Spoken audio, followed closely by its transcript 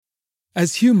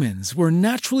As humans, we're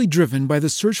naturally driven by the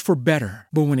search for better.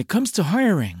 But when it comes to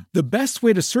hiring, the best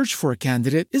way to search for a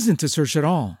candidate isn't to search at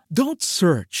all. Don't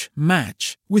search,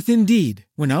 match with Indeed.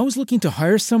 When I was looking to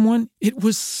hire someone, it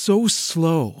was so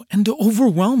slow and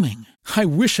overwhelming. I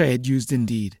wish I had used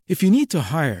Indeed. If you need to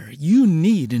hire, you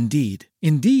need Indeed.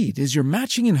 Indeed is your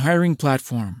matching and hiring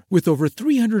platform with over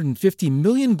 350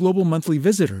 million global monthly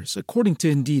visitors, according to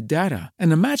Indeed data,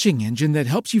 and a matching engine that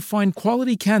helps you find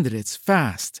quality candidates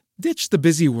fast. Ditch the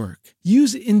busy work.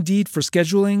 Use Indeed for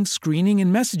scheduling, screening,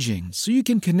 and messaging so you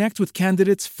can connect with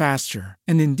candidates faster.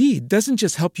 And Indeed doesn't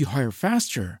just help you hire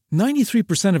faster.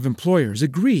 93% of employers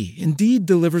agree Indeed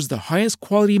delivers the highest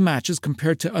quality matches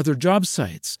compared to other job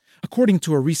sites, according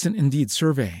to a recent Indeed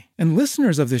survey. And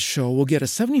listeners of this show will get a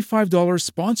 $75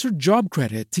 sponsored job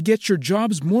credit to get your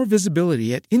jobs more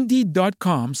visibility at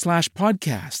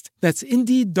Indeed.com/podcast. That's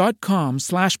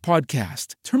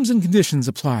Indeed.com/podcast. Terms and conditions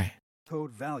apply.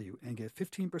 Code VALUE and get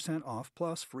 15% off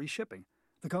plus free shipping.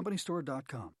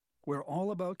 TheCompanyStore.com. We're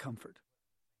all about comfort.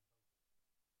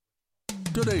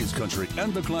 Today's country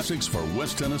and the classics for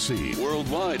West Tennessee.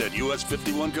 Worldwide at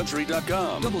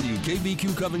US51country.com.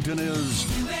 WKBQ Covington is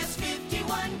US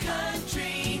 51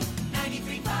 Country,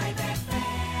 93.5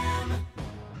 FM.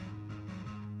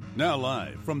 now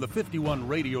live from the 51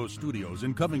 radio studios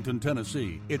in Covington,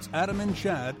 Tennessee. It's Adam and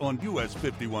Chad on US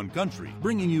 51 Country,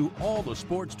 bringing you all the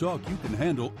sports talk you can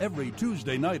handle every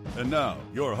Tuesday night. And now,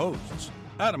 your hosts,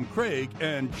 Adam Craig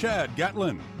and Chad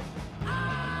Gatlin.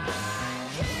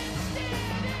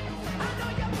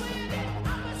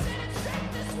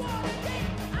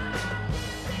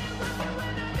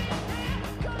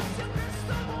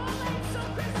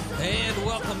 And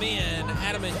welcome in,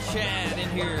 Adam and Chad in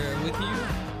here with you.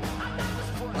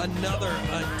 Another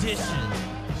edition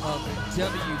of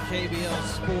WKBL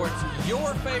Sports,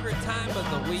 your favorite time of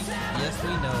the week. Yes, we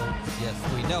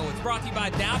know. It's brought to you by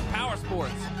Dowden Power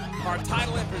Sports, our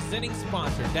title and presenting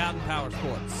sponsor, Dowden Power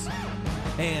Sports.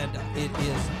 And it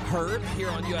is heard here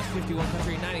on US 51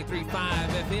 Country 93.5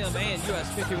 FM and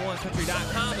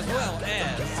US51country.com, as well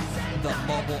as the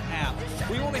mobile app.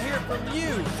 We want to hear from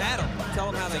you. Adam,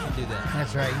 tell them how they can do that.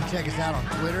 That's right. You can check us out on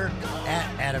Twitter at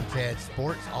Adam Chad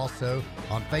Sports. Also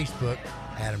on Facebook,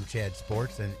 Adam Chad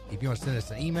Sports. And if you want to send us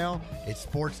an email, it's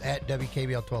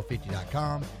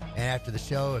sports@WKBL1250.com. And after the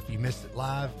show, if you missed it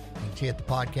live, you can check the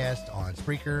podcast on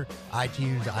Spreaker,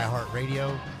 iTunes,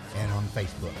 iHeartRadio, and on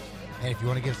Facebook. And if you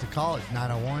want to give us a call, it's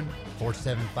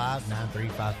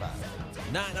 901-475-9355.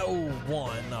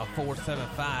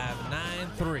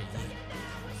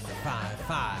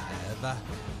 901-475-9355.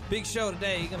 Big show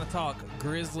today. You're going to talk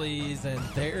Grizzlies and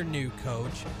their new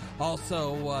coach.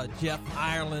 Also, Jeff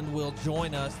Ireland will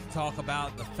join us to talk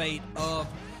about the fate of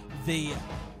the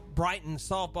Brighton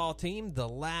softball team, the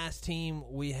last team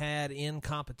we had in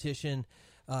competition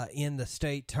in the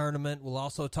state tournament. We'll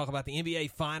also talk about the NBA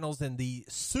Finals and the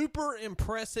super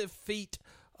impressive feat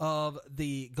of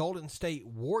the Golden State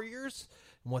Warriors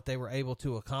and what they were able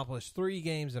to accomplish 3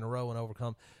 games in a row and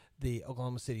overcome the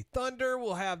Oklahoma City Thunder.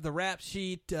 We'll have the rap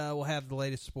sheet. We'll have the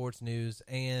latest sports news,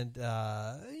 and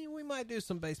we might do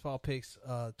some baseball picks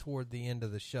toward the end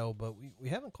of the show, but we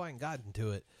haven't quite gotten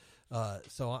to it.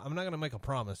 So I'm not going to make a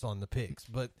promise on the picks.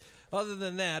 But other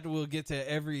than that, we'll get to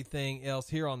everything else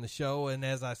here on the show. And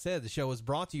as I said, the show is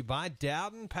brought to you by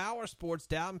Dowden Power Sports.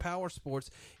 Dowden Power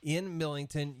Sports in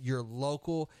Millington, your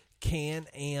local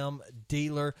Can-Am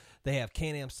dealer. They have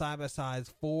Can-Am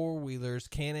side-by-sides, 4-wheelers,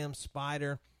 Can-Am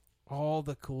Spider, all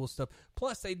the cool stuff.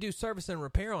 Plus, they do service and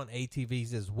repair on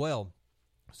ATVs as well.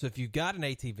 So if you've got an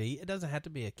ATV, it doesn't have to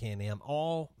be a Can-Am.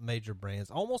 All major brands,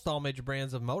 almost all major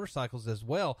brands of motorcycles as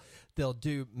well, they'll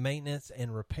do maintenance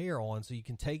and repair on. So you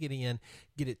can take it in,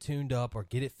 get it tuned up or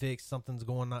get it fixed. Something's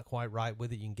going not quite right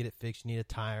with it. You can get it fixed. You need a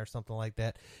tire or something like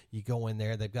that. You go in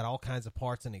there. They've got all kinds of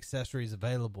parts and accessories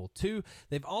available too.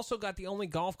 They've also got the only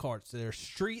golf carts that are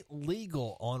street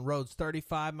legal on roads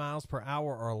 35 miles per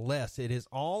hour or less. It is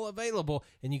all available,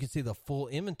 and you can see the full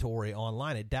inventory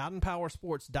online at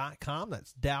DowdenPowersports.com.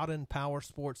 That's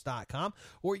DowdenPowersports.com,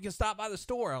 or you can stop by the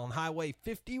store on Highway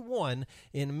 51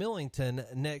 in Millington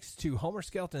next to Homer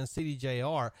Skelton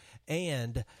CDJR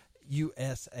and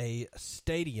USA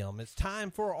Stadium. It's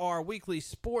time for our weekly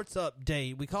sports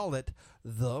update. We call it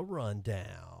The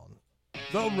Rundown.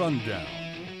 The Rundown.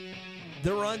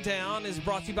 The Rundown is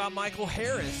brought to you by Michael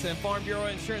Harris and Farm Bureau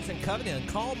Insurance in Covington.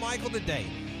 Call Michael today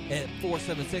at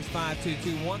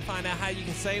 476-5221. Find out how you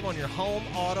can save on your home,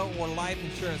 auto, or life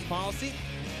insurance policy.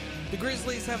 The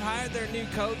Grizzlies have hired their new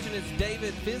coach, and it's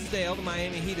David Fizdale, the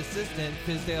Miami Heat assistant.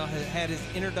 Fizdale had his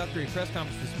introductory press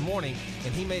conference this morning,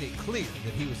 and he made it clear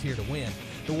that he was here to win.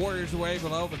 The Warriors were able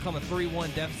to overcome a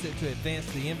 3-1 deficit to advance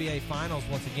to the NBA Finals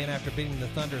once again after beating the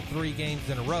Thunder 3 games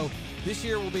in a row. This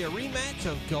year will be a rematch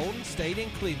of Golden State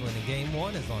and Cleveland, and Game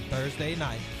 1 is on Thursday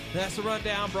night. That's the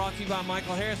rundown brought to you by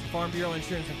Michael Harris, Farm Bureau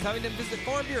Insurance in Covington. Visit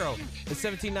Farm Bureau at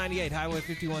 1798 Highway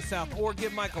 51 South, or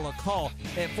give Michael a call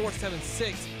at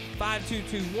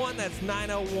 476-5221. That's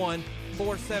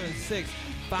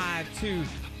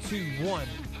 901-476-5221.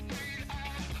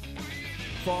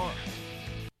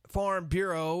 Farm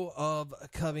Bureau of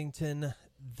Covington,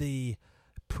 the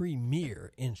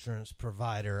premier insurance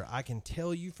provider. I can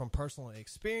tell you from personal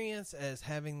experience, as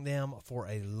having them for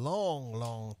a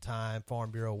long time,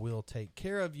 Farm Bureau will take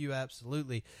care of you,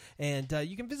 absolutely. And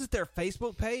you can visit their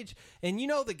Facebook page. And you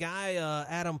know the guy,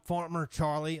 Adam Farmer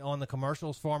Charlie, on the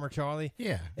commercials, Farmer Charlie?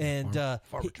 Yeah. And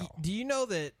Farmer Charlie. do you know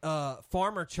that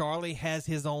Farmer Charlie has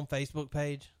his own Facebook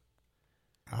page?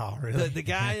 Oh, really? The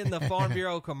guy in the Farm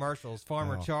Bureau commercials,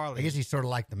 Farmer Charlie. I guess he's sort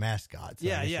of like the mascot. So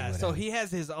Yeah. So he has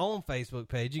his own Facebook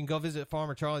page. You can go visit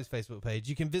Farmer Charlie's Facebook page.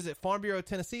 You can visit Farm Bureau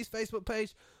Tennessee's Facebook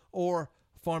page or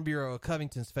Farm Bureau of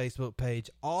Covington's Facebook page.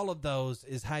 All of those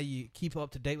is how you keep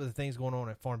up to date with the things going on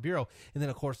at Farm Bureau. And then,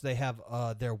 of course, they have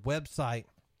their website,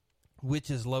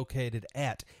 which is located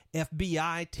at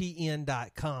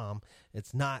FBITN.com.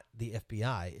 It's not the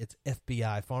FBI. It's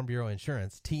FBI, Farm Bureau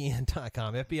Insurance,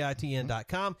 TN.com,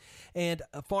 FBITN.com. And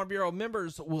Farm Bureau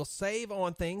members will save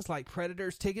on things like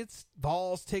Predators tickets,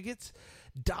 Vols tickets,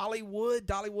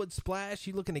 Dollywood Splash.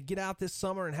 You looking to get out this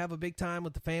summer and have a big time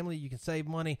with the family, you can save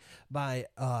money by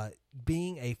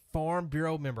being a Farm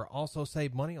Bureau member. Also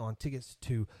save money on tickets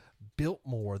to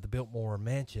Biltmore, the Biltmore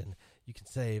Mansion. You can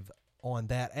save on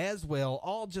that as well,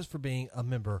 all just for being a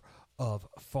member of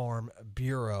Farm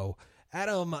Bureau.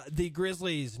 Adam, the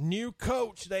Grizzlies' new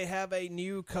coach, they have a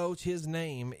new coach. His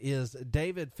name is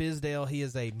David Fizdale. He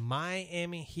is a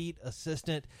Miami Heat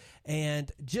assistant.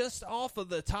 And just off of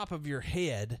the top of your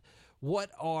head, what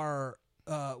are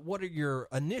your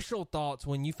initial thoughts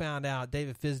when you found out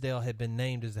David Fizdale had been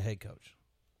named as the head coach?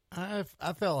 I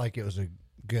felt like it was a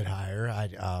good hire.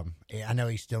 I know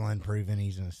he's still unproven.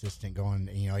 He's an assistant going.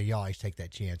 You always take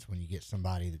that chance when you get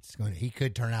somebody that's going. He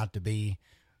could turn out to be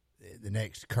the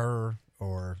next Kerr,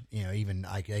 or even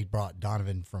like they brought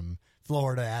Donovan from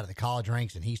Florida out of the college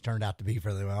ranks, and he's turned out to be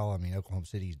fairly well. I mean, Oklahoma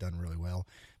City's done really well.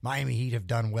 Miami Heat have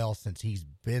done well since he's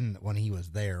been when he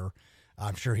was there.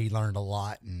 I'm sure he learned a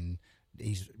lot, and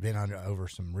he's been over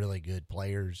some really good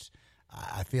players.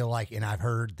 I feel like, and I've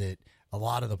heard that a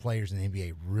lot of the players in the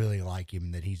NBA really like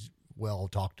him, that he's well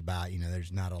talked about.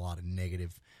 There's not a lot of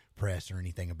negative press or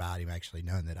anything about him, actually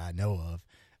none that I know of.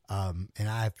 And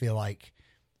I feel like,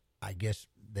 I guess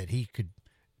that he could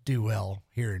do well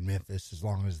here in Memphis as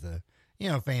long as the,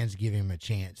 fans give him a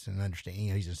chance and understand,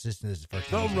 he's an assistant. This is the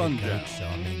first time he's a head coach. So,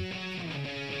 I mean,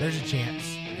 there's a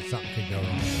chance that something could go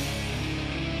wrong.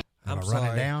 I'm sorry.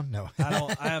 Run it down? No.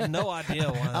 I have no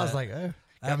idea why that. I was like, oh.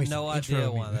 I have no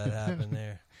idea why that happened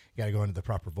there. Got to go into the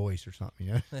proper voice or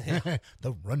something,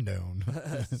 The rundown.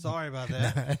 Sorry about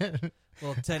that. A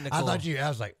little technical. I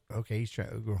was like, okay, he's trying.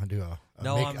 We're going to do a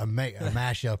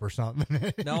mashup or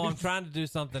something. No, I'm trying to do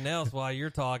something else while you're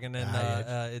talking,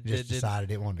 and it decided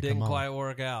it wanted to didn't come quite on.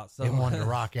 work out. So it wanted to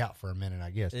rock out for a minute,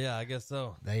 I guess. Yeah, I guess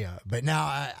so. But now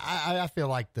I feel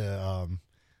like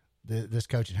this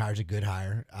coaching hire is a good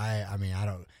hire. I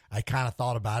kind of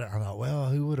thought about it. I thought, well,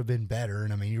 who would have been better?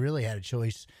 And I mean, you really had a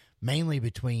choice mainly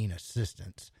between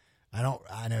assistants. I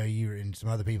know you and some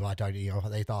other people I talked to,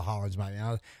 they thought Hollins might be.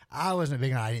 I wasn't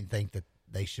big on it. I didn't think that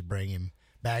they should bring him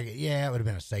back. Yeah, it would have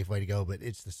been a safe way to go, but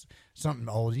it's something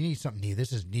old. You need something new.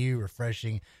 This is new,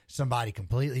 refreshing, somebody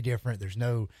completely different. There's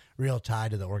no real tie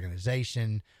to the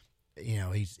organization.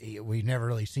 We've never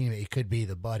really seen it. It could be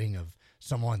the budding of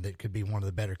someone that could be one of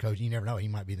the better coaches. You never know. He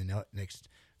might be the next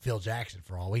Phil Jackson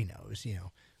for all we know.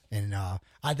 And I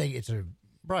think it's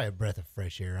probably a breath of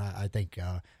fresh air. I think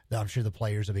I'm sure the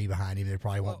players will be behind him. There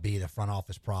probably won't be the front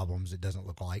office problems. It doesn't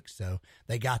look like. So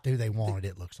they got who they wanted,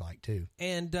 it looks like, too.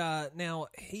 And now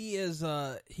he's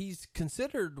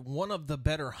considered one of the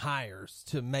better hires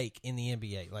to make in the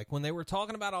NBA. Like when they were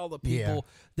talking about all the people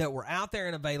that were out there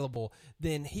and available,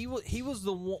 then he was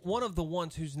one of the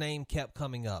ones whose name kept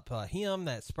coming up.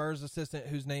 That Spurs assistant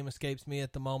whose name escapes me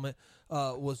at the moment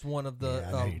was one of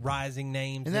the rising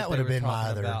names. And that would have been my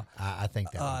other. I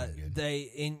think that would have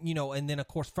been good. And then of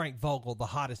course Frank Vogel, the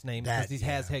hottest name because he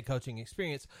has head coaching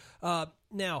experience.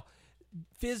 Now,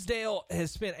 Fizdale has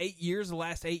spent the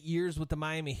last 8 years with the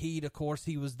Miami Heat. Of course,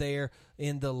 he was there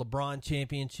in the LeBron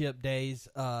championship days,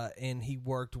 and he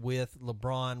worked with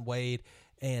LeBron, Wade,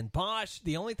 and Bosh.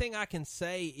 The only thing I can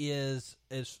say is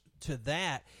to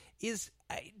that is,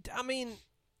 I mean,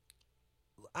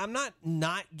 I'm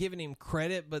not giving him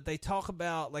credit, but they talk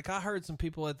about, like, I heard some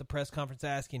people at the press conference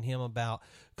asking him about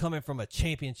coming from a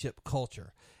championship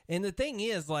culture. And the thing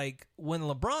is, like, when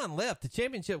LeBron left, the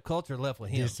championship culture left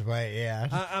with him. Just wait,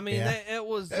 yeah. I mean, it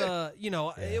was,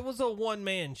 it was a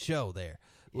one-man show there.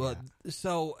 Well,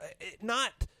 so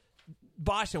not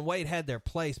Bosh and Wade had their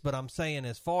place, but I'm saying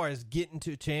as far as getting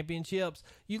to championships,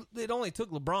 it only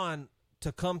took LeBron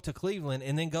to come to Cleveland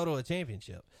and then go to a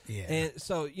championship. Yeah. And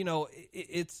so,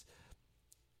 it's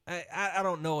I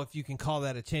don't know if you can call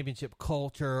that a championship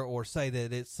culture or say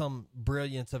that it's some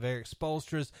brilliance of Eric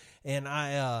Spoelstra's. And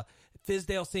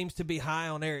Fizdale seems to be high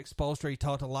on Eric Spoelstra. He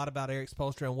talked a lot about Eric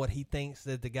Spoelstra and what he thinks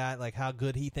that the guy, like how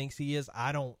good he thinks he is.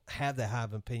 I don't have that high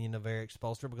of an opinion of Eric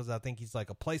Spoelstra because I think he's like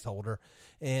a placeholder.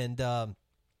 And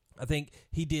I think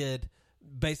he did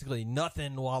basically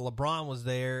nothing while LeBron was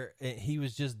there. He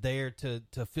was just there to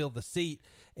fill the seat.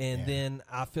 And then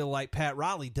I feel like Pat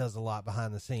Riley does a lot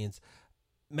behind the scenes.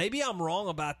 Maybe I'm wrong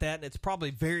about that, and it's probably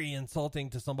very insulting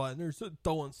to somebody. And they're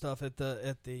throwing stuff at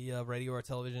the radio or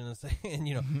television and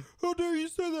saying, how dare you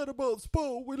say that about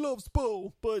Spo? We love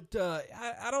Spo. But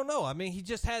I don't know. I mean, he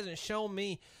just hasn't shown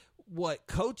me what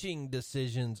coaching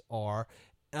decisions are.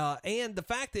 And the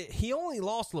fact that he only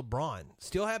lost LeBron,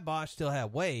 still had Bosh, still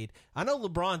had Wade. I know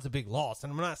LeBron's a big loss,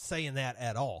 and I'm not saying that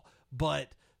at all.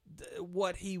 But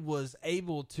what he was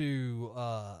able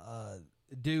to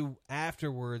do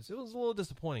afterwards, it was a little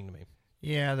disappointing to me.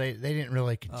 Yeah, they didn't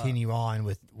really continue on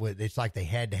with it's like they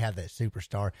had to have that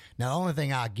superstar. Now, the only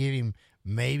thing I'll give him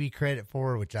maybe credit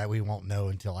for, which we won't know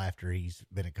until after he's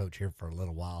been a coach here for a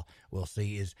little while, we'll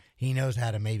see, is he knows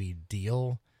how to maybe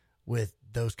deal with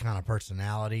those kind of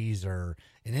personalities. And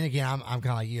then again, I'm kind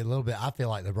of like you a little bit. I feel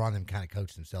like LeBron them kind of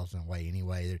coach themselves in a way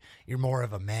anyway. You're more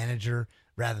of a manager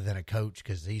rather than a coach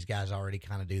because these guys already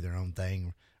kind of do their own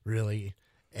thing, really.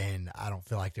 And I don't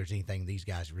feel like there's anything these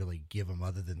guys really give them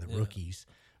other than the rookies.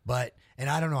 And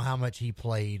I don't know how much he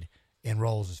played in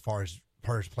roles as far as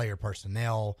player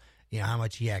personnel, how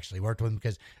much he actually worked with them.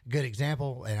 Because a good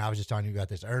example, and I was just talking to you about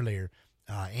this earlier,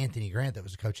 Anthony Grant, that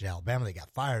was a coach at Alabama that got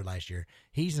fired last year.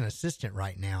 He's an assistant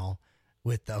right now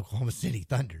with the Oklahoma City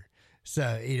Thunder.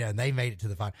 So, they made it to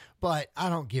the final. But I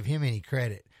don't give him any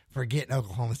credit for getting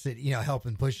Oklahoma City,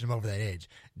 helping push them over that edge.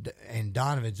 And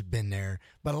Donovan's been there,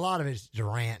 but a lot of it's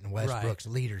Durant and Westbrook's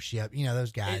leadership.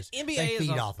 Those guys, NBA they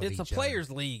feed off of each other. It's a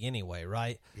players' league anyway,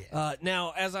 right? Yeah.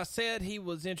 Now, as I said, he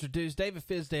was introduced. David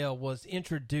Fizdale was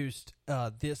introduced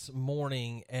this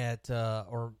morning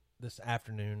or this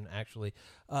afternoon, actually,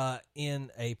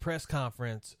 in a press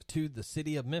conference to the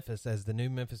city of Memphis as the new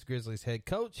Memphis Grizzlies head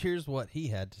coach. Here's what he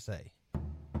had to say.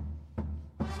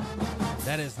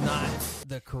 That is not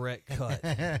the correct cut.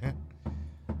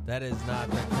 That is not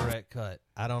the correct cut.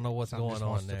 I don't know what's going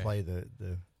on there. To play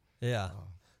the yeah.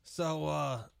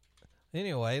 So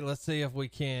anyway, let's see if we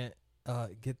can't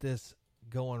get this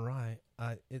going right.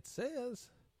 It says,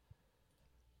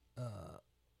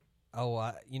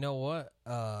 you know what?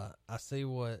 I see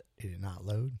what. Did it not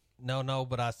load? No,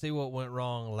 but I see what went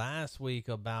wrong last week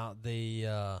about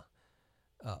the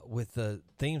with the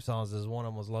theme songs. Is one of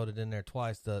them was loaded in there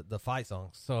twice. The fight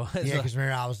songs. So yeah, because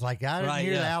remember I was like, I didn't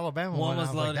hear the Alabama one.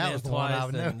 Was loaded that in was the twice, one I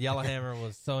would know. and Yellowhammer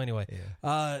was. So anyway,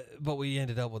 but we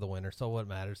ended up with a winner. So what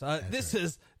matters? This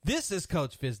is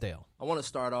Coach Fizdale. I want to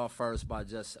start off first by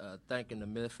just thanking the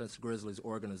Memphis Grizzlies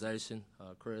organization,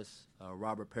 Chris,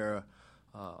 Robert Pera.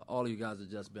 All of you guys have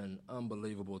just been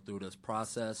unbelievable through this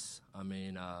process. I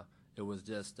mean, it was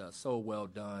just so well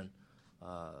done,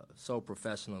 so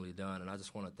professionally done, and I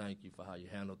just want to thank you for how you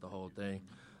handled the whole thing.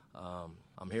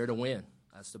 I'm here to win.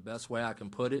 That's the best way I can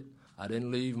put it. I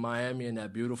didn't leave Miami and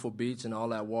that beautiful beach and all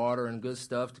that water and good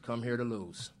stuff to come here to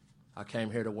lose. I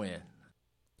came here to win.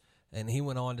 And he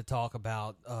went on to talk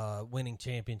about winning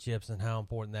championships and how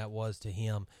important that was to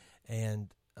him.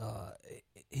 And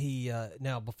he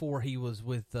now before he was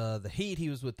with the Heat, he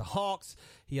was with the Hawks.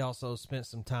 He also spent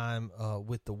some time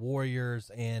with the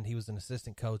Warriors, and he was an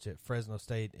assistant coach at Fresno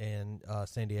State and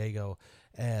San Diego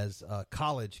as a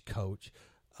college coach.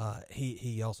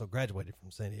 He also graduated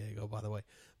from San Diego, by the way.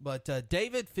 But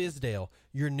David Fizdale,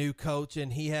 your new coach,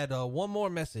 and he had one more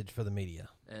message for the media.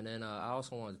 And then I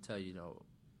also wanted to tell you,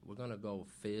 we're going to go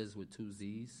Fizz with 2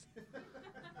 Z's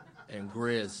and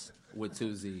Grizz with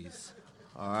 2 Z's.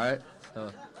 All right?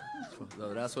 So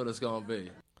that's what it's going to be.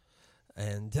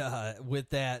 And with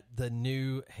that, the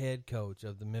new head coach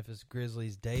of the Memphis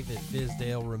Grizzlies, David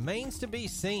Fizdale, remains to be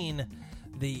seen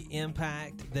the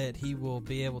impact that he will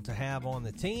be able to have on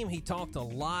the team. He talked a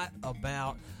lot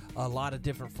about a lot of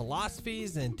different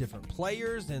philosophies and different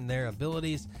players and their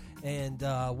abilities. And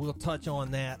we'll touch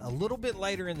on that a little bit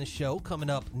later in the show. Coming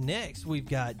up next, we've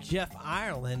got Jeff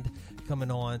Ireland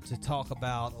coming on to talk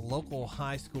about local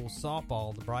high school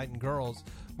softball. The Brighton girls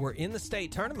were in the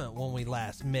state tournament when we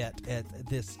last met at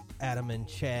this Adam and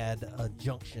Chad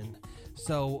junction.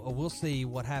 So we'll see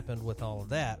what happened with all of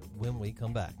that when we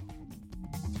come back.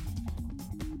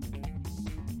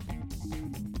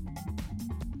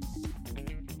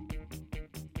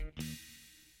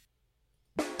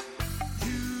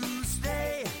 You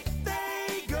stay,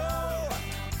 they go.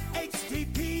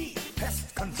 HTP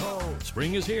Pest Control.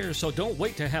 Spring is here, so don't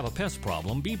wait to have a pest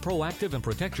problem. Be proactive and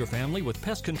protect your family with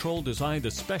pest control designed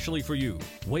especially for you.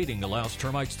 Waiting allows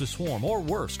termites to swarm or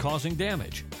worse, causing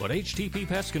damage. But HTP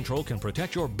Pest Control can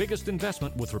protect your biggest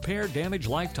investment with repair, damage,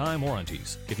 lifetime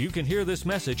warranties. If you can hear this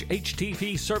message,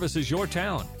 HTP services your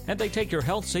town, and they take your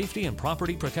health, safety, and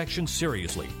property protection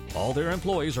seriously. All their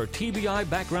employees are TBI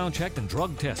background checked and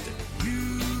drug tested.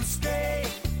 You stay,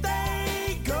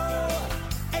 they go.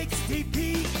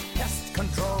 HTP Pest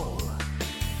Control.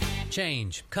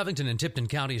 Change. Covington and Tipton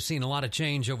County has seen a lot of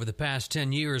change over the past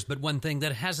 10 years, but one thing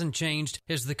that hasn't changed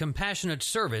is the compassionate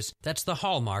service that's the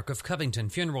hallmark of Covington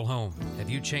Funeral Home. Have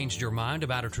you changed your mind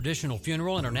about a traditional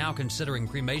funeral and are now considering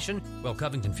cremation? Well,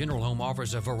 Covington Funeral Home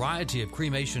offers a variety of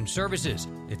cremation services.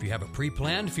 If you have a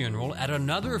pre-planned funeral at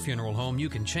another funeral home, you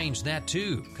can change that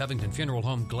too. Covington Funeral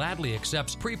Home gladly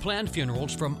accepts pre-planned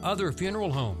funerals from other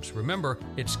funeral homes. Remember,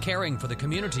 it's caring for the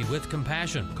community with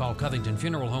compassion. Call Covington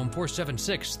Funeral Home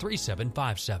 476-3757.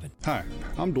 Hi,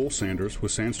 I'm Doyle Sanders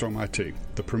with Sandstorm IT,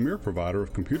 the premier provider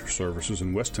of computer services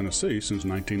in West Tennessee since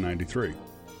 1993.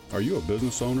 Are you a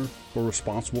business owner or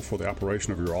responsible for the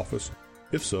operation of your office?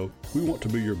 If so, we want to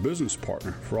be your business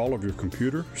partner for all of your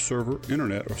computer, server,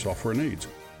 internet, or software needs.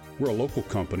 We're a local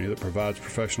company that provides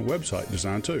professional website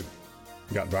design too.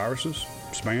 Got viruses,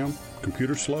 spam,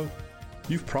 computer slow?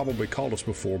 You've probably called us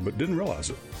before but didn't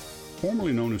realize it.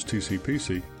 Formerly known as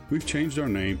TCPC, we've changed our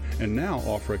name and now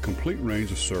offer a complete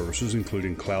range of services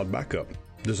including cloud backup,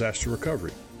 disaster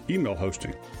recovery, email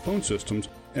hosting, phone systems,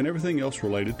 and everything else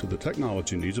related to the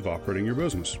technology needs of operating your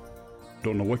business.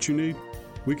 Don't know what you need?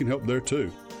 We can help there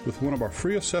too, with one of our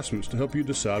free assessments to help you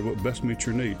decide what best meets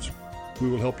your needs. We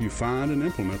will help you find and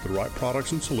implement the right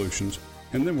products and solutions,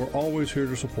 and then we're always here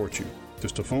to support you,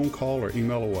 just a phone call or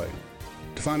email away.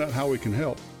 To find out how we can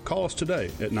help, call us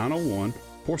today at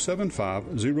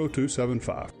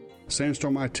 901-475-0275.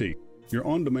 Sandstorm IT, your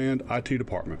on-demand IT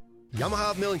department.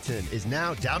 Yamaha of Millington is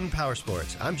now Dowden Power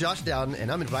Sports. I'm Josh Dowden, and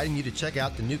I'm inviting you to check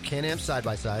out the new Can-Am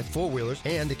side-by-sides, four-wheelers,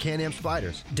 and the Can-Am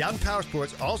Spiders. Dowden Power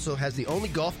Sports also has the only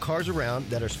golf cars around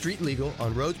that are street legal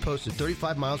on roads posted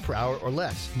 35 miles per hour or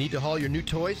less. Need to haul your new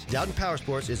toys? Dowden Power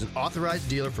Sports is an authorized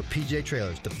dealer for PJ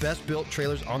Trailers, the best-built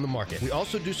trailers on the market. We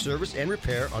also do service and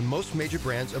repair on most major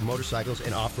brands of motorcycles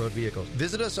and off-road vehicles.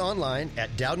 Visit us online at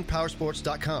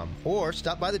DowdenPowersports.com or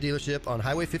stop by the dealership on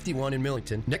Highway 51 in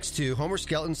Millington next to Homer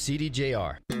Skelton CDJR.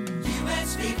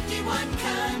 US 51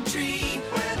 Country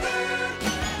weather.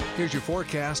 Here's your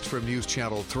forecast from News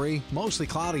Channel 3. Mostly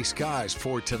cloudy skies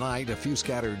for tonight. A few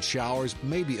scattered showers,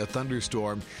 maybe a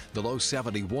thunderstorm. The low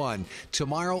 71.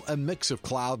 Tomorrow, a mix of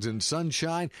clouds and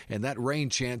sunshine, and that rain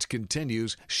chance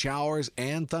continues. Showers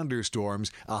and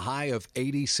thunderstorms. A high of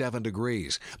 87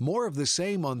 degrees. More of the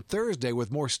same on Thursday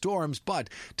with more storms, but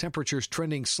temperatures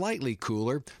trending slightly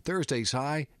cooler. Thursday's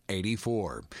high,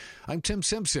 84. I'm Tim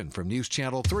Simpson from News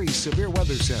Channel 3 Severe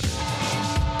Weather Center.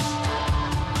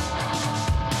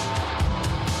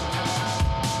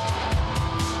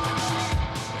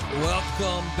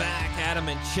 Welcome back, Adam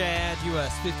and Chad,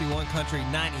 US 51 Country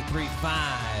 93.5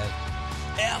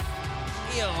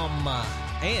 FM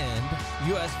and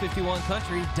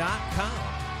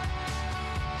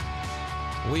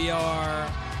US51country.com. We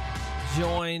are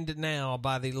joined now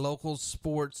by the local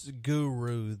sports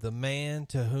guru, the man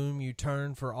to whom you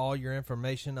turn for all your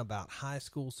information about high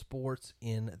school sports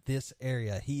in this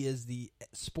area. He is the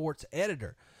sports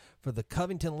editor for the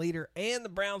Covington Leader and the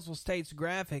Brownsville State's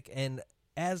Graphic, and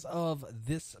as of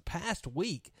this past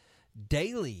week,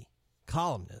 daily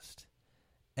columnist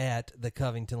at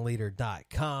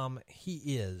thecovingtonleader.com. He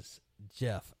is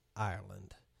Jeff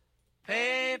Ireland.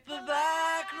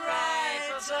 Paperback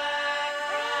writer.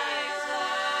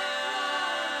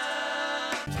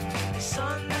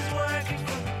 Sun is working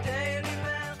for the Daily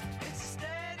Mail. It's a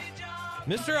steady job.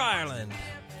 Mr. Ireland.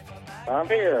 I'm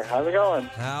here. How's it going?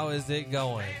 How is it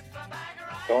going?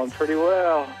 Going pretty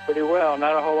well.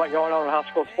 Not a whole lot going on in high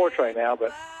school sports right now,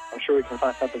 but I'm sure we can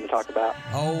find something to talk about.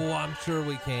 Oh, I'm sure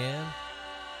we can.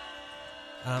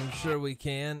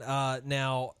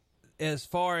 Now, as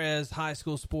far as high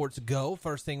school sports go,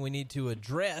 first thing we need to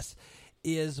address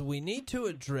is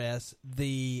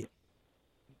the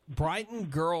Brighton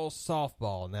girls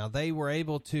softball. Now, they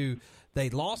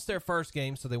lost their first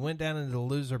game, so they went down into the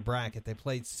loser bracket. They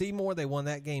played Seymour. They won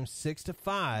that game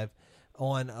 6-5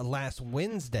 on last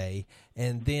Wednesday,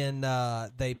 and then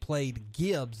they played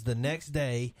Gibbs the next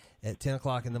day at 10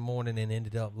 o'clock in the morning and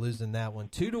ended up losing that one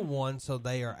 2-1, so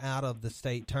they are out of the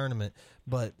state tournament,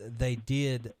 but they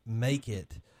did make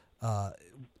it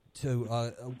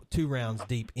to 2 rounds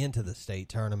deep into the state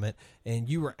tournament, and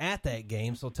you were at that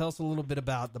game, so tell us a little bit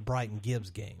about the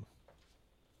Brighton-Gibbs game.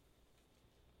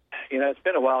 It's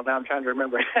been a while now. I'm trying to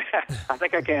remember. I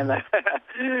think I can.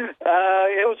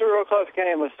 It was a real close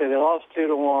game. Let's see. They lost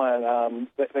 2-1.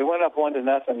 They went up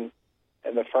 1-0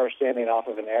 in the first inning off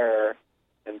of an error,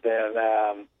 and then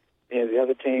the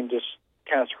other team just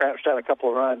kind of scratched out a couple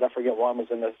of runs. I forget, one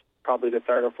was in probably the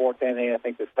third or fourth inning. I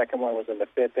think the second one was in the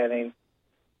fifth inning.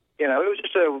 It was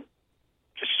just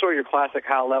sort of your classic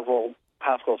high-level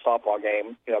high school softball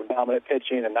game. Dominant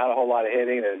pitching and not a whole lot of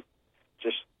hitting, and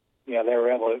just they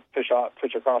were able to push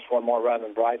across one more run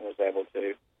than Brighton was able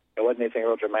to. It wasn't anything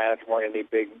real dramatic. There weren't any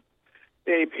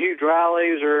huge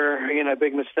rallies or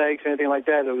big mistakes, anything like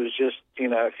that. It was just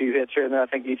a few hits here and there. I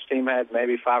think each team had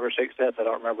maybe 5 or 6 hits. I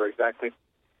don't remember exactly.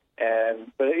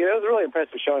 But it was a really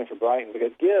impressive showing for Brighton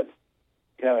because Gibbs,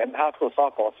 in high school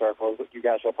softball circles, you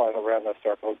guys will probably know around those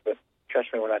circles, but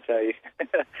trust me when I tell you,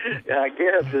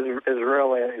 Gibbs is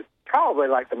really probably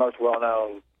like the most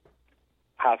well-known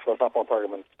high school softball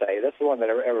program in the state. That's the one that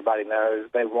everybody knows.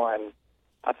 They won,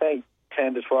 I think,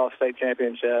 10 to 12 state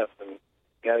championships, and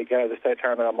they go to the state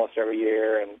tournament almost every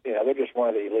year, and they're just one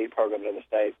of the elite programs in the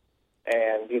state.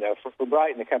 And for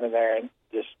Brighton to come in there and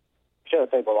just show that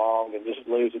they belonged and just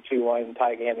lose a 2-1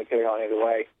 tight game that could have gone either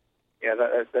way,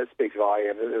 that speaks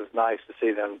volume. It was nice to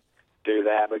see them do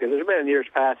that because there's been in years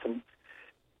past some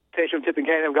teams from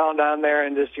Tippecanoe have gone down there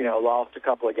and just lost a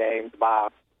couple of games by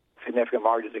significant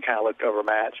margins and kind of looked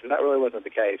overmatched, but that really wasn't the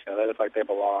case. They looked like they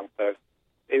belonged. So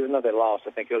even though they lost,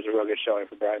 I think it was a real good showing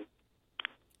for Brighton.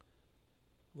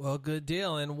 Well, good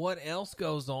deal. And what else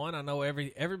goes on? I know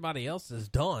everybody else is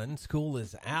done. School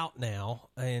is out now.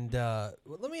 And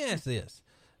let me ask this,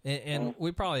 and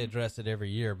we probably address it every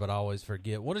year, but I always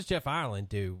forget. What does Jeff Ireland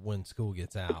do when school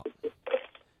gets out?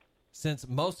 Since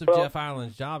most of Jeff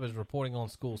Ireland's job is reporting on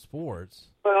school sports.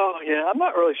 Well, yeah, I'm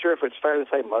not really sure if it's fair to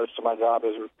say most of my job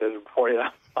is reporting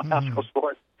on high school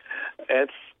sports.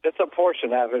 It's a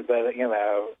portion of it, but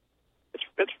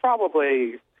it's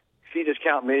probably, if you just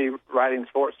count me writing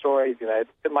sports stories,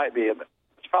 it might be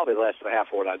it's probably less than half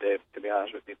of what I do, to be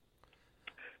honest with you.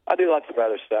 I do lots of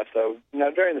other stuff, so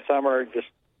during the summer, just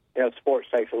sports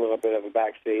takes a little bit of a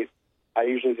back seat. I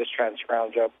usually just try and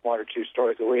scrounge up 1 or 2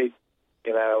 stories a week.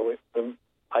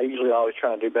 I usually always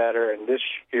try to do better, and this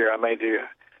year I may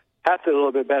have to do a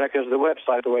little bit better because of the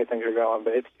website, the way things are going.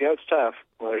 But it's tough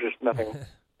when there's just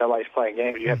nobody's playing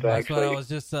games. You have to That's actually. what I was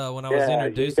just when I was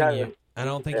introducing you. I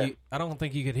don't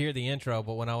think you could hear the intro,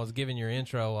 but when I was giving your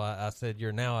intro, I said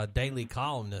you're now a daily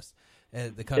columnist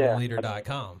at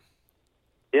thecovingleader.com.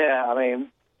 Yeah, I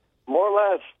mean, more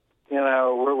or less,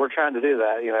 we're trying to do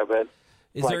that, but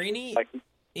is there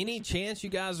any chance you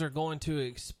guys are going to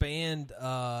expand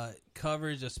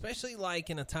coverage, especially like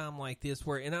in a time like this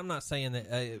where, and I'm not saying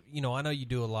that, I know you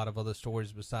do a lot of other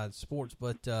stories besides sports,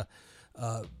 but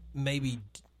maybe,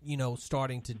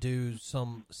 starting to do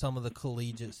some of the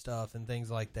collegiate stuff and things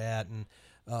like that and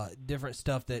different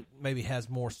stuff that maybe has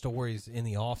more stories in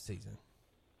the off season?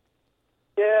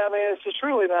 Yeah, I mean, it's just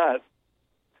really not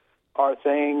our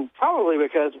thing, probably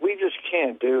because we just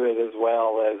can't do it as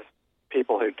well as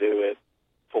people who do it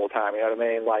full time. You know what I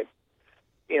mean? Like,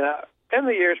 in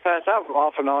the years past, I've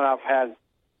off and on, I've had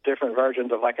different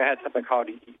versions of, like, I had something called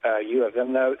U of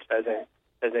M Notes, as in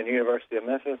University of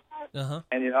Memphis. Uh-huh.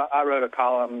 And, I wrote a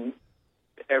column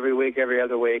every week, every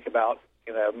other week about,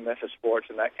 Memphis sports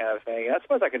and that kind of thing. And I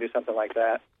suppose I could do something like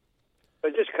that.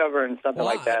 But just covering something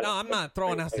like that. No, I'm not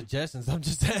throwing out suggestions. I'm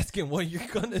just asking what you're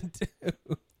going to do.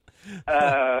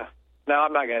 No,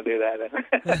 I'm not going to do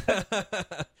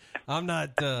that. I'm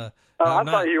not. I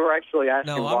thought you were actually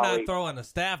asking. No, I'm not throwing a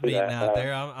staff meeting out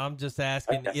there. I'm just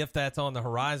asking if that's on the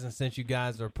horizon since you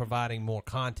guys are providing more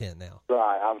content now.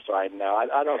 Right. I'm sorry. No,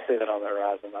 I don't see that on the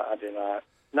horizon. I do not.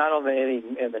 Not on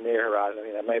in the near horizon.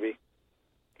 Maybe,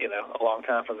 a long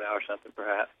time from now or something,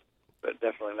 perhaps. But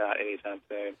definitely not anytime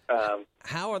soon.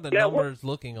 How are the numbers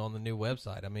looking on the new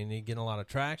website? I mean, are you getting a lot of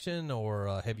traction,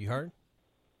 or have you heard?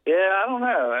 Yeah, I don't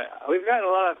know. We've gotten a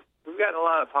lot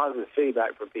of positive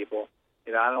feedback from people.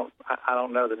 I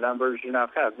don't know the numbers.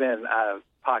 I've kind of been out of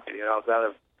pocket. I was out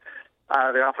of out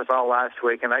of the office all last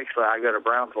week, and actually I go to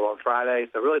Brownsville on Friday.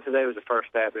 So really today was the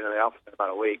first day I've been in the office in about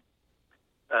a week.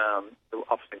 The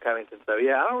office in Covington. So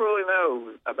yeah, I don't really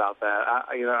know about that.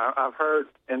 I've heard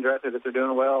indirectly that they're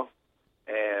doing well,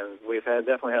 and we've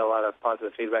definitely had a lot of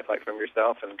positive feedback, like from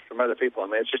yourself and from other people. I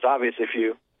mean, it's just obvious if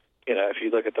you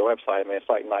look at the website. I mean, it's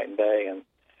like night and day, and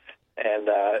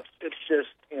it's just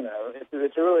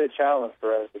it's really a challenge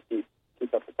for us to keep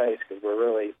up the pace because we're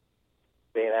really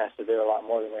being asked to do a lot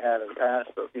more than we have in the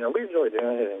past. But we enjoy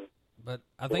doing it. But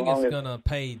I think it's going to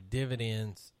pay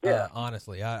dividends. Yeah.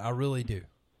 Honestly, I really do.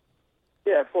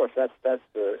 Yeah, of course. That's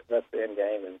the end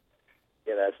game, and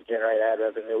to generate ad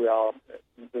revenue.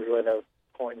 There's really no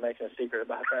point in making a secret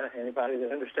about that. Anybody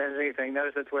that understands anything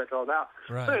knows that's what it's all about.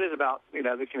 Right. But it is about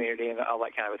the community and all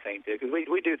that kind of a thing too. Because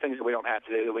we do things that we don't have to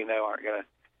do that we know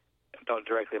don't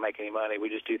directly make any money. We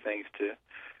just do things to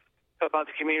help out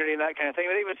the community and that kind of thing.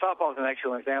 But even softball is an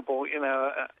excellent example.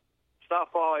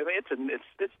 Softball. I mean, it's a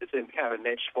kind of a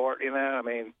niche sport. I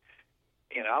mean,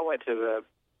 I went to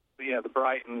the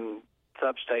Brighton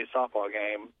Sub-State softball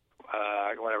game,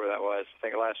 whenever that was. I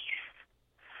think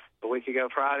a week ago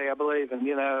Friday, I believe. And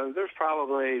there's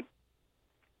probably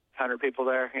 100 people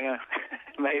there.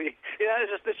 Maybe.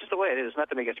 It's just the way it is. It's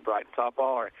nothing against Brighton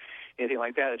softball or anything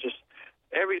like that. It's just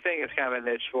everything is kind of a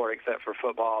niche sport except for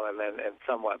football and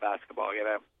somewhat basketball.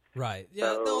 Right.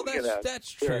 Yeah. So,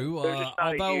 that's true. Although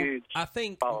I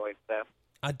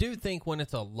do think when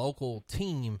it's a local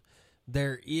team,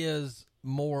 there is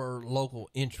more local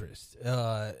interest.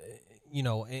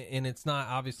 And it's not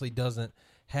obviously doesn't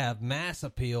have mass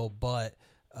appeal, but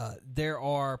there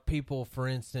are people, for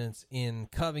instance, in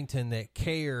Covington that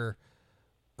care.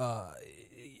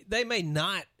 They may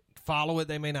not follow it,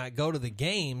 they may not go to the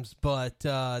games, but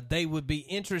they would be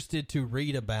interested to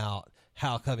read about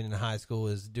how Covington High School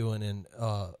is doing in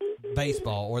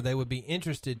baseball, or they would be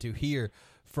interested to hear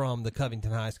from the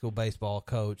Covington High School baseball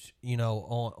coach,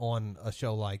 on a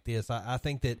show like this. I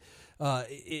think that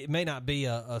it may not be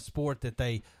a sport that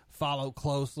they follow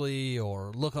closely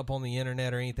or look up on the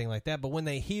internet or anything like that, but when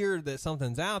they hear that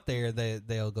something's out there,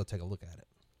 they'll go take a look at it.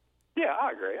 Yeah,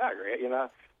 I agree.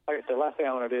 Like I said, the last thing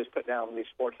I want to do is put down these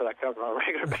sports that I cover on a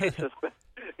regular basis. But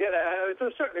to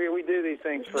a certain degree, we do these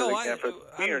things for the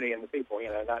community and the people.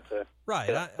 Not to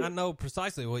right. I know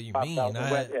precisely what you mean.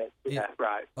 Right.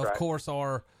 Of course,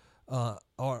 our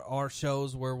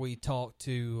shows where we talk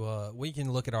to, we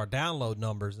can look at our download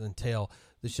numbers and tell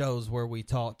the shows where we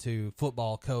talk to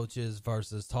football coaches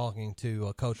versus talking to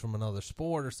a coach from another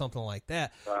sport or something like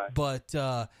that. Right. But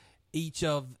each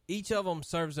of them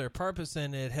serves their purpose,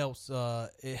 and it helps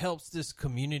this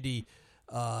community.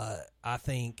 I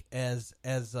think as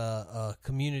a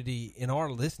community in our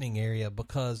listening area,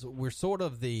 because we're sort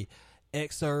of the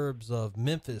exurbs of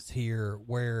Memphis here,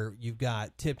 where you've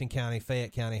got Tipton County,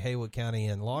 Fayette County, Haywood County,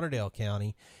 and Lauderdale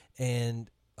County, and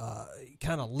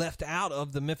kind of left out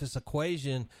of the Memphis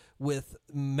equation with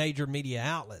major media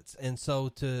outlets. And so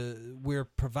we're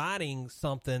providing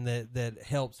something that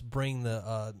helps bring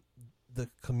the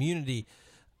community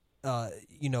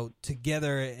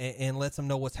together and lets them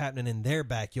know what's happening in their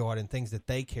backyard and things that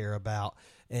they care about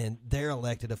and their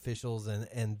elected officials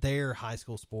and their high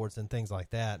school sports and things like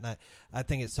that. And I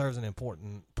think it serves an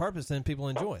important purpose and people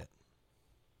enjoy it.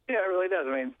 Yeah, it really does.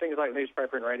 I mean, things like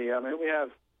newspaper and radio, I mean, we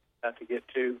have not to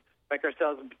make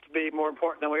ourselves to be more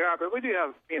important than we are, but we do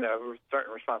have,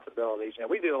 certain responsibilities.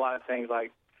 We do a lot of things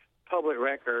like public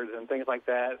records and things like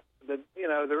that. They're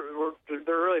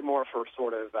really more for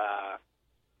sort of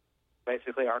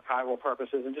basically archival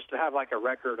purposes and just to have like a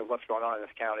record of what's going on in this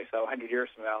county. So 100 years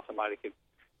from now,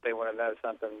 they want to know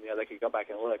something, they could go back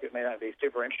and look. It may not be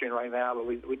super interesting right now, but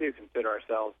we do consider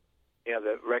ourselves,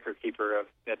 the record keeper of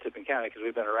Tipton County because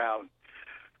we've been around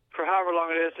for however long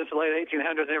it is, since the late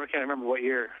 1800s. I never can remember what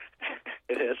year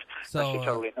it is. So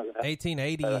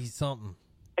 1880 something.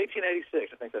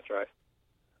 1886, I think that's right.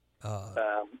 But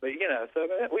so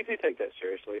we do take that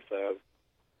seriously. So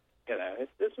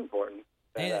it's important.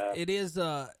 And it is.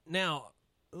 Now,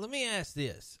 let me ask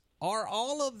this: are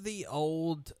all of the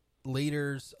old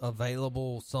leaders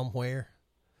available somewhere?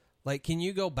 Like, can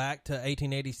you go back to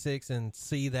 1886 and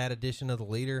see that edition of the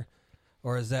leader,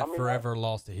 or is that forever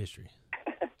lost to history?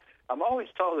 I'm always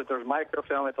told that there's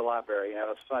microfilm at the library.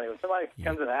 It's funny when somebody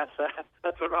comes and asks that.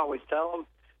 That's what I always tell them.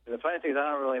 And the funny thing is,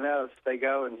 I don't really know if they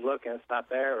go and look and it's not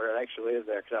there, or it actually is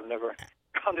there, because I've never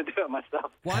gone to do it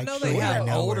myself. Well, I know they have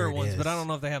older ones, but I don't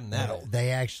know if they have them that old.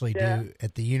 They actually do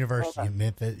at the University of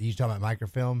Memphis. You talking about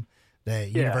microfilm? The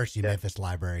University of Memphis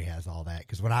library has all that.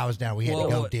 Because when I was down, we had to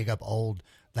go dig up old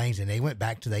things, and they went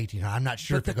back to the 1800s. I'm not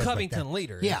sure. But if the it goes back Covington that.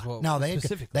 Leader. Yeah, is what no, they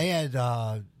specifically. had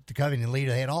the Covington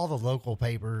Leader. They had all the local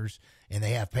papers, and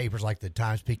they have papers like the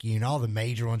Times-Picayune, all the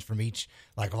major ones from each,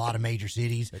 like a lot of major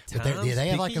cities. But they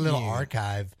have like a little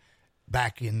archive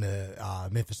back in the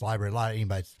Memphis Library. A lot of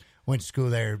anybody went to school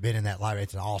there, been in that library.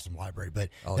 It's an awesome library. But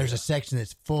there's a section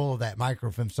that's full of that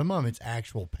microfilm. Some of them, it's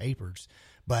actual papers.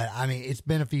 But, I mean, it's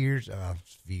been a few years.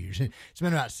 It's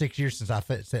been about 6 years since I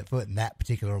set foot in that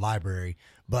particular library.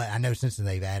 But I know since then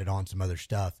they've added on some other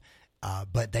stuff.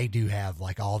 But they do have,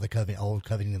 like, all the old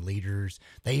Covington Leaders.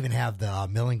 They even have the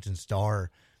Millington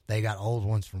Star. They got old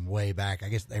ones from way back. I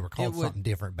guess they were called something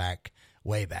different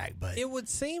way back. But it would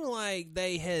seem like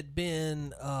they had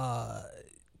been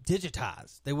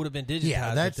digitized. They would have been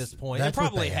digitized at this point. They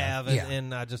probably have,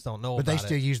 and I just don't know but about it. But they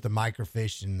still use the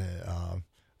microfiche and the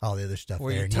all the other stuff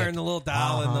where there. You turn the little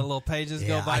dial and the little pages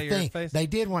go by your face. They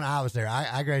did when I was there.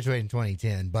 I graduated in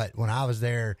 2010, but when I was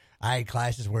there, I had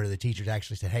classes where the teachers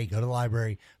actually said, hey, go to the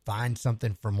library, find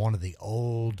something from one of the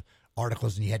old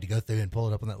articles, and you had to go through and pull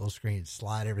it up on that little screen and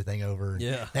slide everything over.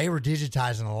 Yeah. They were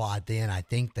digitizing a lot then. I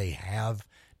think they have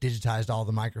digitized all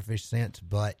the microfiche since,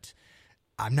 but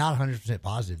I'm not 100%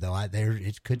 positive, though.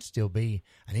 It could still be.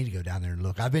 I need to go down there and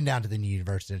look. I've been down to the new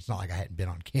university. It's not like I hadn't been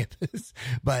on campus.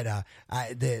 But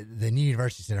the new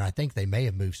university center, I think they may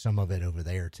have moved some of it over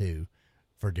there, too,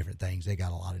 for different things. They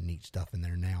got a lot of neat stuff in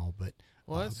there now. But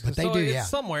they do, it's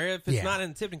somewhere. If it's not in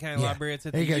the Tipton County Library, it's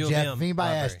at the U of Jeff. M If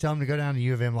anybody asks, tell them to go down to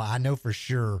U of M. I know for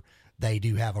sure they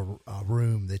do have a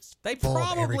room that's They full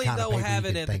of every probably, kind of though, paper have you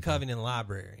it could at the think of. Covington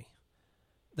Library.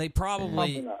 They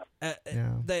probably...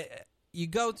 You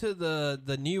go to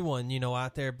the new one,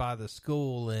 out there by the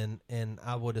school, and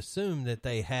I would assume that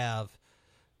they have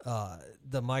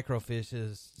the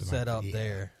microfishes set up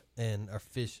there, and or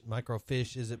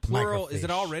microfish. Is it plural? Microfiche. Is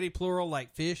it already plural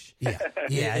like fish? Yeah,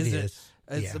 it is.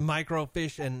 It's a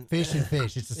microfish and fish and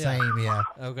fish. It's the same. Yeah.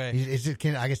 Okay.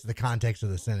 I guess the context of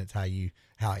the sentence,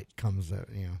 how it comes.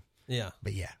 Yeah.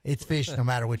 But it's fish no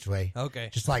matter which way. Okay.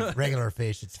 Just like regular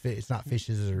fish, it's not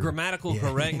fishes or grammatical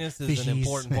correctness is an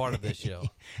important part of this show.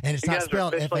 And it's you not guys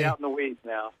spelled are officially out in the weeds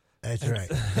now. That's right.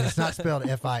 And it's not spelled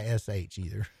FISH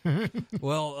either.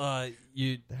 Well,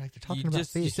 you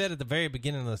fish. You said at the very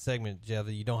beginning of the segment, Jeff,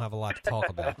 that you don't have a lot to talk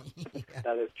about.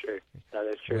 That is true.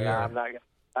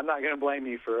 I'm not going to blame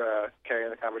you for carrying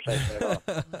the conversation at all.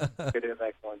 You're doing an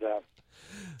excellent job.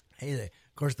 Hey,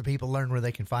 of course, the people learn where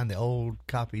they can find the old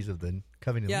copies of the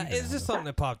Covington Leader. Yeah, it's just something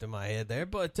that popped in my head there.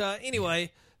 But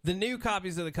anyway, the new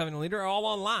copies of the Covington Leader are all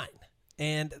online,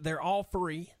 and they're all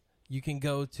free. You can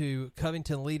go to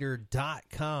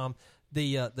CovingtonLeader.com.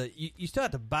 You still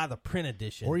have to buy the print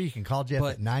edition. Or you can call Jeff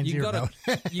at 90. You go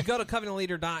to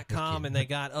CovingtonLeader.com, and they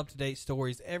got up-to-date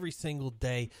stories every single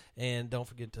day. And don't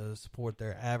forget to support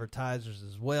their advertisers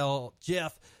as well.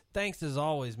 Jeff, thanks as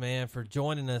always, man, for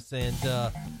joining us. And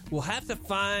we'll have to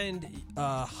find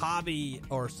a hobby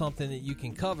or something that you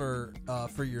can cover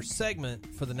for your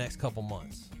segment for the next couple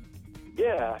months.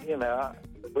 Yeah,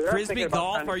 we are Frisbee thinking about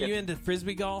golf? trying to Are get- you into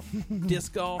Frisbee golf?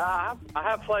 Disc golf? I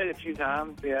have played a few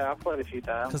times. Yeah, I've played a few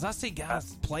times. Because I see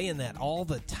guys playing that all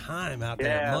the time out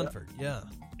there in Munford. Yeah.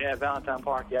 Yeah, Valentine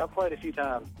Park. Yeah, I've played a few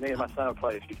times. Me and my son have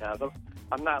played a few times.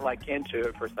 I'm not like into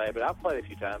it per se, but I've played a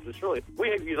few times. It's really, we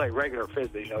use like regular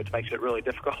Frisbee, which makes it really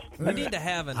difficult. We need to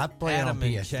have an I play it on Adam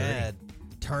and PS3. Chad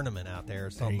tournament out there or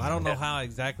something. you I don't go. know how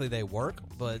exactly they work,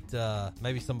 but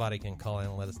maybe somebody can call in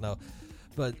and let us know.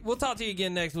 But we'll talk to you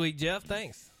again next week, Jeff.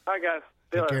 Thanks. All right, guys.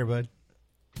 Take care, bud.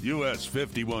 US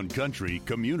 51 Country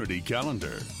Community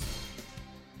Calendar.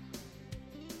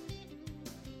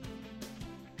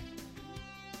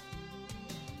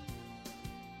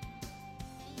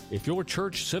 If your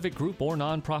church, civic group, or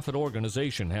nonprofit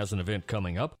organization has an event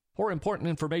coming up, or important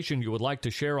information you would like to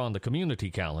share on the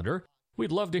community calendar,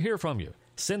 we'd love to hear from you.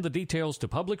 Send the details to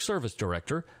Public Service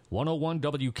Director, 101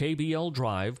 WKBL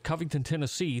Drive, Covington,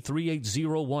 Tennessee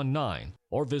 38019,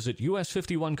 or visit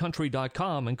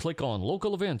us51country.com and click on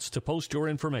Local Events to post your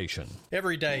information.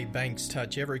 Every day, banks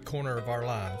touch every corner of our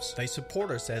lives. They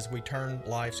support us as we turn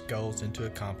life's goals into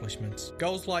accomplishments.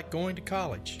 Goals like going to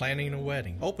college, planning a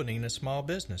wedding, opening a small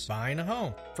business, buying a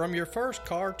home. From your first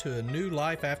car to a new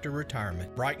life after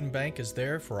retirement, Brighton Bank is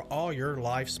there for all your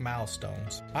life's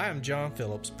milestones. I am John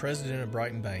Phillips, president of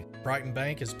Brighton Bank. Brighton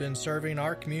Bank has been serving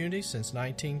our community since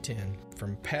 1910.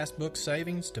 From passbook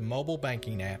savings to mobile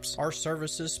banking apps, our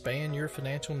services span your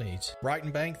financial needs.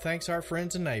 Brighton Bank thanks our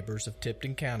friends and neighbors of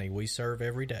Tipton County we serve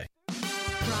every day.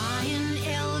 Brian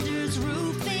Elder's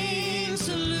Roofing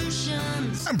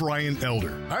Solutions. I'm Brian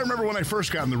Elder. I remember when I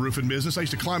first got in the roofing business, I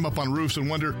used to climb up on roofs and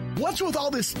wonder, what's with all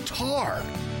this tar?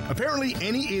 Apparently,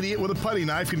 any idiot with a putty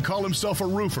knife can call himself a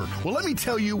roofer. Well, let me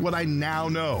tell you what I now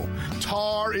know.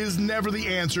 Tar is never the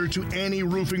answer to any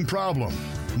roofing problem.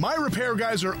 My repair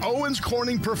guys are Owens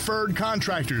Corning preferred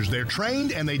contractors. They're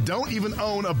trained and they don't even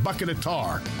own a bucket of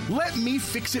tar. Let me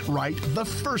fix it right the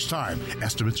first time.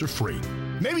 Estimates are free.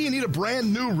 Maybe you need a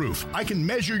brand new roof. I can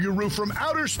measure your roof from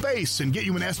outer space and get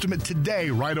you an estimate today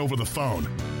right over the phone.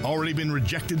 Already been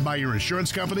rejected by your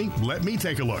insurance company? Let me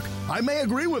take a look. I may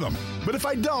agree with them, but if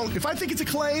I don't, if I think it's a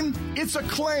claim,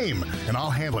 and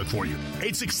I'll handle it for you.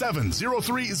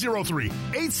 867-0303,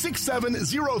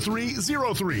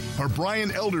 867-0303, or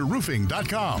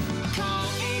BrianElderRoofing.com. Call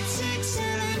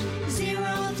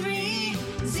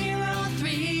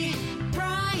 867-0303.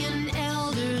 Brian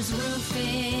Elders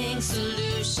Roofing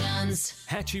Solutions.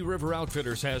 Hatchie River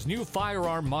Outfitters has new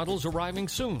firearm models arriving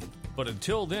soon. But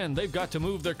until then, they've got to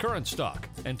move their current stock.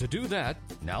 And to do that,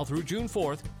 now through June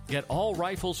 4th, get all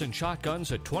rifles and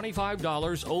shotguns at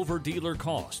 $25 over dealer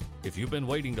cost. If you've been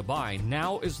waiting to buy,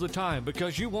 now is the time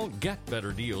because you won't get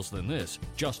better deals than this.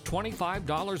 Just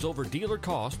 $25 over dealer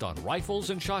cost on rifles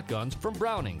and shotguns from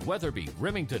Browning, Weatherby,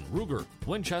 Remington, Ruger,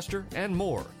 Winchester, and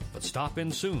more. But stop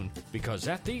in soon because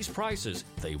at these prices,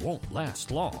 they won't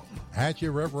last long. Hatchie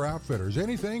River Outfitters.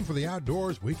 Anything for the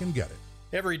outdoors, we can get it.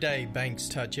 Every day, banks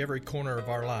touch every corner of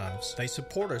our lives. They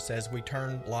support us as we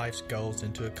turn life's goals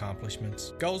into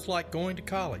accomplishments. Goals like going to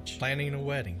college, planning a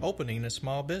wedding, opening a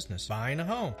small business, buying a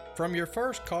home. From your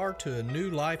first car to a new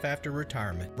life after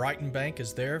retirement, Brighton Bank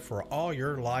is there for all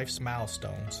your life's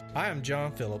milestones. I am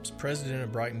John Phillips, president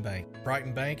of Brighton Bank.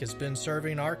 Brighton Bank has been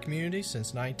serving our community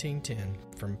since 1910.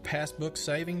 From passbook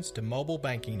savings to mobile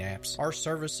banking apps, our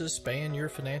services span your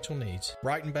financial needs.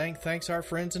 Brighton Bank thanks our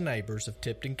friends and neighbors of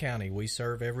Tipton County we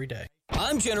serve every day.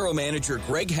 I'm General Manager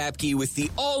Greg Hapke with the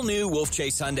all-new Wolf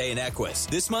Chase Hyundai in Equus.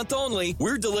 This month only,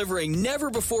 we're delivering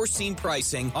never-before-seen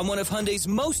pricing on one of Hyundai's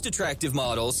most attractive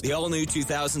models, the all-new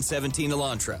 2017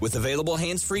 Elantra. With available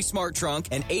hands-free smart trunk,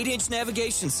 an 8-inch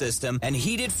navigation system, and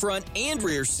heated front and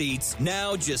rear seats,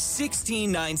 now just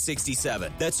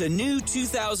 $16,967. That's a new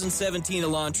 2017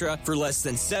 Elantra for less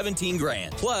than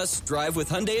 $17,000. Plus, drive with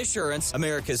Hyundai Assurance,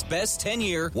 America's best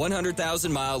 10-year,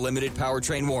 100,000-mile limited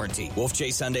powertrain warranty.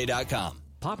 WolfChaseHyundai.com.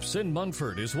 Pops in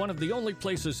Munford is one of the only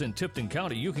places in Tipton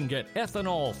County you can get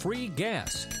ethanol-free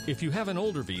gas. If you have an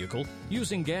older vehicle,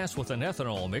 using gas with an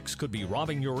ethanol mix could be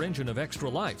robbing your engine of extra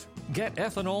life. Get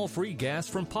ethanol-free gas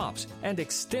from Pops and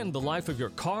extend the life of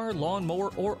your car, lawnmower,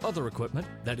 or other equipment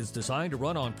that is designed to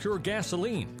run on pure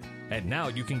gasoline. And now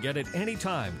you can get it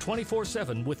anytime,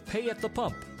 24/7 with pay at the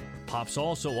pump. Pops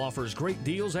also offers great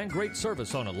deals and great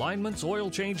service on alignments, oil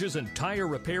changes, and tire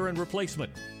repair and replacement.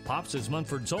 Pops is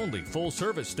Munford's only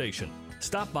full-service station.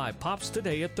 Stop by Pops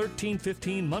today at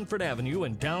 1315 Munford Avenue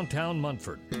in downtown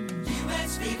Munford.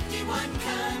 US 51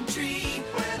 Country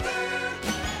Weather.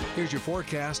 Here's your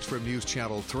forecast from News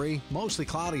Channel 3. Mostly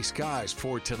cloudy skies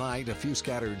for tonight. A few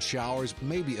scattered showers,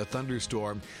 maybe a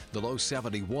thunderstorm. The low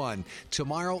 71.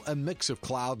 Tomorrow, a mix of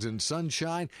clouds and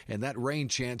sunshine, and that rain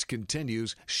chance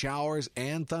continues. Showers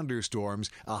and thunderstorms.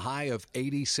 A high of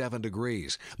 87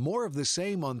 degrees. More of the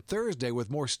same on Thursday with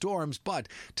more storms, but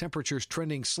temperatures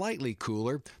trending slightly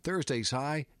cooler. Thursday's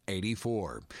high,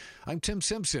 84. I'm Tim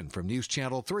Simpson from News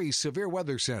Channel 3 Severe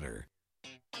Weather Center.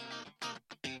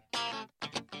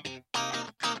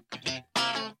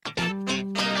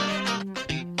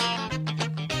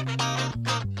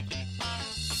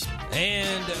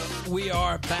 And we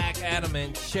are back, Adam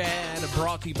and Chad,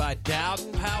 brought to you by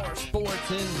Dowden Power Sports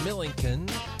in Millington.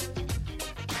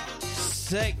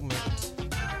 Segment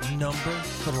number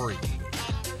 3.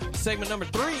 Segment number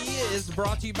 3 is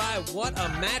brought to you by What a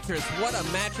Mattress. What a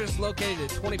Mattress, located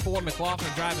at 24 McLaughlin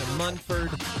Drive in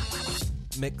Munford.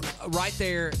 Right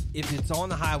there, if it's on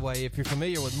the highway, if you're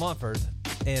familiar with Munford,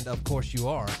 and of course you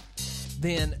are,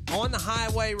 then on the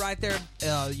highway right there,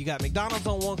 you got McDonald's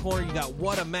on one corner, you got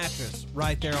What a Mattress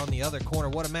right there on the other corner.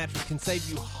 What a Mattress can save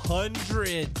you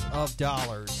hundreds of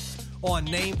dollars on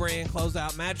name brand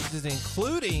closeout mattresses,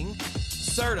 including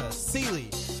Serta, Sealy,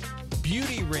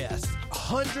 Beauty Rest,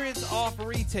 hundreds off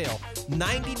retail,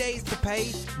 90 days to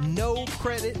pay, no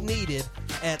credit needed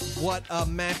at What a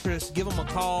Mattress. Give them a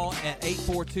call at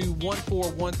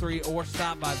 842-1413 or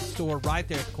stop by the store right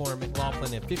there at the corner of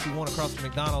McLaughlin and 51 across from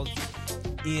McDonald's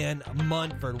in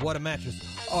Munford. What a Mattress,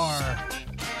 our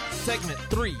segment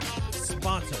 3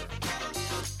 sponsor.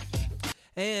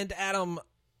 And Adam,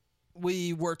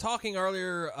 we were talking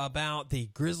earlier about the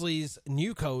Grizzlies'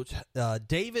 new coach,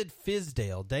 David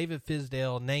Fizdale. David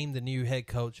Fizdale named the new head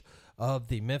coach of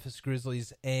the Memphis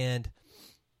Grizzlies, and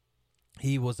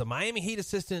He was a Miami Heat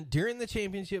assistant during the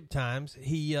championship times.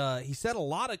 He said a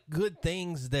lot of good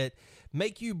things that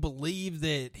make you believe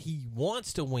that he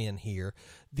wants to win here.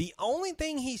 The only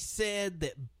thing he said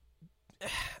that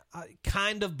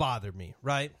kind of bothered me,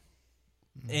 right?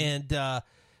 Mm-hmm. And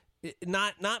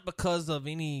not because of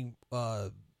any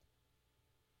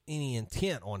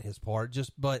intent on his part,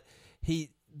 but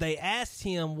they asked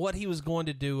him what he was going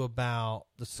to do about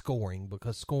the scoring,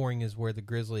 because scoring is where the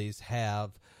Grizzlies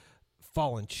have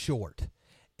fallen short.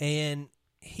 And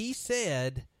he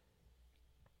said,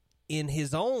 in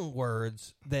his own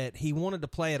words, that he wanted to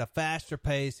play at a faster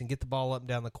pace and get the ball up and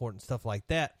down the court and stuff like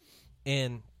that.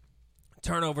 And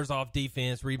turnovers off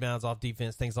defense, rebounds off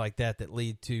defense, things like that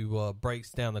lead to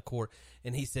breaks down the court.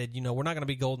 And he said, we're not going to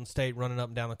be Golden State running up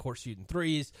and down the court shooting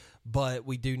threes, but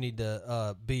we do need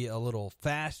to be a little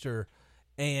faster.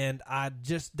 And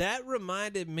that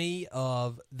reminded me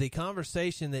of the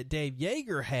conversation that Dave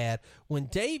Yeager had when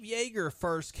Dave Yeager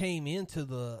first came into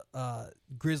the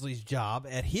Grizzlies job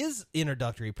at his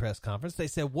introductory press conference. They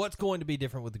said, what's going to be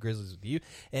different with the Grizzlies with you?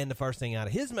 And the first thing out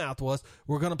of his mouth was,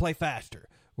 we're going to play faster.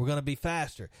 We're going to be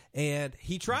faster. And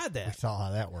he tried that. We saw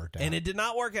how that worked out. And it did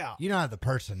not work out. You don't have the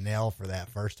personnel for that,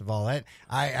 first of all.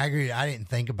 I agree. I didn't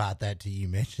think about that till you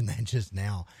mentioned that just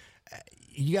now.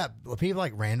 You got people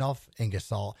like Randolph and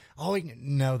Gasol.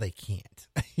 No, they can't.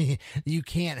 You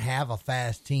can't have a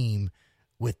fast team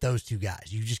with those two guys.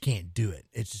 You just can't do it.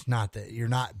 It's just not that. You're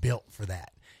not built for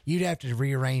that. You'd have to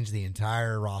rearrange the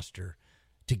entire roster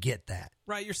to get that.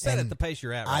 Right, you're set at the pace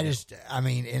you're at right now.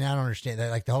 And I don't understand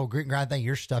that. Like the whole grit and grind thing,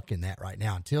 you're stuck in that right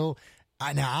now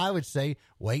now I would say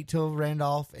wait till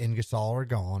Randolph and Gasol are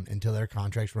gone until their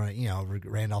contracts run.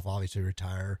 Randolph obviously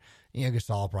retire.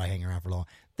 Gasol probably hang around for long.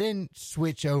 Then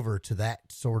switch over to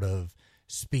that sort of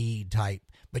speed type.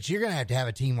 But you're going to have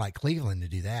a team like Cleveland to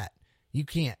do that. You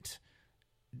can't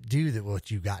do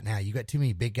what you got now. You got too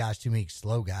many big guys, too many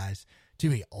slow guys, too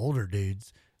many older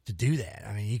dudes to do that.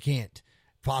 I mean, you can't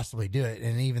possibly do it.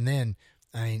 And even then,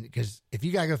 because if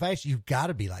you got to go fast, you've got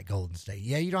to be like Golden State.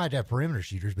 Yeah, you don't have to have perimeter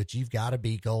shooters, but you've got to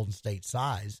be Golden State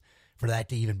size for that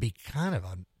to even be kind of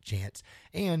a chance.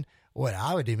 And what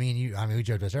I would do, me and you, we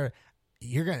joked about this earlier,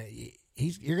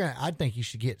 I think you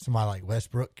should get somebody like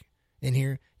Westbrook in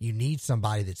here. You need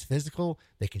somebody that's physical,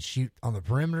 that can shoot on the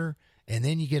perimeter, and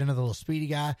then you get another little speedy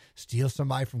guy, steal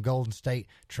somebody from Golden State,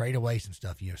 trade away some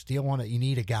stuff. You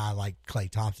need a guy like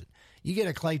Klay Thompson. You get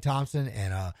a Klay Thompson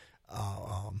and a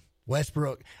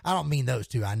Westbrook. I don't mean those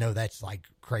two. I know that's like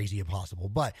crazy impossible,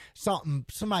 but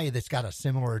somebody that's got a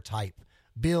similar type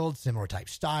build, similar type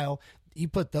style. You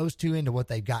put those two into what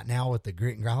they've got now with the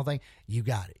grit and grind thing, you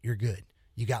got it. You're good.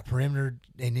 You got perimeter,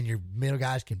 and then your middle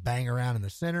guys can bang around in the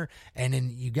center, and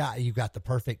then you've got the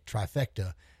perfect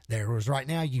trifecta there. Whereas right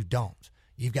now you don't.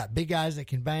 You've got big guys that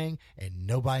can bang and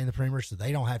nobody in the perimeter, so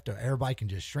they don't have to. Everybody can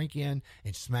just shrink in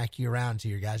and smack you around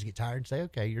until your guys get tired and say,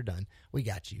 "Okay, you're done. We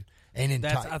got you." And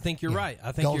I think you're right.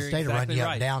 I think Golden you're State exactly run you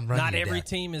right. up and down, Not every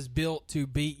team is built to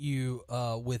beat you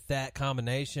with that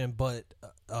combination, but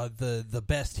the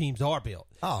best teams are built.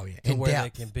 Oh yeah, to in where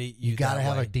depth. they can beat you. You got to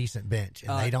have way. a decent bench,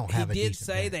 and they don't have a decent bench. He did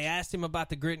say they asked him about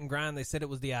the grit and grind. They said it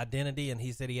was the identity, and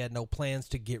he said he had no plans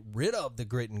to get rid of the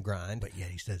grit and grind. But yeah,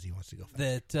 he says he wants to go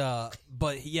faster.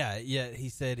 He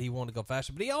said he wanted to go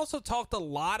faster. But he also talked a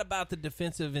lot about the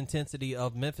defensive intensity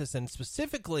of Memphis, and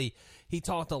specifically, he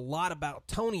talked a lot about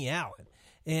Tony Allen.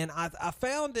 And I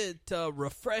found it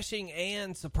refreshing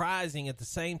and surprising at the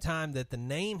same time that the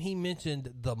name he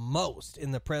mentioned the most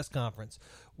in the press conference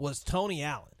was Tony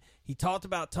Allen. He talked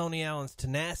about Tony Allen's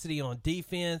tenacity on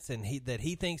defense, and that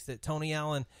he thinks that Tony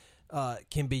Allen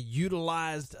can be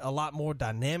utilized a lot more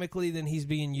dynamically than he's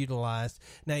being utilized.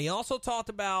 Now, he also talked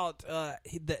about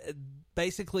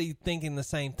basically thinking the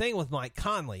same thing with Mike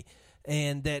Conley,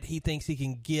 and that he thinks he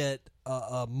can get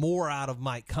more out of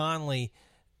Mike Conley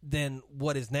than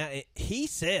what is now. He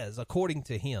says, according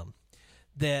to him,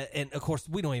 that, and of course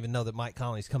we don't even know that Mike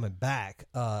Conley's coming back.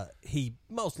 He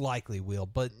most likely will,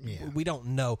 but we don't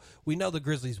know. We know the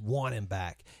Grizzlies want him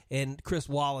back, and Chris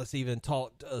Wallace even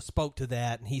spoke to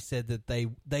that, and he said that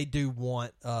they do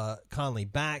want Conley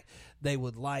back. They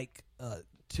would like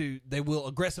they will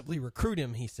aggressively recruit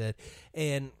him, he said.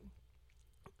 And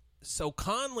so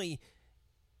Conley,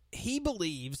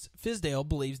 Fizdale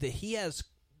believes that he has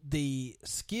the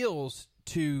skills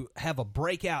to have a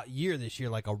breakout year this year,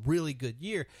 like a really good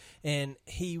year. And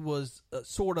he was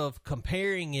sort of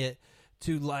comparing it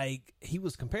to, like, he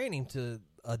was comparing him to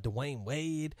Dwayne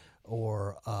Wade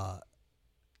or,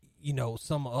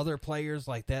 some other players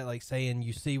like that, like saying,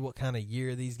 you see what kind of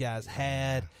year these guys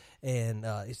had. And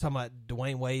he's talking about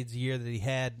Dwayne Wade's year that he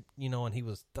had, and he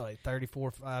was like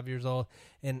 34, 5 years old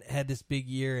and had this big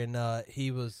year. And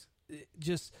he was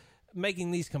just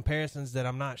making these comparisons that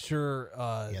I'm not sure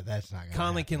that's not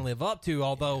Conley can live up to,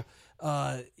 although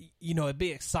it'd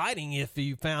be exciting if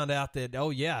you found out that,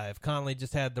 if Conley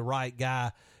just had the right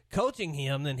guy coaching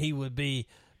him, then he would be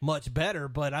much better.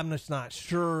 But I'm just not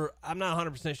sure. I'm not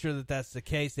 100% sure that that's the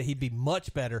case, that he'd be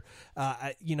much better.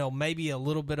 Maybe a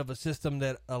little bit of a system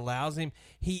that allows him.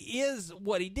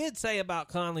 What he did say about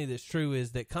Conley that's true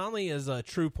is that Conley is a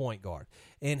true point guard.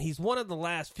 And he's one of the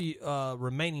last few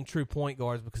remaining true point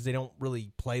guards because they don't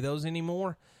really play those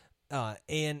anymore.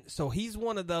 And so he's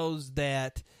one of those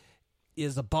that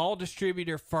is a ball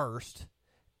distributor first,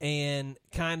 and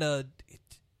kind of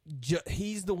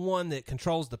he's the one that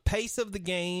controls the pace of the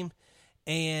game,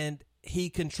 and he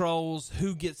controls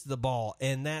who gets the ball.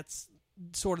 And that's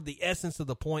sort of the essence of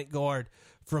the point guard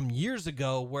from years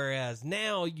ago, whereas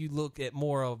now you look at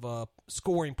more of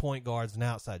scoring point guards and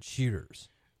outside shooters.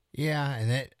 Yeah,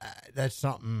 and that's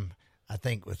something I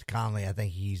think with Conley. I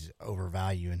think he's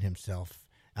overvaluing himself.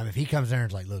 I mean, if he comes there and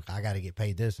is like, look, I got to get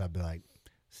paid this, I'd be like,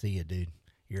 see ya, dude.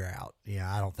 You're out.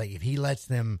 Yeah, I don't think if he lets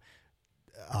them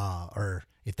or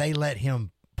if they let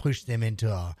him push them into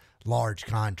a large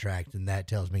contract, then that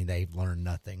tells me they've learned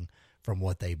nothing from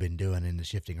what they've been doing, and the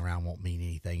shifting around won't mean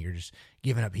anything. You're just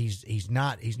giving up. He's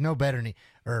no better than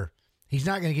he's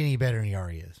not going to get any better than he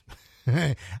already is.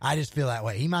 I just feel that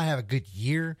way. He might have a good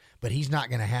year, but he's not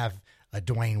going to have a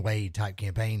Dwayne Wade type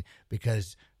campaign,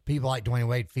 because people like Dwayne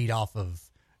Wade feed off of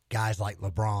guys like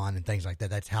LeBron and things like that.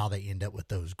 That's how they end up with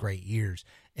those great years.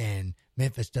 And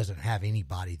Memphis doesn't have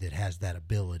anybody that has that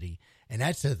ability. And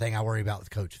that's the thing I worry about with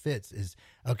Coach Fitz is,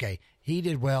 okay, he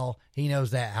did well. He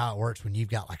knows how it works when you've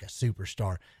got like a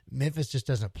superstar. Memphis just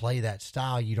doesn't play that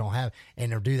style. You don't have,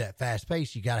 and to do that fast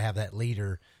pace, you got to have that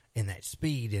leader and that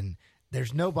speed. And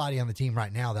there's nobody on the team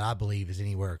right now that I believe is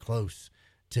anywhere close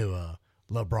to a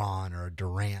LeBron or a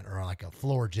Durant or like a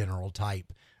floor general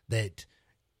type that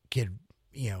could,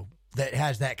 that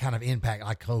has that kind of impact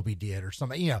like Kobe did or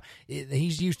something.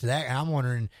 He's used to that. And I'm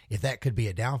wondering if that could be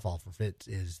a downfall for Fitz,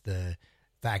 is the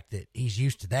fact that he's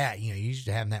used to that. He's used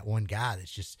to having that one guy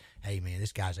that's just, hey, man,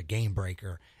 this guy's a game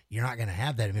breaker. You're not going to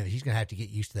have that in Memphis. He's going to have to get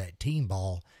used to that team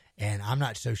ball. And I'm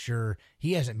not so sure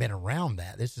he hasn't been around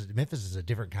that. Memphis is a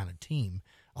different kind of team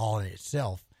all in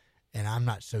itself. And I'm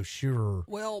not so sure.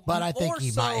 Well, but I think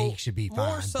he should be fine.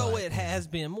 More so, it has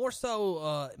been. More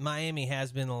so, Miami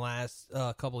has been the last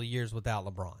couple of years without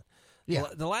LeBron. Yeah.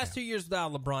 The last 2 years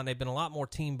without LeBron, they've been a lot more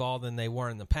team ball than they were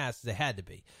in the past. They had to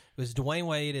be. Because Dwayne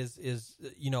Wade is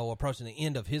approaching the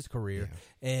end of his career,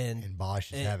 and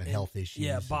Bosh is having health issues.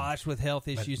 Yeah, Bosh with health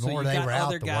issues. So you got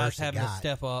other guys having to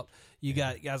step up. You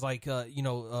got guys like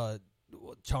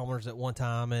Chalmers at one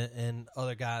time, and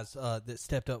other guys that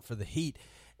stepped up for the Heat.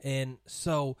 And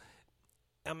so,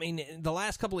 I mean, in the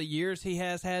last couple of years, he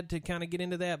has had to kind of get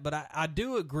into that. But I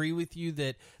do agree with you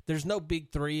that there's no big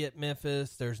three at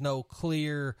Memphis. There's no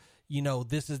clear,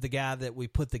 this is the guy that we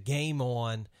put the game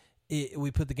on. We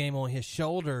put the game on his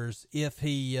shoulders if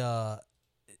it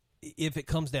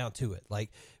comes down to it.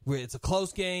 Like, it's a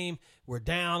close game. We're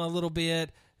down a little bit.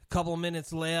 Couple of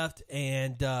minutes left,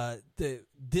 and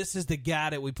this is the guy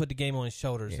that we put the game on his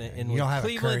shoulders. Yeah, and you don't have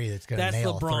a Curry that's going to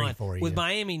nail LeBron. Three for you. With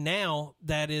Miami now,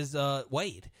 that is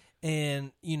Wade,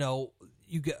 and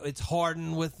it's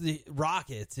Harden with the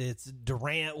Rockets, it's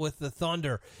Durant with the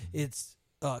Thunder, it's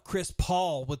Chris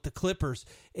Paul with the Clippers.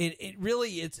 It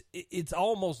really it's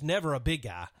almost never a big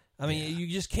guy. I mean, you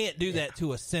just can't do that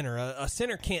to a center. A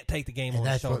center can't take the game on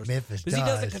his shoulders. That's what Memphis does. Because he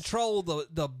doesn't control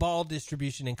the ball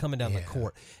distribution and coming down the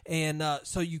court. And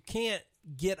so you can't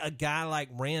get a guy like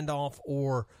Randolph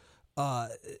or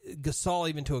Gasol,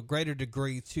 even to a greater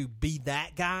degree, to be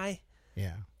that guy.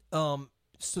 Yeah.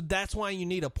 So that's why you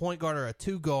need a point guard or a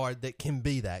two guard that can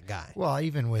be that guy. Well,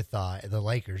 even with the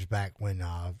Lakers back when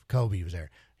Kobe was there,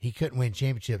 he couldn't win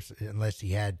championships unless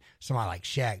he had somebody like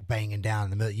Shaq banging down in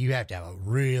the middle. You have to have a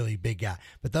really big guy.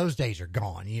 But those days are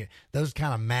gone. Those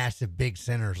kind of massive big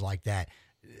centers like that,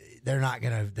 they're not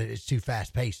going to – it's too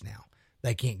fast-paced now.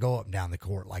 They can't go up and down the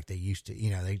court like they used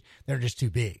to. They're just too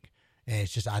big. And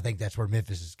it's just – I think that's where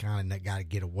Memphis is kind of got to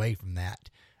get away from that,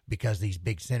 because these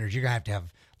big centers, you're going to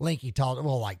have lanky, tall –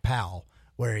 well, like Powell,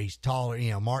 where he's taller.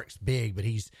 Mark's big, but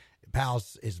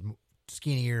Powell's is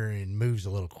skinnier and moves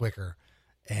a little quicker.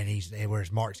 And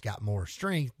whereas Mark's got more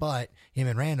strength, but him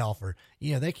and Randolph are,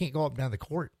 they can't go up and down the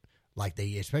court like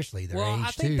especially their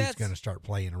age too, is going to start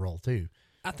playing a role too.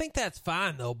 I think that's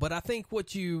fine though, but I think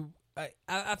what you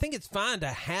I think it's fine to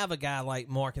have a guy like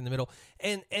Mark in the middle,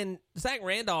 and Zach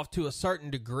Randolph to a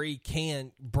certain degree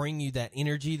can bring you that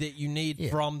energy that you need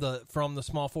from the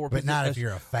small forward. But not if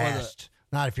you're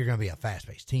not if you're going to be a fast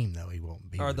paced team though. He won't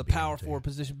be or the power forward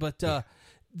position. But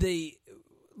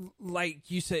like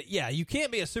you said, you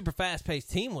can't be a super fast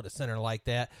paced team with a center like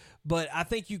that. But I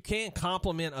think you can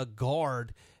complement a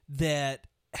guard that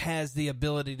has the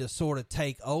ability to sort of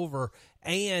take over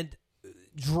and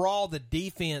draw the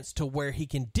defense to where he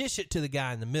can dish it to the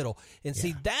guy in the middle. And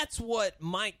see, that's what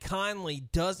Mike Conley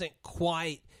doesn't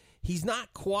quite – he's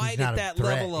not quite at that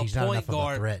level of point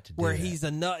guard where he's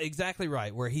enough – exactly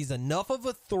right, where he's enough of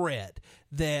a threat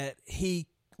that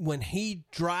when he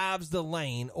drives the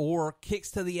lane or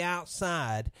kicks to the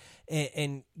outside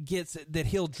and gets it, that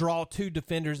he'll draw two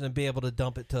defenders and be able to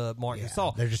dump it to Marc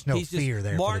Gasol. There's just no fear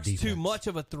there. Mark's for the defense. too much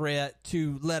of a threat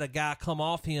to let a guy come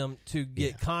off him to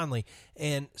get Conley.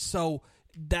 And so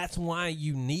that's why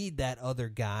you need that other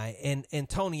guy. And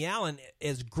Tony Allen,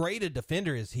 as great a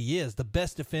defender as he is, the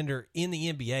best defender in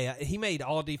the NBA, he made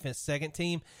all-defense second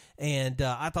team, and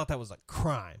I thought that was a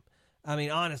crime. I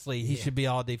mean, honestly, he should be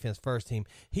all-defense first team.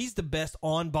 He's the best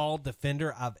on-ball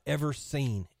defender I've ever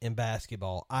seen in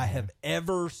basketball. I have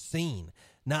ever seen.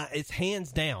 It's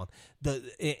hands down.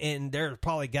 And there are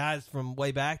probably guys from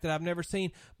way back that I've never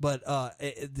seen, but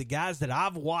the guys that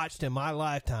I've watched in my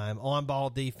lifetime on-ball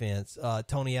defense,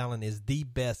 Tony Allen is the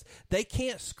best. They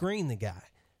can't screen the guy.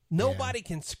 Nobody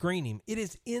can screen him. It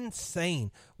is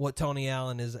insane what Tony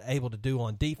Allen is able to do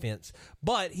on defense,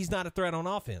 but he's not a threat on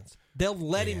offense. They'll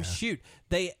let him shoot.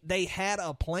 They had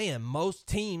a plan. Most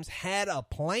teams had a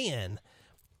plan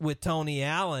with Tony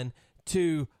Allen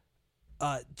to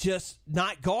just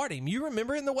not guard him. You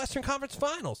remember in the Western Conference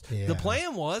Finals, the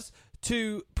plan was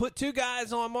to put two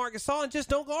guys on Marc Gasol and just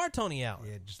don't guard Tony Allen.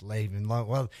 Yeah, just leave him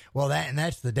alone. Well,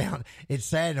 that's the down. It's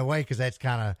sad in a way because that's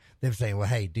kind of them saying, well,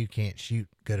 hey, Duke can't shoot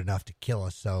good enough to kill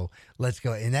us, so let's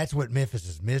go. And that's what Memphis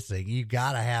is missing. You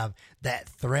got to have that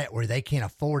threat where they can't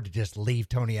afford to just leave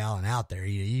Tony Allen out there.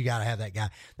 You got to have that guy.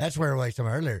 That's where, like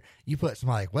somewhere earlier, you put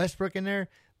somebody like Westbrook in there,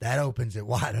 that opens it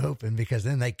wide open because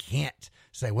then they can't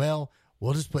say, well,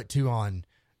 we'll just put two on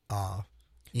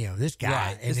this guy.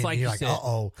 Right. And it's then like you're you like,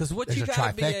 said, because what you got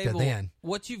to be able,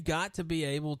 what you've got to be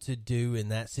able to do in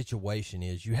that situation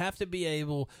is you have to be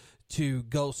able to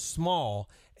go small.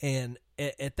 And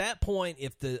at that point,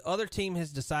 if the other team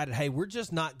has decided, hey, we're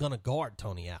just not going to guard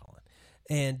Tony Allen,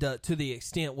 and to the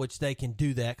extent which they can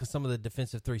do that, because some of the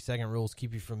defensive 3-second rules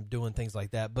keep you from doing things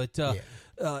like that. But to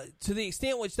the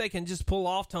extent which they can just pull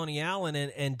off Tony Allen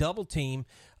and double team,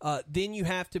 then you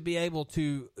have to be able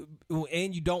to,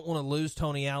 and you don't want to lose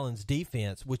Tony Allen's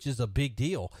defense, which is a big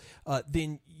deal.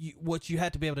 Then what you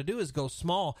have to be able to do is go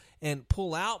small and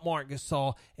pull out Marc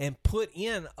Gasol and put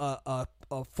in a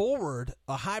forward,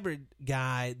 a hybrid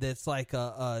guy that's like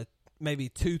a maybe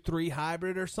 2-3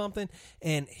 hybrid or something,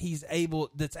 and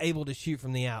that's able to shoot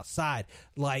from the outside,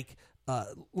 like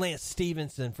Lance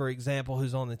Stevenson, for example,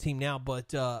 who's on the team now.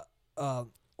 But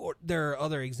or there are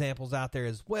other examples out there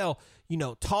as well.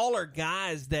 Taller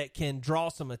guys that can draw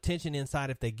some attention inside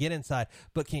if they get inside,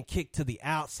 but can kick to the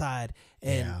outside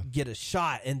and get a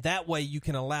shot. And that way you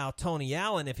can allow Tony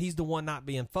Allen, if he's the one not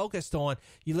being focused on,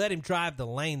 you let him drive the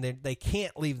lane. They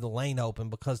can't leave the lane open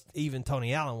because even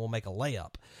Tony Allen will make a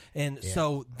layup. And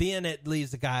so then it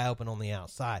leaves the guy open on the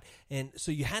outside. And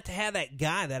so you have to have that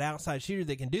guy, that outside shooter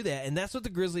that can do that. And that's what the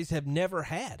Grizzlies have never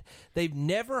had. They've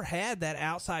never had that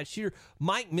outside shooter.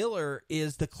 Mike Miller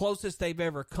is the closest they've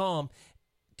ever come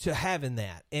to having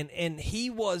that. And he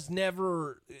was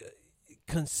never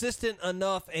consistent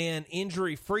enough and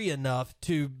injury-free enough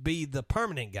to be the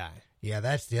permanent guy. Yeah,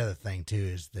 that's the other thing, too,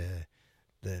 is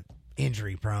the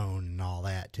injury-prone and all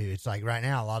that, too. It's like right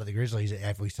now, a lot of the Grizzlies,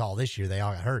 if we saw this year, they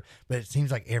all got hurt. But it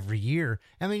seems like every year,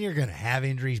 I mean, you're going to have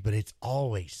injuries, but it's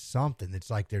always something.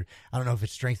 It's like I don't know if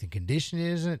it's strength and conditioning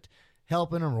isn't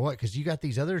helping them or what, because you got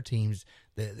these other teams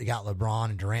that they got LeBron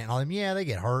and Durant and all them. Yeah, they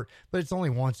get hurt, but it's only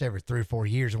once every 3 or 4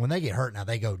 years. And when they get hurt, now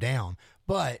they go down.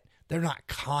 But they're not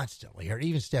constantly hurt.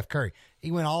 Even Steph Curry,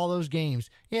 he went all those games.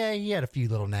 Yeah, he had a few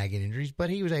little nagging injuries, but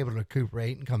he was able to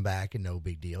recuperate and come back, and no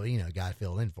big deal. A guy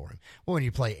filled in for him. Well, when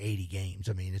you play 80 games,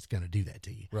 I mean, it's going to do that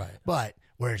to you. Right. But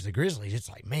whereas the Grizzlies, it's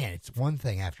like, man, it's one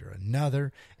thing after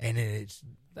another, and it's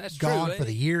gone for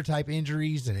the year type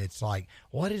injuries, and it's like,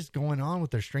 what is going on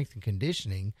with their strength and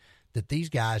conditioning that these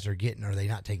guys are getting? Are they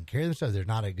not taking care of themselves? They're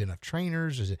not good enough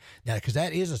trainers? Is it now? Because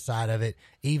that is a side of it.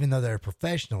 Even though they're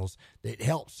professionals, it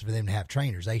helps for them to have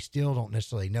trainers. They still don't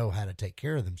necessarily know how to take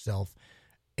care of themselves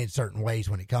in certain ways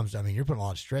when it comes to, I mean, you're putting a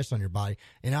lot of stress on your body.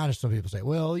 And I know some people say,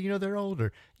 well, they're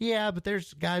older. Yeah, but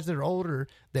there's guys that are older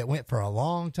that went for a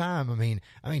long time. I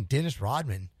mean, Dennis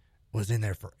Rodman was in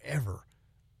there forever,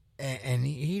 and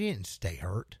he didn't stay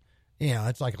hurt.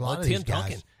 It's like a lot of these guys.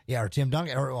 Duncan. Yeah, or Tim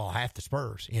Duncan, or half the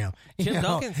Spurs. Tim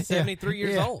Duncan's 73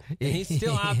 years old, and he's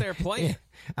still out there playing. Yeah.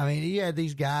 I mean, you had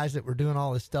these guys that were doing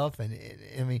all this stuff,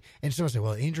 and someone said,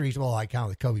 well, injuries, like kind of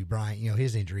with Kobe Bryant,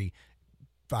 his injury,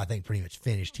 I think pretty much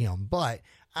finished him, but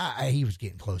he was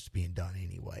getting close to being done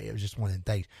anyway. It was just one of them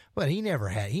things. But he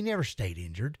never stayed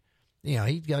injured.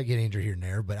 He'd got to get injured here and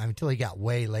there, but until he got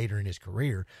way later in his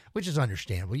career, which is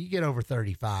understandable. You get over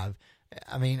 35.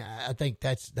 I mean, I think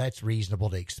that's reasonable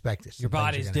to expect that your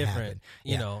body's different,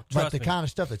 happen. Trust but the me. kind of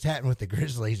stuff that's happening with the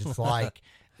Grizzlies, it's like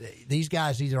these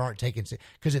guys either aren't taking,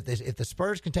 because if the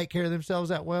Spurs can take care of themselves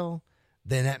that well,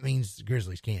 then that means the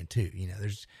Grizzlies can too.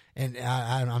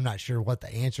 I'm not sure what the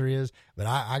answer is, but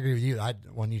I agree with you.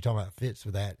 When you talk about fits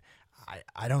with that,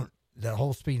 I don't. The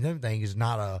whole speed and everything is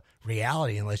not a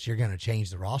reality unless you're going to change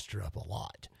the roster up a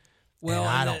lot.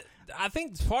 Well, I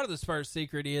think part of the Spurs'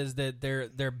 secret is that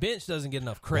their bench doesn't get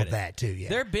enough credit. Well, that too, yeah.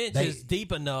 Their bench is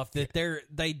deep enough that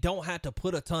they don't have to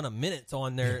put a ton of minutes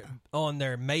on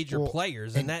their major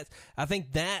players, and I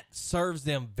think that serves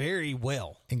them very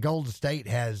well. And Golden State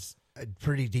has a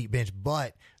pretty deep bench,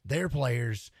 but their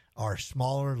players are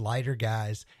smaller, lighter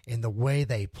guys, and the way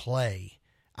they play,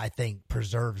 I think,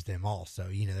 preserves them also.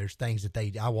 There's things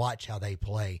that I watch how they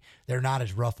play. They're not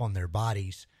as rough on their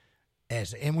bodies.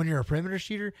 And when you're a perimeter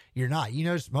shooter, you're not.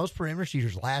 Most perimeter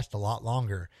shooters last a lot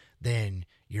longer than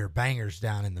your bangers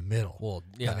down in the middle. Well,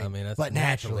 yeah, I mean that's but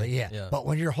naturally, yeah. But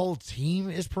when your whole team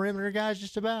is perimeter guys,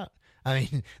 just about. I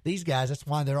mean, these guys, that's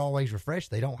why they're always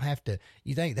refreshed. They don't have to.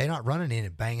 You think they're not running in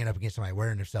and banging up against somebody,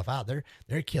 wearing themselves out.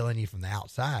 They're killing you from the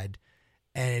outside.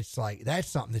 And it's like, that's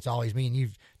something that's always me, and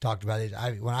you've talked about it.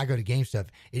 When I go to game stuff,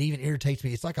 it even irritates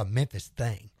me. It's like a Memphis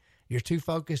thing. You're too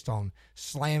focused on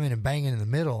slamming and banging in the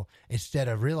middle instead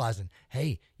of realizing,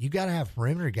 hey, you got to have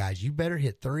perimeter guys. You better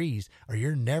hit threes or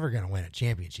you're never going to win a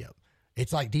championship.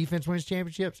 It's like defense wins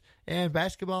championships, and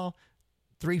basketball,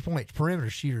 3-point perimeter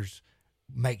shooters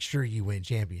make sure you win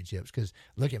championships. Because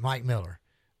look at Mike Miller.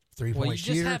 3-point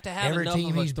shooter. Have to have every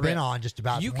team he's been on just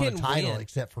about won a title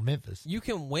except for Memphis. You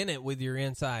can win it with your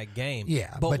inside game.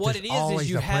 Yeah, but what it is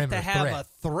you have to have threat. a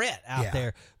threat out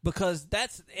there, because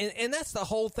that's the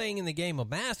whole thing in the game of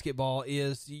basketball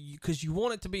is because you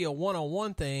want it to be a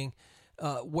one-on-one thing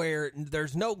where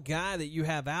there's no guy that you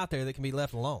have out there that can be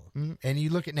left alone. Mm-hmm. And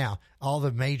you look at now all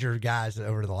the major guys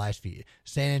over the last few years.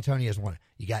 San Antonio's one.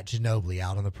 You got Ginobili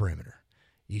out on the perimeter.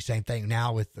 You same thing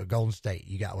now with Golden State.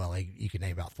 You got, you can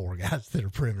name about 4 guys that are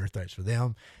perimeter threats for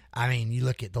them. I mean, you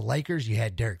look at the Lakers, you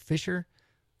had Derek Fisher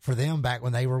for them back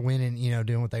when they were winning,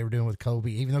 doing what they were doing with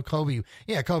Kobe. Even though Kobe and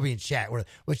Shaq were,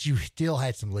 but you still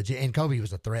had some legit, and Kobe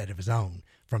was a threat of his own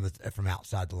from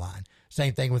outside the line.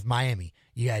 Same thing with Miami.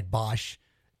 You had Bosh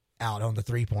out on the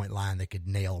 3-point line that could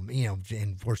nail them,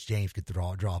 and of course James could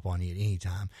drop on you at any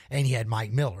time. And you had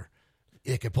Mike Miller.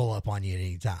 It could pull up on you at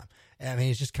any time. I mean,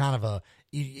 it's just kind of a.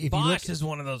 Bosh is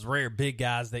one of those rare big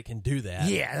guys that can do that.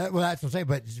 Yeah, well, that's what I'm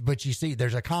saying. But you see,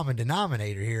 there's a common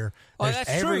denominator here. Oh,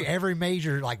 that's true. Every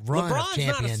major run LeBron's of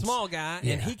champions. Not a small guy,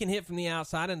 and he can hit from the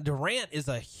outside. And Durant is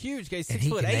a huge guy,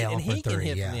 6'8", and he can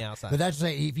hit from the outside. But that's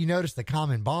saying, if you notice the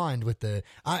common bond with and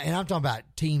I'm talking about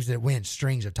teams that win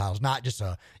strings of titles, not just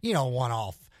a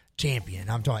one-off champion.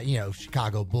 I'm talking,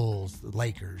 Chicago Bulls, the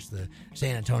Lakers, the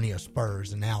San Antonio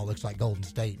Spurs, and now it looks like Golden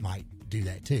State might do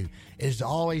that too. There's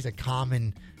always a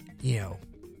common,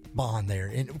 bond there.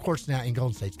 And of course now in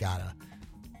Golden State's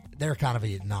they're kind of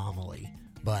an anomaly,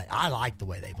 but I like the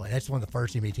way they play. That's one of the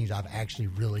first NBA teams I've actually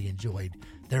really enjoyed.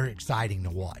 They're exciting to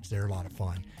watch. They're a lot of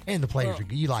fun. And the players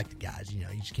you like the guys, you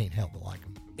just can't help but like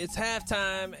them. It's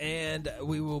halftime, and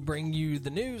we will bring you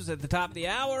the news at the top of the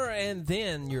hour, and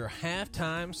then your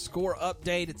halftime score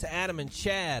update. It's Adam and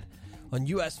Chad on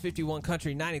US 51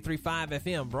 Country 93.5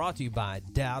 FM, brought to you by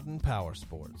Dowden Power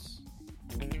Sports.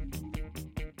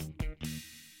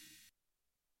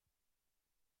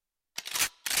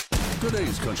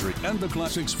 Today's country and the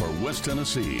classics for West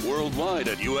Tennessee. Worldwide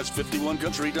at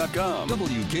us51country.com.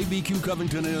 WKBQ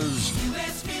Covington is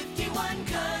US 51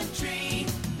 Country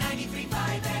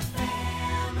 93.5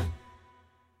 FM.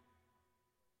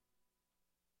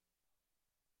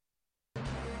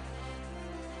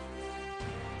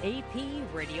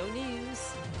 AP Radio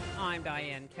News. I'm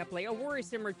Diane Kepley. A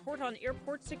worrisome report on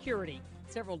airport security.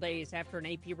 Several days after an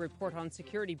AP report on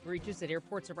security breaches at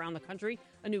airports around the country,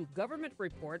 a new government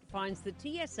report finds the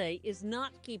TSA is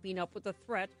not keeping up with the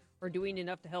threat are doing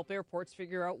enough to help airports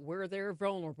figure out where they're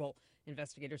vulnerable.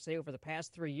 Investigators say over the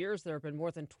past 3 years, there have been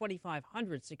more than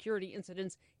 2,500 security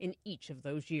incidents in each of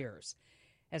those years.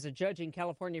 As a judge in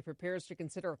California prepares to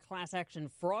consider a class action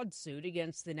fraud suit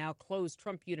against the now closed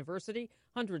Trump University,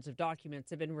 hundreds of documents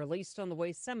have been released on the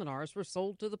way seminars were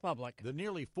sold to the public. The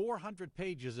nearly 400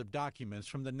 pages of documents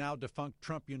from the now defunct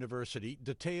Trump University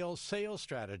detail sales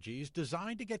strategies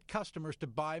designed to get customers to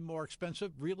buy more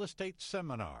expensive real estate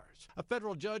seminars. A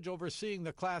federal judge overseeing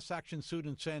the class action suit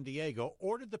in San Diego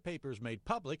ordered the papers made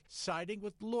public, siding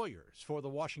with lawyers for the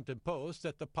Washington Post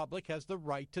that the public has the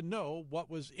right to know what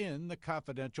was in the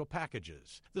confidential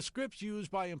packages. The scripts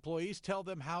used by employees tell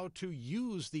them how to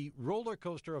use the roller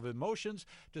coaster of emotions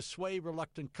to sway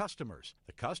reluctant customers.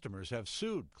 The customers have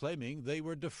sued, claiming they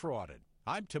were defrauded.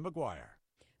 I'm Tim McGuire.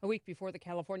 A week before the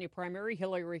California primary,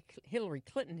 Hillary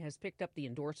Clinton has picked up the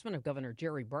endorsement of Governor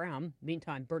Jerry Brown.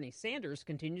 Meantime, Bernie Sanders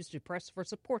continues to press for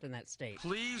support in that state.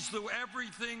 Please do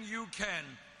everything you can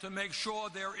to make sure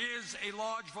there is a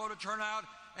large voter turnout,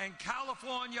 and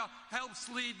California helps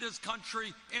lead this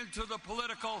country into the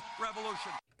political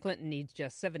revolution. Clinton needs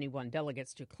just 71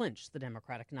 delegates to clinch the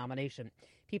Democratic nomination.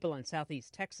 People in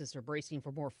southeast Texas are bracing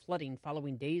for more flooding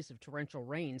following days of torrential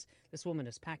rains. This woman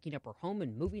is packing up her home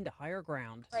and moving to higher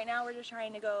ground. Right now we're just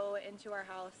trying to go into our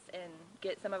house and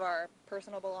get some of our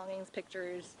personal belongings,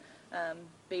 pictures,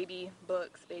 baby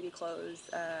books, baby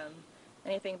clothes,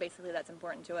 anything basically that's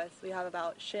important to us. We have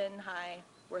about shin high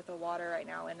worth of water right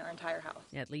now in our entire house.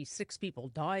 At least 6 people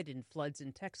died in floods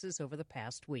in Texas over the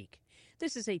past week.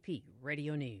 This is AP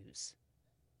Radio News.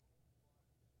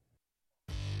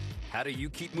 How do you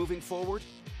keep moving forward?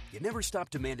 You never stop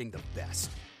demanding the best,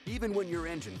 even when your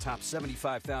engine tops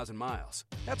 75,000 miles.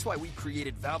 That's why we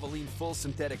created Valvoline Full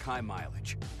Synthetic High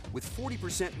Mileage, with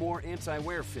 40% more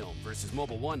anti-wear film versus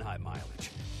Mobil 1 High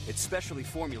Mileage. It's specially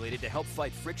formulated to help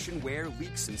fight friction, wear,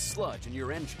 leaks, and sludge in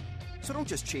your engine. So don't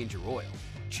just change your oil.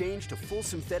 Change to full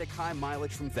synthetic high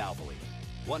mileage from Valvoline.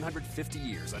 150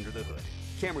 years under the hood.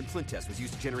 Cameron Flint test was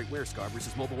used to generate wear scar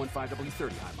versus Mobil 1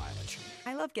 5W30 high mileage.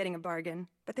 I love getting a bargain,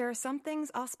 but there are some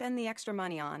things I'll spend the extra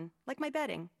money on, like my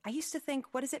bedding. I used to think,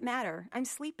 what does it matter? I'm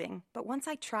sleeping. But once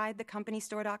I tried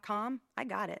theCompanyStore.com, I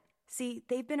got it. See,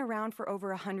 they've been around for over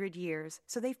 100 years,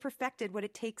 so they've perfected what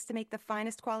it takes to make the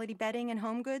finest quality bedding and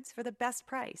home goods for the best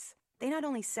price. They not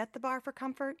only set the bar for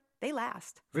comfort, they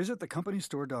last. Visit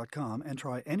theCompanyStore.com and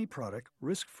try any product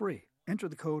risk-free. Enter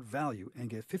the code VALUE and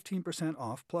get 15%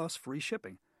 off plus free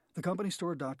shipping.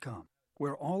 TheCompanyStore.com.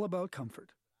 We're all about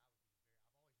comfort.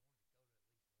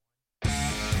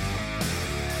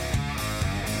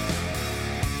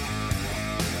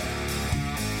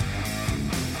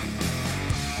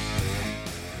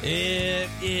 It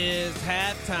is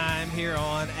halftime here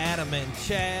on Adam and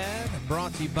Chad,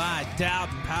 brought to you by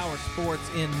Dowden Power Sports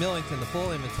in Millington. The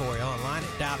full inventory online at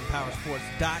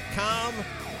DowdenPowersports.com.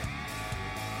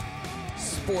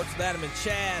 Sports with Adam and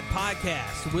Chad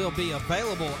podcast will be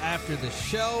available after the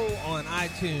show on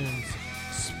iTunes,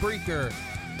 Spreaker,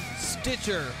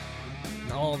 Stitcher,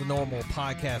 and all the normal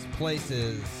podcast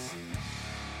places.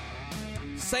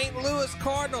 St. Louis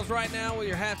Cardinals right now with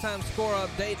your halftime score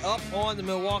update, up on the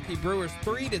Milwaukee Brewers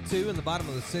 3-2 in the bottom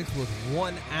of the sixth with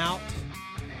 1 out.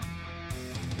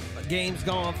 Game's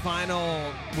gone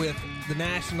final with the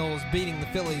Nationals beating the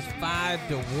Phillies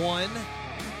 5-1.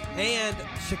 And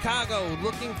Chicago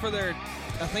looking for their,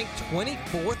 I think,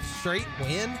 24th straight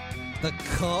win. The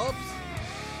Cubs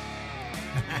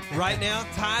right now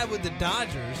tied with the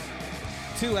Dodgers.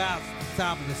 2 outs at the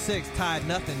top of the sixth, tied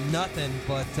 0-0.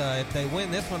 But if they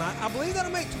win this one, I believe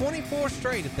that'll make 24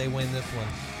 straight if they win this one.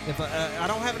 If I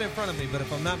don't have it in front of me, but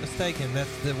if I'm not mistaken,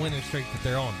 that's the winning streak that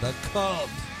they're on. The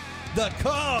Cubs. The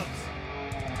Cubs.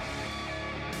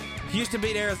 Houston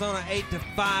beat Arizona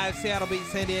 8-5. Seattle beat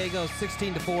San Diego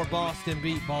 16-4. Boston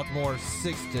beat Baltimore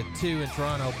 6-2. And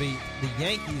Toronto beat the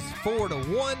Yankees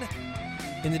 4-1.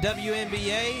 In the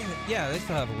WNBA, yeah, they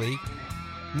still have a league.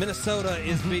 Minnesota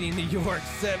is beating New York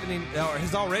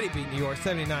has already beaten New York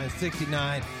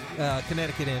 79-69.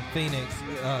 Connecticut and Phoenix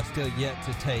still yet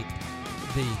to take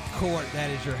the court. That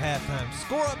is your halftime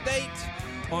score update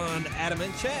on Adam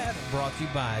and Chad, brought to you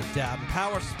by Dowden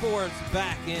Power Sports.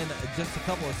 Back in just a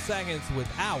couple of seconds with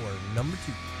our number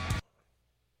 2.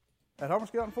 At Homer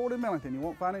Skelton Ford in Millington, you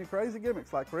won't find any crazy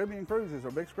gimmicks like Caribbean cruises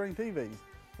or big screen TVs.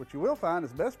 What you will find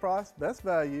is best price, best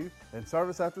value, and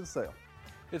service after the sale.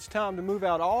 It's time to move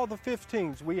out all the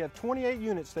 15s. We have 28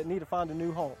 units that need to find a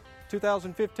new home.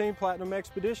 2015 Platinum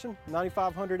Expedition,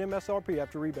 $9,500 MSRP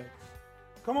after rebates.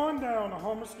 Come on down to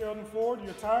Homer Skelton Ford,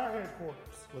 your tire headquarters.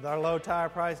 With our low tire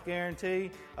price guarantee,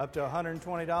 up to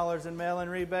 $120 in mail-in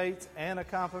rebates, and a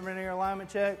complimentary alignment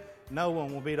check, No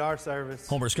one will beat our service.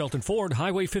 Homer Skelton Ford,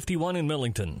 Highway 51 in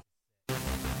Millington.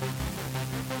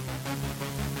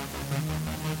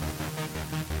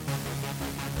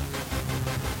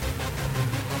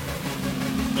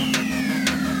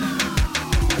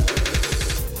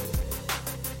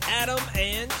 Adam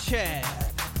and Chad.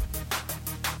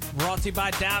 Brought to you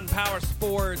by Downton Power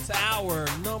Sports. Hour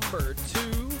number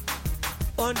 2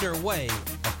 underway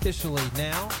officially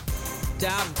now.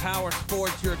 Downton Power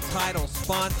Sports, your title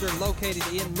sponsor, located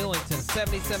in Millington,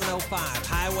 7705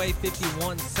 Highway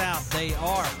 51 South. They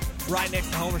are right next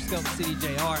to Homer Skelton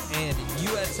CDJR and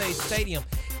USA Stadium.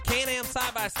 Can-Am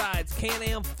side-by-sides,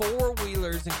 Can-Am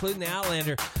four-wheelers, including the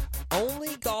Outlander.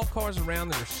 Only golf cars around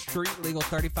that are street legal,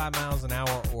 35 miles an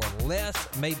hour or less,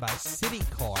 made by City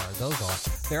Car. Those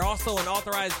are. They're also an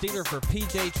authorized dealer for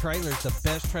PJ Trailers, the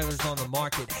best trailers on the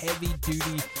market,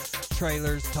 heavy-duty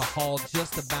trailers to haul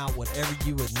just about whatever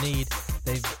you would need.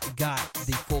 They've got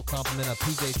the full complement of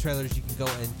PJ Trailers. You can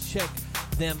go and check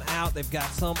them out. They've got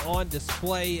some on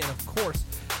display, and of course,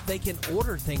 they can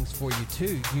order things for you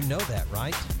too. You know that,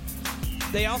 right?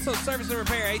 They also service and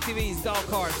repair ATVs, golf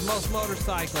carts, most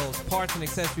motorcycles, parts, and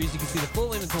accessories. You can see the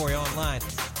full inventory online,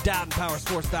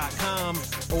 DowntonPowersports.com,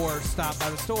 or stop by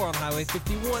the store on Highway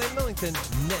 51 in Millington,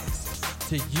 next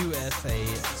to USA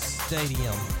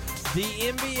Stadium. The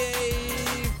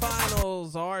NBA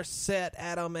Finals are set,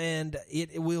 Adam, and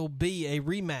it will be a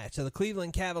rematch of the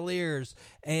Cleveland Cavaliers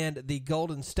and the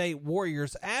Golden State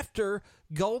Warriors after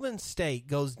Golden State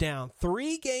goes down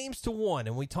 3-1.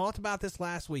 And we talked about this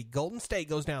last week. Golden State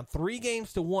goes down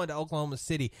 3-1 to Oklahoma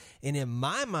City. And in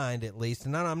my mind, at least,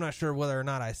 and I'm not sure whether or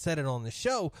not I said it on the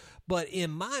show, but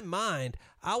in my mind,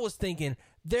 I was thinking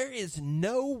there is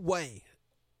no way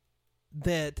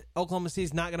that Oklahoma City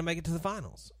is not going to make it to the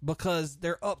finals because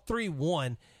they're up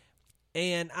 3-1.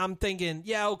 And I'm thinking,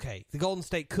 yeah, okay, the Golden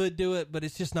State could do it, but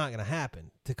it's just not going to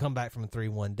happen to come back from a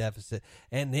 3-1 deficit.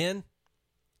 And then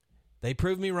they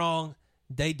proved me wrong.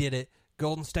 They did it.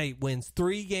 Golden State wins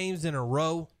 3 games in a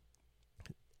row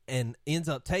and ends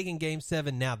up taking Game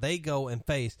 7. Now they go and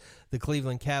face the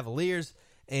Cleveland Cavaliers,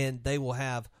 and they will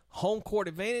have home court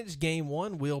advantage. Game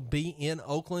 1 will be in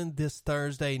Oakland this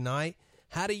Thursday night.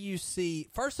 How do you see,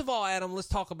 first of all, Adam, let's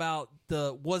talk about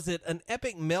was it an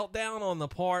epic meltdown on the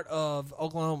part of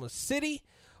Oklahoma City,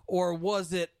 or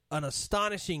was it an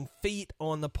astonishing feat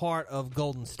on the part of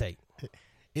Golden State?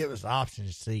 It was option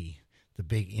C, the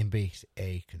big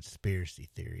NBA conspiracy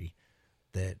theory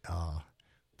that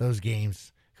those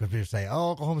games, because people say,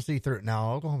 oh, Oklahoma City threw it.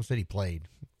 No, Oklahoma City played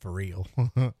for real.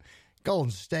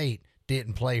 Golden State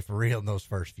didn't play for real in those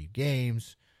first few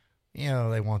games. You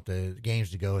know, they want the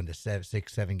games to go into 6,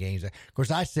 7 games. Of course,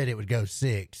 I said it would go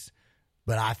 6,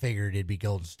 but I figured it'd be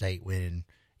Golden State winning,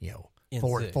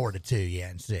 4-2,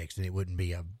 in 6, and it wouldn't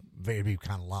be it'd be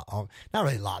kind of not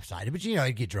really lopsided, but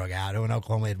it'd get drug out. When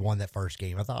Oklahoma had won that first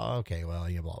game, I thought, okay, well,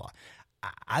 blah blah.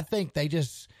 I think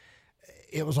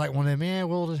it was like one of them.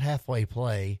 We'll just halfway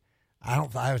play. I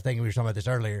was thinking we were talking about this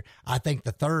earlier. I think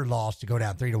the third loss to go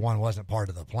down 3-1 wasn't part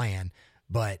of the plan,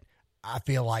 but I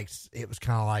feel like it was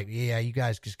kind of like, yeah, you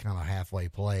guys just kind of halfway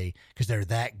play because they're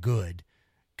that good.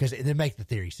 Because they make the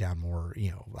theory sound more,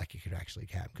 like it could actually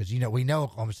happen. Because, we know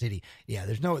Oklahoma City, they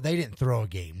didn't throw a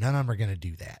game. None of them are going to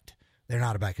do that. They're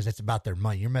not about, because it's about their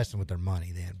money. You're messing with their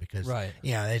money then because, right.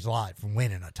 There's a lot from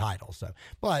winning a title. So,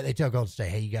 but they tell Golden State,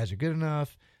 hey, you guys are good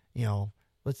enough.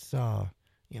 Let's,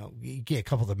 you get a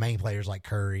couple of the main players like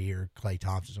Curry or Klay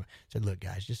Thompson. Said, look,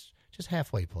 guys, just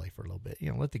halfway play for a little bit.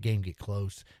 Let the game get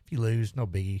close. If you lose, no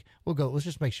biggie. Let's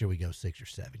just make sure we go 6 or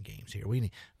 7 games here.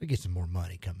 We get some more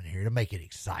money coming here to make it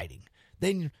exciting.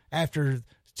 Then after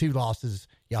 2 losses,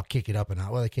 y'all kick it up a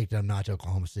notch. Well, they kicked it up a notch.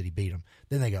 Oklahoma City beat them.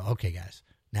 Then they go, okay, guys,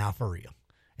 now for real.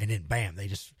 And then bam, they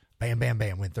just bam, bam,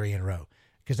 bam, win 3 in a row.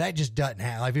 Because that just doesn't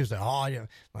have, like people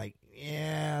say,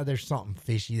 yeah, there's something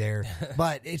fishy there.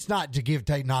 But it's not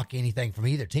to knock anything from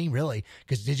either team, really,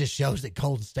 because it just shows that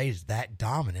Golden State is that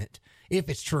dominant. If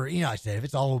it's true, I said, if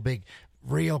it's all a big,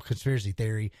 real conspiracy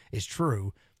theory is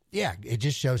true, yeah, it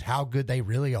just shows how good they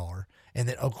really are and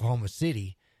that Oklahoma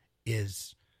City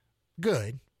is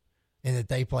good and that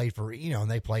they played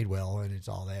and they played well and it's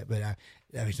all that. But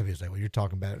some people say, well, you're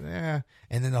talking about, and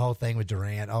then the whole thing with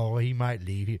Durant, he might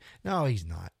leave. No, he's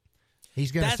not.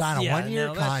 He's going to sign a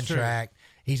 1-year contract.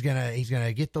 He's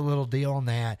gonna get the little deal on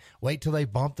that. Wait till they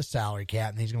bump the salary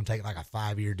cap, and he's gonna take like a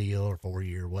 5-year deal or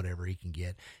 4-year, whatever he can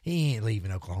get. He ain't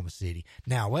leaving Oklahoma City.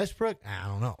 Now Westbrook, I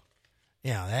don't know.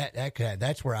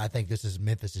 That's where I think this is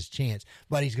Memphis's chance.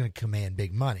 But he's gonna command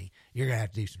big money. You're gonna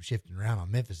have to do some shifting around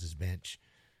on Memphis's bench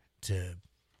to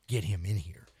get him in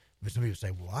here. But some people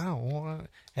say, well, I don't want to.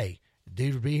 Hey,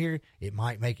 dude would be here, it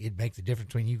make the difference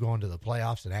between you going to the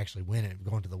playoffs and actually winning and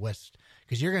going to the West.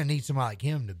 Because you're going to need somebody like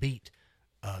him to beat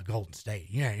Golden State.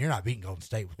 You're not beating Golden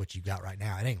State with what you got right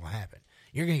now. It ain't going to happen.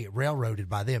 You're going to get railroaded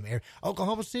by them.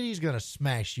 Oklahoma City is going to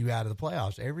smash you out of the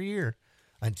playoffs every year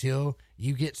until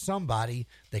you get somebody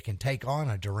that can take on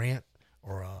a Durant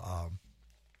or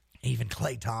even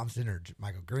Klay Thompson or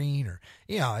Michael Green, or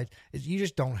you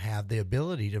just don't have the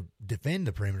ability to defend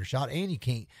the perimeter shot, and you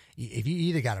can't. If you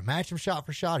either got to match them shot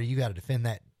for shot, or you got to defend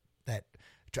that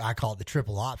I call it the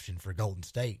triple option for Golden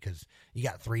State, because you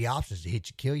got three options to hit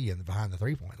you, kill you behind the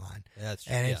 3-point line. That's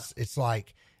true. And it's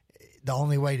like the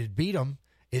only way to beat them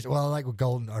is like what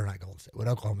what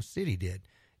Oklahoma City did.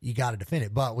 You got to defend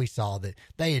it, but we saw that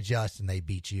they adjust and they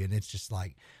beat you, and it's just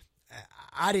like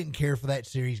I didn't care for that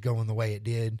series going the way it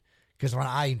did. Because when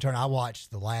I watched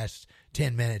the last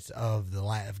 10 minutes of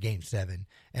Game 7,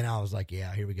 and I was like,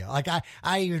 yeah, here we go. Like,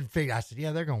 I even figured, I said,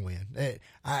 yeah, they're going to win.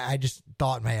 I just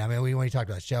thought, man, I mean, when you talked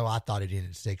about the show, I thought it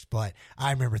ended 6, but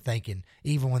I remember thinking,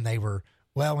 even when they were,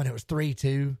 when it was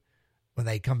 3-2, when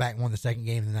they come back and won the second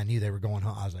game, and then I knew they were going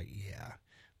home, I was like, yeah,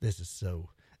 this is so...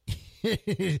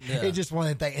 It just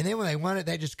one thing, and then when they won it,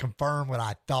 they just confirmed what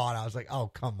I thought. I was like, oh,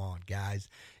 come on, guys.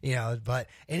 And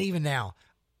even now,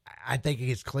 I think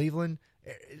against Cleveland,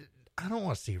 I don't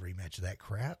want to see a rematch of that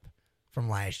crap from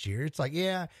last year. It's like,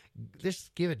 yeah,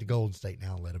 just give it to Golden State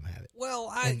now and let them have it.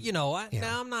 Well,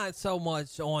 now I'm not so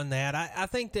much on that. I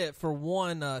think that for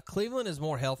one, Cleveland is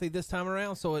more healthy this time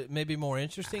around, so it may be more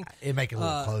interesting. It make it a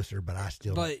little closer, but I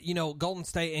still. But Golden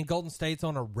State's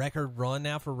on a record run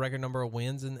now for record number of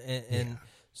wins, and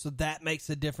so that makes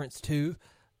a difference too.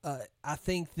 I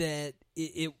think that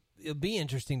it'll be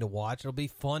interesting to watch. It'll be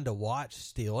fun to watch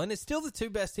still. And it's still the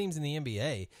two best teams in the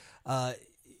NBA.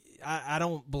 I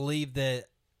don't believe that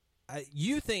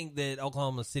you think that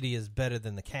Oklahoma City is better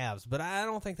than the Cavs, but I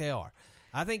don't think they are.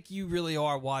 I think you really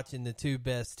are watching the two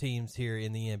best teams here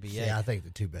in the NBA. Yeah, I think the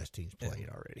two best teams played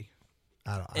already.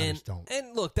 I just don't.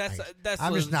 And look, that's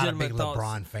I'm just not a big thoughts.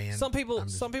 LeBron fan.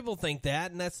 Some people think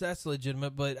that, and that's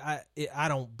legitimate. But I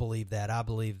don't believe that. I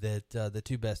believe that the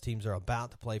two best teams are about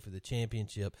to play for the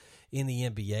championship in the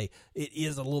NBA. It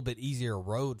is a little bit easier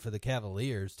road for the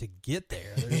Cavaliers to get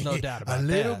there. There's no doubt about that. A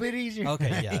little bit easier.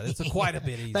 Okay, yeah, it's quite a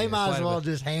bit easier. They might as well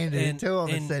just hand it to them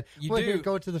and said, "Here,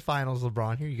 go to the finals,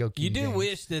 LeBron. Here you go." You do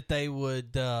wish that they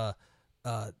would.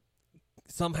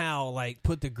 Somehow, like,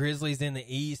 put the Grizzlies in the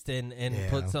East and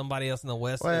put somebody else in the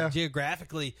West. Well,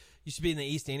 geographically, you should be in the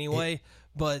East anyway.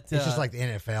 But it's just like the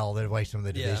NFL, the way some of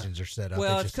the divisions are set up.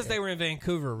 Well, it's because they were in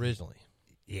Vancouver originally.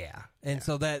 Yeah. And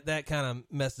so that kind of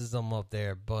messes them up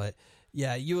there. But,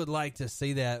 yeah, you would like to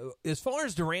see that. As far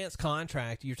as Durant's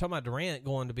contract, you're talking about Durant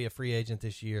going to be a free agent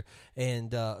this year.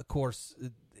 And, of course,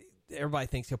 everybody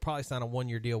thinks he'll probably sign a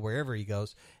one-year deal wherever he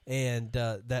goes, and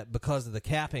that because of the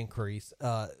cap increase.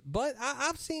 But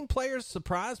I've seen players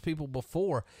surprise people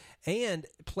before, and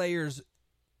players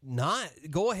not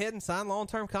go ahead and sign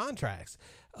long-term contracts,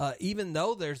 even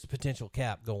though there's a potential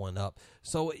cap going up.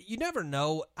 So you never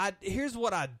know. Here's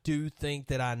what I do think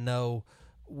that I know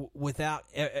without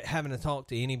having to talk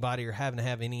to anybody or having to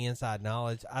have any inside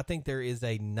knowledge. I think there is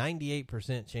a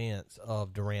 98% chance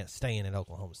of Durant staying in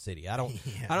Oklahoma City. I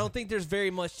don't think there's very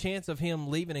much chance of him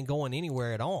leaving and going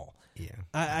anywhere at all. Yeah,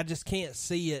 I just can't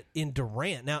see it in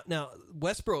Durant. Now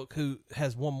Westbrook, who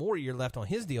has one more year left on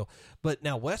his deal, but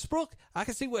now Westbrook, I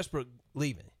can see Westbrook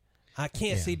leaving. I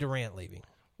can't see Durant leaving.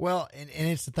 Well, and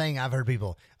it's the thing, I've heard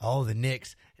people, the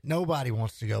Knicks, nobody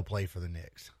wants to go play for the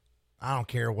Knicks. I don't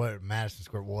care what, Madison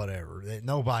Square, whatever.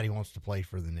 Nobody wants to play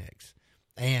for the Knicks.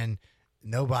 And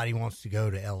nobody wants to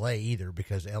go to L.A. either,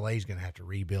 because L.A. is going to have to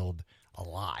rebuild a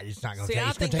lot. It's not going to take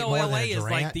I think L.A. is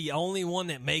like the only one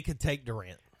that could take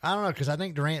Durant. I don't know, because I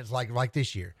think Durant's like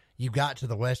this year. You got to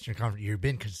the Western Conference. You've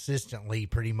been consistently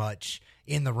pretty much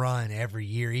in the run every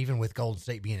year, even with Golden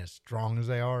State being as strong as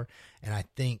they are. And I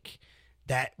think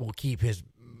that will keep him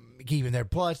there.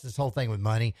 Plus, this whole thing with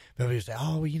money, people say,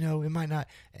 it might not.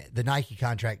 The Nike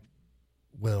contract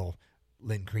will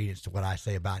lend credence to what I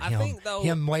say about him. Think, though,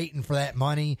 him waiting for that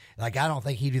money. Like, I don't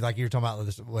think he'd do like you're talking about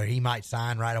this, where he might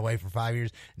sign right away for 5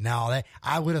 years. No,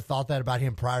 I would have thought that about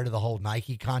him prior to the whole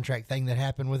Nike contract thing that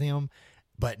happened with him.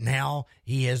 But now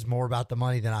he is more about the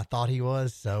money than I thought he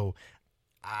was. So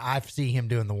I see him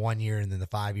doing the 1 year and then the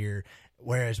 5 year.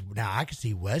 Whereas now I could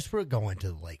see Westbrook going to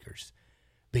the Lakers.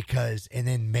 And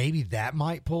then maybe that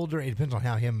might pull Durant. It depends on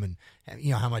how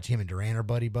how much him and Durant are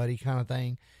buddy kind of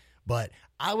thing. But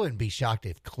I wouldn't be shocked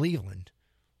if Cleveland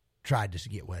tried to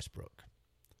get Westbrook,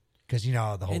 because the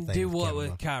whole thing. And do what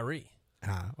with Kyrie?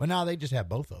 Well, no, they just have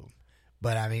both of them.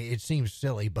 But, I mean, it seems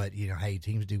silly, but, you know, hey,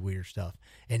 teams do weird stuff.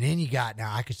 And then you got,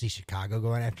 now I could see Chicago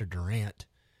going after Durant,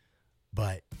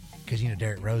 but, because, you know,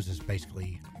 Derrick Rose is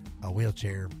basically a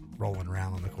wheelchair rolling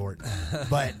around on the court.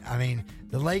 But, I mean,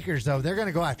 the Lakers, though, they're going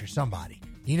to go after somebody.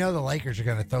 You know the Lakers are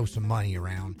going to throw some money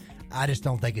around. I just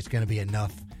don't think it's going to be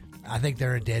enough. I think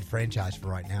they're a dead franchise for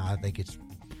right now. I think it's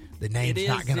the name's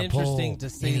not going to pull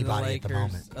anybody at the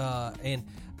moment.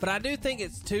 But I do think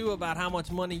it's too about how much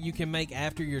money you can make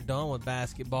after you're done with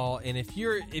basketball. And if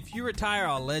you retire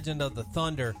a legend of the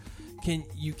Thunder,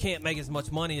 you can't make as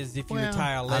much money as if you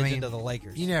retire a legend of the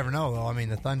Lakers. You never know, though. I mean,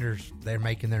 the Thunders, they're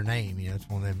making their name. You know, it's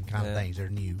one of them kind of things. They're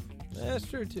new. So. That's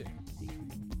true too.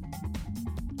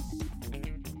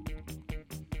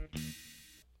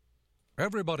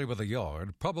 Everybody with a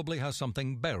yard probably has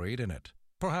something buried in it.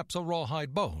 Perhaps a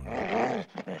rawhide bone.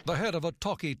 The head of a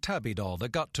talky tabby doll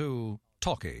that got too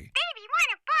talky. Baby, want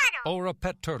a bottle? Or a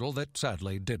pet turtle that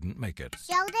sadly didn't make it.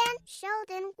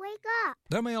 Sheldon, wake up.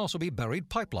 There may also be buried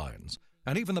pipelines,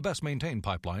 and even the best-maintained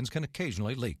pipelines can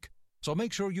occasionally leak. So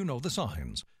make sure you know the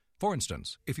signs. For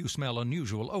instance, if you smell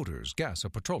unusual odors, gas or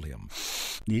petroleum.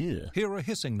 Hear a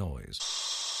hissing noise.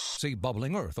 See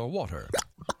bubbling earth or water.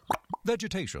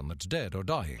 Vegetation that's dead or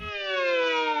dying.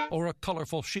 Or a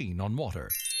colorful sheen on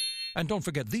water. And don't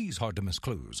forget these hard-to-miss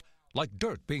clues, like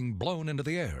dirt being blown into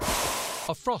the air,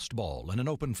 a frost ball in an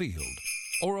open field,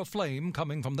 or a flame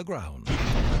coming from the ground.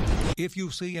 If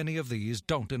you see any of these,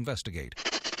 don't investigate.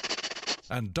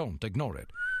 And don't ignore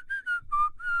it.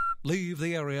 Leave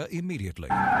the area immediately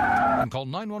and call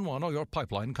 911 or your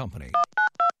pipeline company.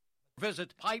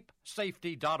 Visit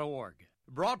pipesafety.org.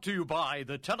 Brought to you by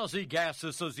the Tennessee Gas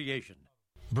Association.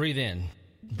 Breathe in,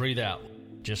 breathe out.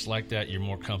 Just like that, you're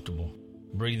more comfortable.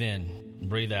 Breathe in,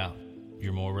 breathe out.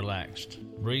 You're more relaxed.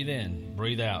 Breathe in,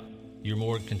 breathe out. You're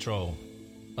more in control.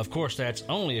 Of course, that's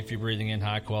only if you're breathing in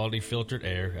high-quality filtered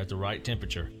air at the right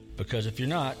temperature. Because if you're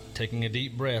not, taking a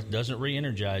deep breath doesn't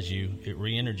re-energize you. It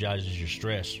re-energizes your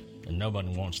stress, and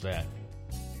nobody wants that.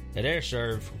 At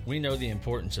AirServe, we know the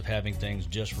importance of having things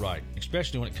just right,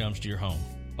 especially when it comes to your home.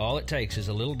 All it takes is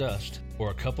a little dust or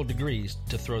a couple degrees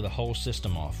to throw the whole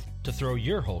system off, to throw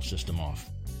your whole system off.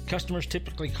 Customers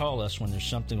typically call us when there's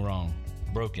something wrong,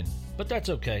 broken. But that's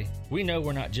okay. We know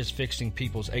we're not just fixing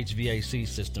people's HVAC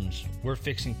systems, we're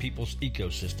fixing people's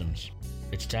ecosystems.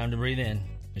 It's time to breathe in.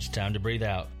 It's time to breathe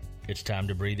out. It's time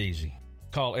to breathe easy.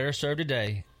 Call AirServe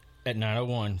today at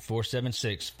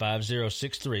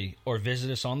 901-476-5063 or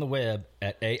visit us on the web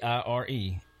at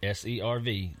aireserv.com.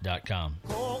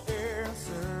 Call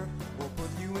AirServe, we'll put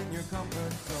you in your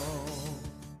comfort zone.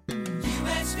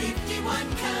 US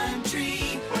 51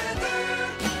 Country Weather.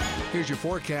 Here's your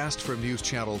forecast from News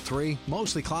Channel 3.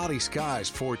 Mostly cloudy skies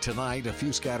for tonight. A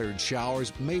few scattered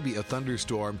showers, maybe a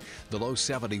thunderstorm. The low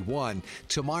 71.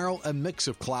 Tomorrow, a mix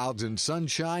of clouds and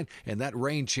sunshine, and that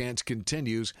rain chance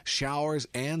continues. Showers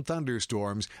and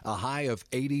thunderstorms. A high of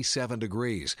 87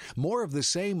 degrees. More of the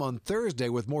same on Thursday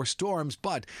with more storms,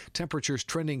 but temperatures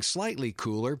trending slightly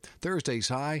cooler. Thursday's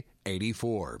high,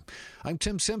 84. I'm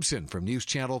Tim Simpson from News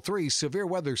Channel 3 Severe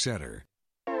Weather Center.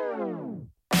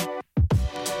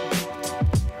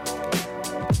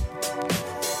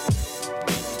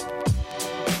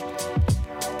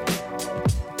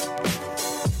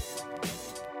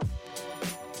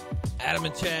 Adam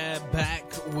and Chad back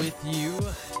with you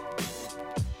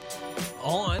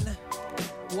on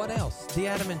what else? The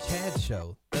Adam and Chad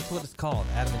Show. That's what it's called,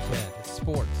 Adam and Chad. It's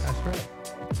sports. That's right.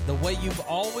 The way you've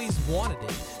always wanted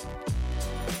it.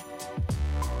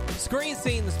 Screen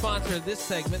Scene, the sponsor of this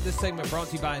segment. This segment brought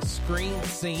to you by Screen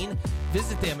Scene.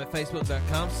 Visit them at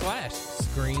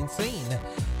facebook.com/Screen Scene.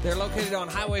 They're located on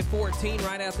Highway 14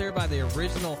 right out there by the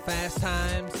original Fast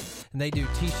Times. And they do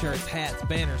t-shirts, hats,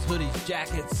 banners, hoodies,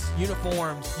 jackets,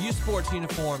 uniforms, youth sports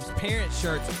uniforms, parent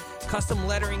shirts, custom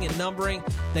lettering and numbering.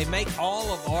 They make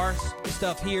all of our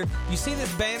stuff here. You see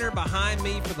this banner behind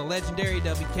me for the legendary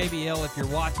WKBL. If you're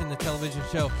watching the television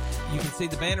show, you can see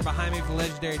the banner behind me for the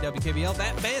legendary WKBL.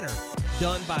 That banner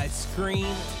done by Screen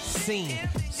Scene.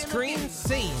 Screen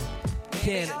Scene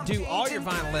can do all your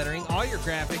vinyl lettering, all your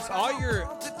graphics, all your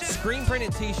screen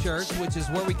printed t-shirts, which is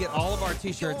where we get all of our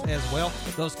t-shirts as well.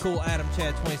 Those cool Adam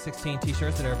Chad 2016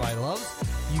 t-shirts that everybody loves.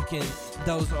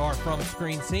 Those are from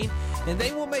Screen Scene. And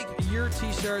they will make your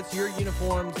t-shirts, your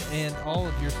uniforms, and all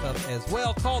of your stuff as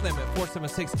well. Call them at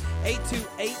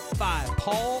 476-8285.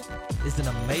 Paul is an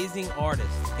amazing artist.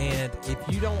 And if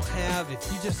you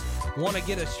just want to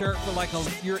get a shirt for like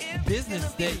your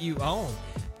business that you own,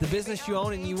 the business you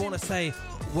own, and you want to say,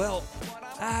 well,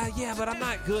 yeah, but I'm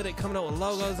not good at coming up with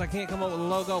logos. I can't come up with a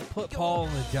logo. Put Paul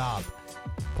on the job.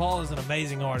 Paul is an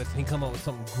amazing artist. He can come up with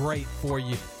something great for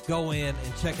you. Go in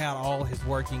and check out all his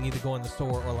work. You can either go in the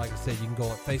store or, like I said, you can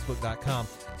go at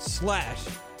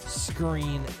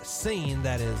facebook.com/Screen Scene.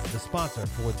 That is the sponsor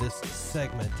for this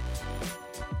segment.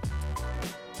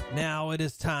 Now it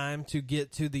is time to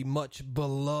get to the much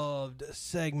beloved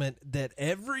segment that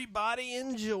everybody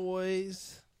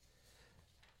enjoys.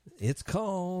 It's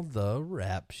called the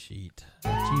Rap Sheet.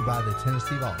 Brought to you by the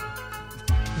Tennessee Ball.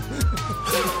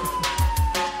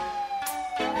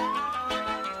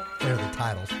 They're the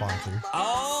title sponsor.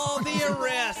 All the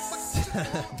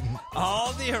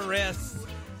arrests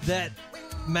that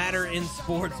matter in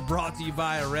sports, brought to you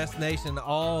by Arrest Nation.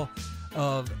 All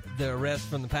of the arrests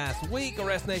from the past week,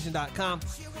 ArrestNation.com.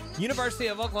 University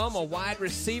of Oklahoma wide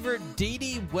receiver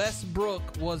Dede Westbrook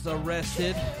was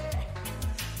arrested.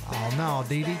 Oh, no,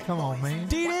 Dede, come on, man.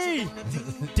 Dede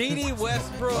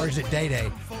Westbrook. Or is it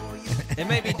Day-Day? It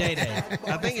may be Day-Day.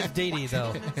 I think it's Dede,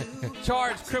 though.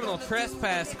 Charged criminal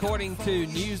trespass, according to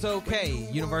News OK.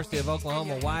 University of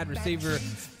Oklahoma wide receiver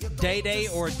Day-Day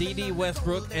or Dede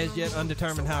Westbrook, as yet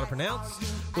undetermined how to pronounce,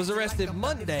 was arrested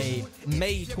Monday,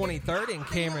 May 23rd in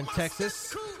Cameron,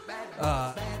 Texas.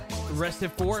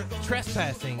 Arrested for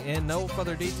trespassing, and no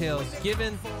further details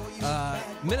given.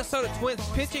 Minnesota Twins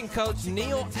pitching coach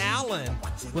Neil Allen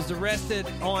was arrested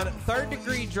on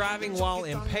third-degree driving while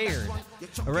impaired.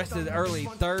 Arrested early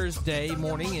Thursday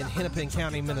morning in Hennepin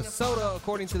County, Minnesota.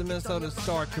 According to the Minnesota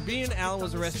Star Tribune, Allen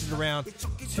was arrested around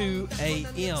 2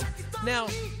 a.m. Now,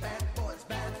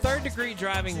 third-degree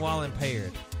driving while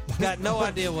impaired. Got no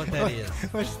idea what that is.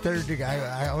 What's third degree?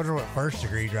 I wonder what first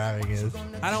degree driving is.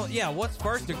 What's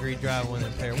first degree driving when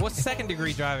impaired? What's second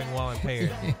degree driving while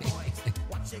impaired?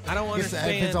 I don't understand.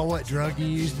 It depends on what drug you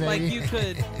use, maybe. Like you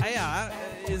could,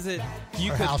 is it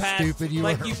you or could how pass, stupid you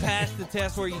like are. you passed the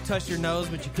test where you touched your nose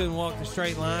but you couldn't walk the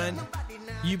straight line.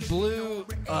 You blew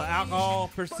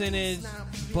alcohol percentage,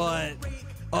 but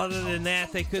other than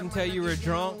that, they couldn't tell you were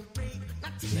drunk.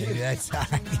 Maybe that's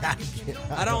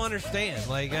I don't understand.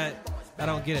 Like I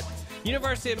don't get it.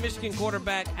 University of Michigan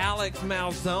quarterback Alex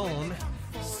Malzone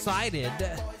cited.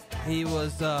 He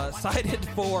was cited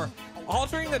for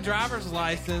altering the driver's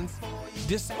license,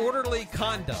 disorderly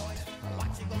conduct.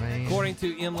 According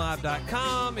to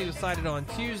MLive.com, he was cited on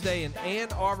Tuesday in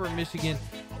Ann Arbor, Michigan,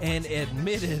 and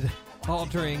admitted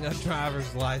altering a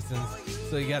driver's license.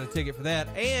 So he got a ticket for that.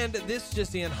 And this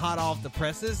just in, hot off the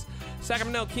presses.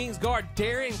 Sacramento Kings guard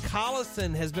Darian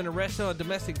Collison has been arrested on a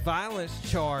domestic violence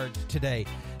charge today.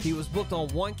 He was booked on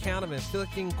one count of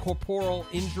inflicting corporal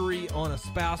injury on a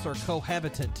spouse or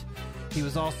cohabitant. He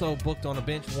was also booked on a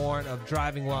bench warrant of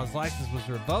driving while his license was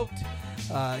revoked.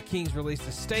 Kings released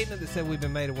a statement that said, "We've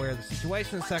been made aware of the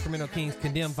situation. The Sacramento Kings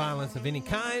condemn violence of any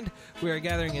kind. We are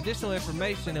gathering additional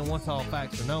information, and once all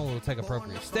facts are known, we will take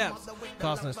appropriate steps."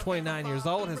 Collison is 29 years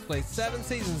old, has played 7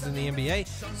 seasons in the NBA,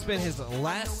 spent his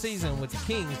last season with the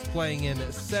Kings playing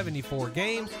in 74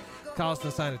 games.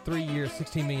 Collison signed a 3-year,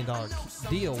 $16 million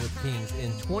deal with Kings in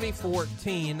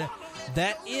 2014.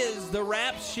 That is the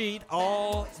Rap Sheet,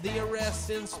 all the arrests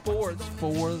in sports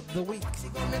for the week.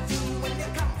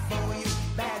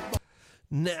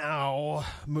 Now,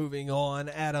 moving on,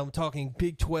 Adam, talking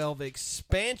Big 12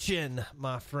 expansion,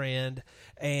 my friend,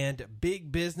 and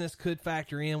big business could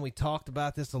factor in. We talked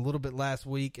about this a little bit last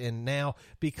week, and now,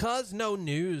 because no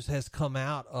news has come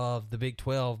out of the Big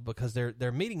 12, because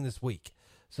they're meeting this week.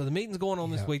 So the meeting's going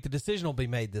on this week. The decision will be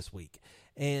made this week.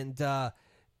 And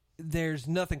there's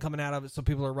nothing coming out of it, so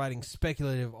people are writing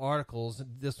speculative articles.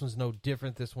 This one's no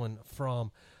different. This one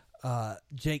from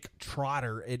Jake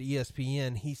Trotter at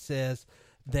ESPN. He says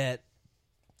that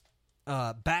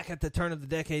back at the turn of the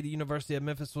decade, the University of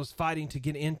Memphis was fighting to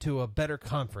get into a better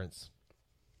conference.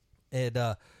 It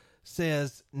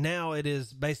says now it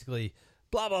is basically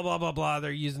blah, blah, blah, blah, blah.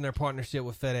 They're using their partnership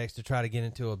with FedEx to try to get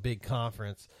into a big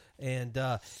conference. And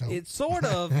it sort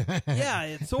of,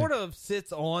 it sort of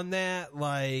sits on that,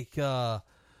 like, it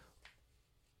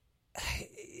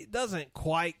doesn't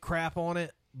quite crap on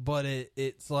it, but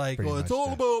it's like, well, it's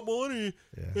all about money.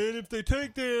 Yeah. And if they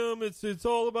take them, it's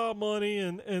all about money.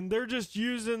 And they're just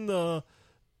using the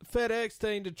FedEx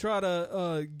thing to try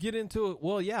to get into it.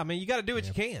 Well, yeah, I mean, you got to do what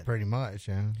you can. Pretty much,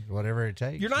 whatever it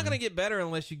takes. You're not going to get better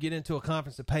unless you get into a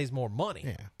conference that pays more money.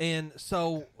 Yeah. And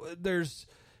so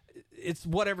it's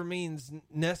whatever means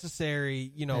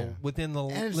necessary, within the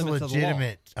limits of the law. And it's a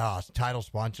legitimate title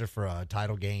sponsor for a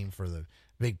title game for the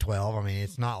Big 12. I mean,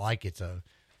 it's not like it's a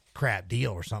crap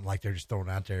deal or something like they're just throwing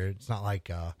out there. It's not like,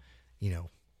 I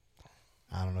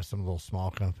don't know, some little small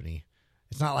company.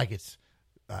 It's not like it's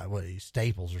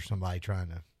Staples or somebody trying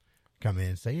to come in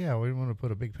and say, yeah, we want to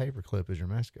put a big paper clip as your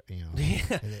mascot. You know,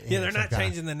 yeah, they're not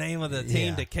changing the name of the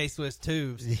team to K-Swiss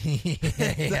Tubes.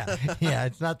 yeah,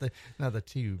 it's not the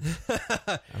tube.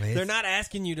 I mean, they're not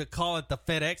asking you to call it the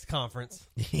FedEx conference.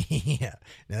 Yeah,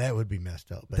 now that would be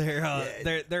messed up. But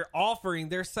They're offering.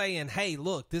 They're saying, hey,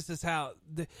 look, this is how.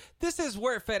 This is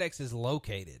where FedEx is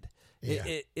located.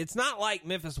 Yeah. It's not like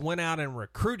Memphis went out and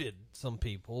recruited some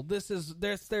people.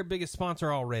 That's their biggest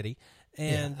sponsor already.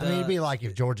 And I mean, it'd be like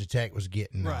if Georgia Tech was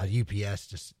getting Right.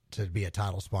 UPS to be a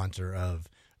title sponsor of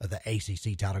the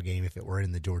ACC title game if it were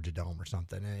in the Georgia Dome or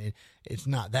something. It's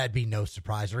not. That'd be no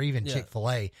surprise. Or even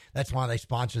Chick-fil-A. That's why they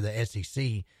sponsor the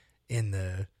SEC in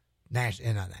the not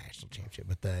national championship,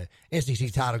 but the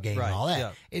SEC title game and all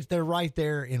that. Yeah. They're right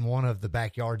there in one of the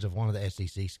backyards of one of the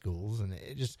SEC schools, and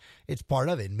it's part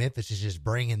of it. And Memphis is just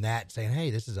bringing that, saying,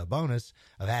 "Hey, this is a bonus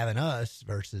of having us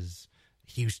versus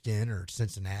Houston or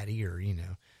Cincinnati, or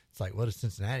it's like, what is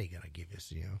Cincinnati going to give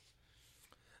us?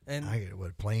 And I get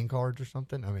playing cards or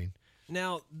something. I mean,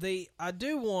 now I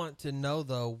do want to know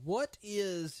though, what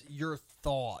is your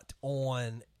thought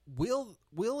on will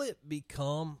they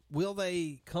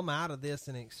come out of this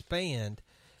and expand?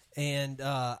 And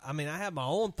I mean, I have my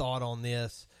own thought on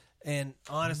this, and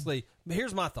honestly,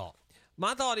 here's my thought.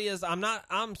 My thought is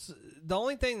the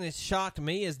only thing that shocked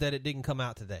me is that it didn't come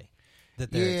out today.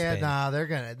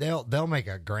 They'll make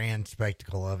a grand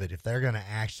spectacle of it. If they're gonna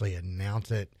actually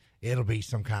announce it, it'll be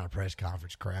some kind of press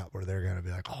conference crap where they're gonna be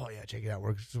like, "Oh yeah, check it out."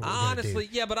 But I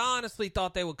honestly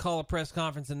thought they would call a press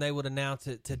conference and they would announce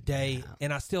it today,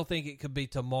 and I still think it could be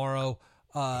tomorrow.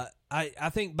 I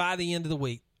think by the end of the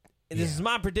week. This is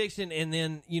my prediction, and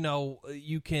then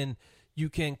you can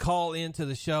call into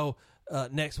the show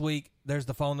next week. There's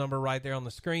the phone number right there on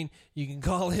the screen. You can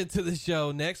call into the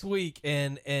show next week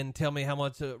and tell me how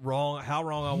wrong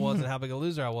I was and how big a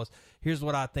loser I was. Here's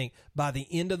what I think. By the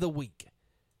end of the week,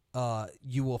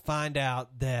 you will find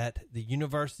out that the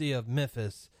University of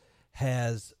Memphis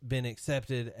has been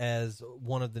accepted as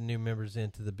one of the new members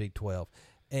into the Big 12.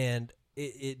 And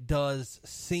it does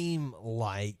seem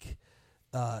like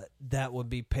that would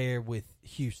be paired with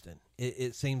Houston.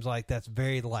 It seems like that's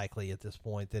very likely at this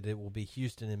point that it will be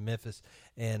Houston and Memphis.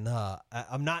 And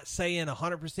I'm not saying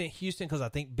 100% Houston because I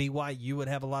think BYU would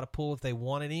have a lot of pull if they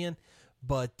wanted in.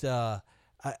 But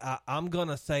I'm going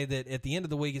to say that at the end of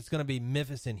the week, it's going to be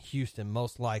Memphis and Houston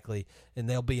most likely, and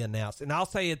they'll be announced. And I'll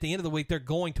say at the end of the week, they're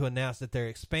going to announce that they're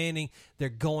expanding. They're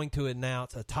going to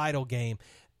announce a title game.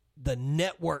 The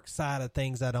network side of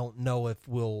things, I don't know if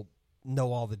we'll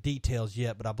know all the details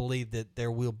yet, but I believe that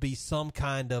there will be some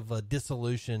kind of a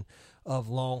dissolution of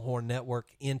Longhorn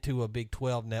Network into a Big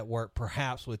 12 network,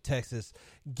 perhaps with Texas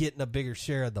getting a bigger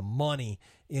share of the money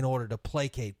in order to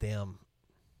placate them.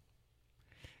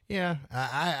 Yeah,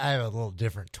 I have a little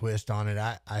different twist on it.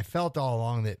 I felt all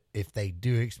along that if they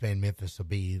do expand, Memphis will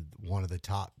be one of the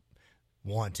top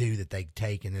 1-2 that they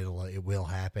take, and it will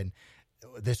happen.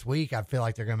 This week, I feel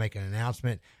like they're going to make an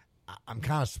announcement. I'm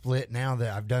kind of split now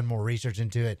that I've done more research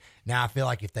into it. Now I feel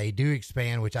like if they do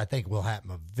expand, which I think will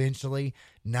happen eventually,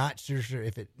 not sure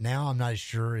if it now. I'm not as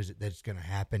sure that it's going to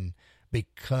happen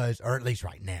because, or at least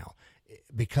right now,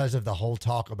 because of the whole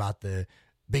talk about the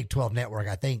Big 12 network.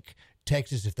 I think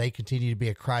Texas, if they continue to be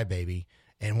a crybaby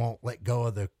and won't let go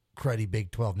of the cruddy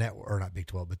Big 12 network, or not Big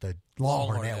 12, but the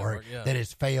Longhorn network that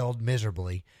has failed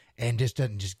miserably, and just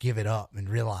doesn't just give it up and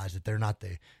realize that they're not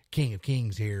the king of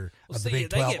kings here of the Big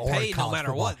 12 they get paid no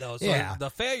matter what, though. So the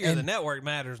failure of the network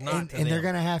matters not to them. And they're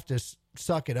going to have to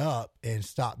suck it up and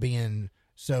stop being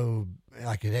so,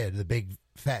 like I said, the big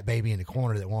fat baby in the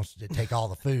corner that wants to take all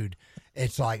the food.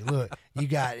 It's like, look, you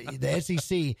got the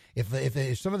SEC.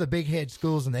 If some of the big head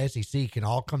schools in the SEC can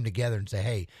all come together and say,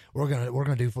 hey, we're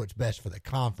gonna do what's best for the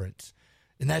conference.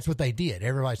 And that's what they did.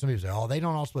 Some people say, oh, they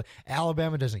don't all split.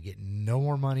 Alabama doesn't get no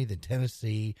more money than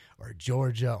Tennessee or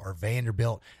Georgia or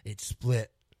Vanderbilt. It's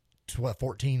split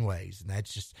 14 ways. And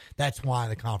that's why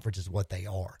the conference is what they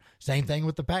are. Same thing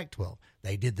with the Pac-12.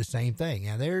 They did the same thing.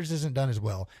 Now, theirs isn't done as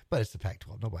well, but it's the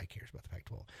Pac-12. Nobody cares about the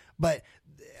Pac-12. But,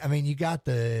 I mean, you got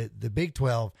the Big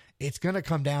 12. It's going to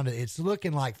come down to, it's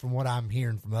looking like from what I'm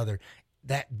hearing from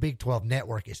that Big 12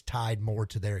 network is tied more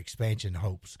to their expansion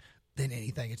hopes than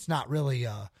anything. It's not really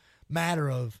a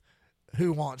matter of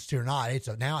who wants to or not.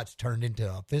 Now it's turned into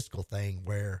a fiscal thing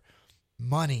where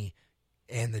money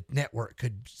and the network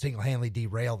could single-handedly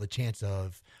derail the chance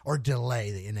of, or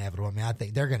delay the inevitable. I mean, I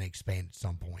think they're going to expand at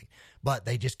some point, but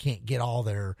they just can't get all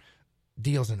their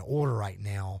deals in order right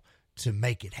now to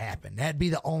make it happen. That'd be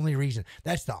the only reason.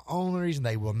 That's the only reason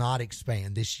they will not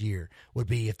expand this year, would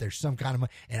be if there's some kind of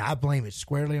money. And I blame it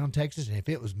squarely on Texas. And if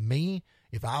it was me,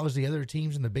 If I was the other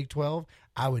teams in the Big 12,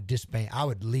 I would disband. I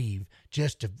would leave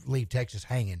just to leave Texas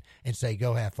hanging and say,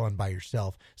 go have fun by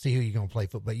yourself. See who you're going to play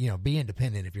football. Be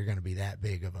independent if you're going to be that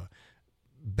big of a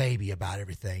baby about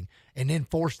everything, and then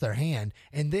force their hand.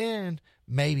 And then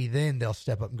maybe then they'll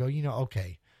step up and go,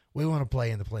 okay, we want to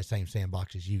play in the same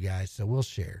sandbox as you guys, so we'll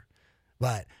share.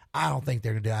 But I don't think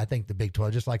they're going to do it. I think the Big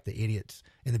 12, just like the idiots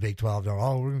in the Big 12, we're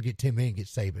going to get Tim Meade and get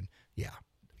Saban. Yeah,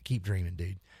 keep dreaming,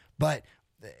 dude. But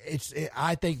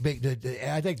I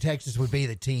think Texas would be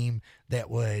the team that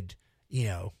would,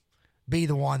 be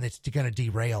the one that's going to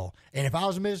derail. And if I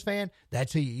was a Memphis fan,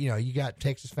 that's who, you got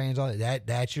Texas fans on it.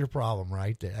 That's your problem,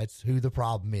 right? That's who the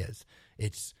problem is.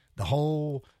 It's the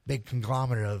whole big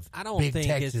conglomerate of I don't big think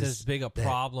Texas it's as big a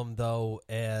problem, though,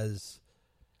 as...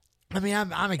 I mean,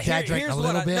 I'm exaggerating a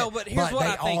little bit, but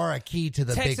they are a key to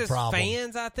the Texas big problem.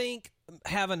 Fans, I think,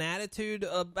 have an attitude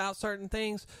about certain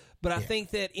things, but I think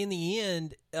that in the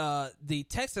end, the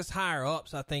Texas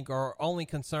higher-ups, I think, are only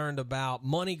concerned about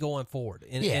money going forward.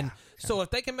 And so if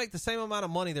they can make the same amount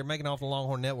of money they're making off the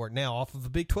Longhorn Network now, off of the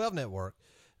Big 12 Network,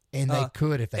 and they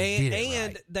could if they did it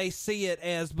and right. they see it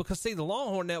as, because the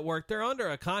Longhorn Network, they're under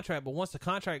a contract, but once the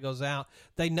contract goes out,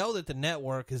 they know that the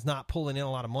network is not pulling in a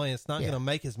lot of money. It's not going to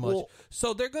make as much.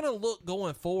 So they're going to look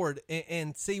going forward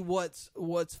and see what's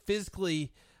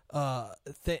physically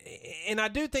and I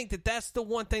do think that that's the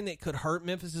one thing that could hurt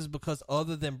Memphis, is because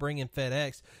other than bringing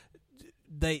FedEx,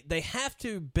 they have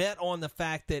to bet on the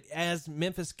fact that as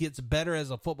Memphis gets better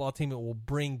as a football team, it will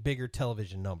bring bigger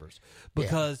television numbers.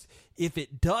 Because if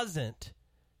it doesn't,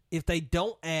 if they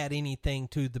don't add anything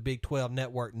to the Big 12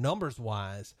 network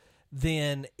numbers-wise,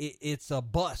 then it's a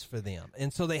bust for them.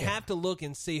 And so they have to look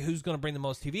and see who's going to bring the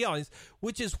most TV audience,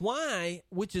 which is why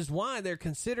they're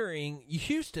considering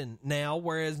Houston now,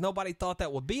 whereas nobody thought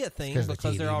that would be a thing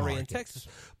because they're already in Texas.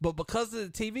 But because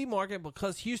of the TV market,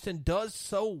 because Houston does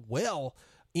so well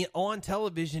on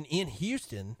television in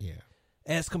Houston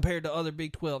as compared to other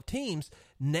Big 12 teams,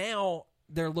 now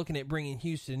they're looking at bringing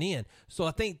Houston in. So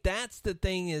I think that's the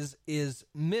thing is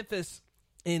Memphis.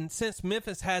 And since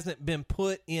Memphis hasn't been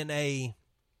put in a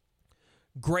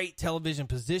great television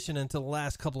position until the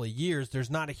last couple of years, there's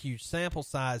not a huge sample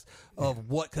size of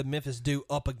what could Memphis do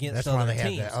up against other teams. That's why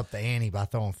they have to up the ante by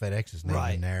throwing FedEx's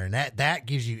name in there, and that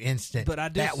gives you instant.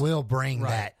 But that will bring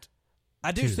that.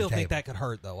 I do still think that could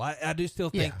hurt, though. I do still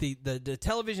think the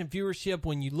television viewership,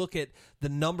 when you look at the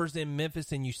numbers in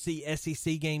Memphis and you see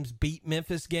SEC games beat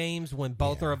Memphis games when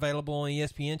both are available on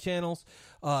ESPN channels.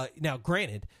 Now,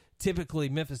 granted, typically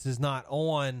Memphis is not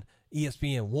on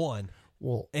ESPN1.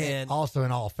 Well, and also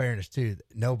in all fairness, too,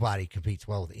 nobody competes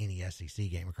well with any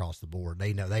SEC game across the board.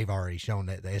 They know they've already shown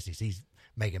that the SEC's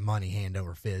making money hand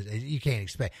over fist. You can't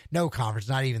expect no conference,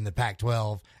 not even the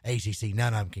Pac-12, ACC.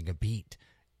 None of them can compete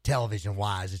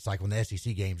television-wise. It's like when the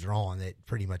SEC games are on, that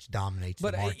pretty much dominates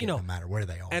the market, no matter where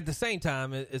they are. At the same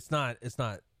time, it's not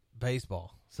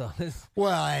baseball. So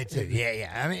that's it. Yeah.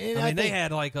 I mean, they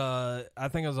had I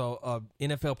think it was a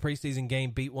NFL preseason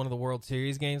game beat one of the World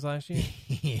Series games last year.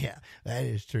 Yeah, that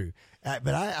is true. But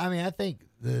I think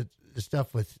the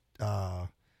stuff with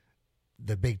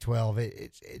the Big 12,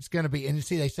 it's going to be, and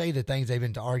see, they say the things they've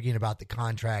been arguing about the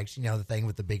contracts, the thing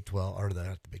with the Big 12, or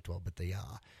not the Big 12, but the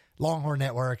Longhorn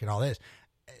Network and all this.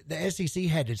 The SEC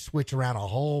had to switch around a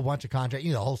whole bunch of contracts,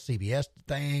 the whole CBS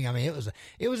thing. I mean,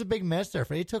 it was a big mess there.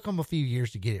 It took them a few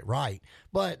years to get it right,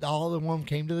 but all of them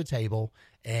came to the table.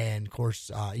 And of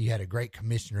course, you had a great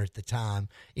commissioner at the time,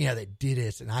 that did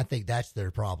this. And I think that's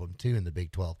their problem too in the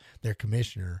Big 12. Their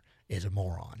commissioner is a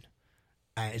moron.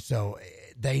 So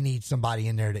they need somebody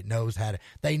in there that knows how to.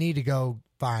 They need to go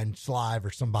find Slive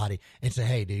or somebody and say,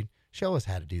 "Hey, dude, show us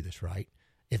how to do this right."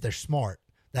 If they're smart.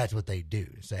 That's what they do.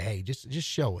 Say, hey, just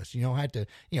show us. You don't have to,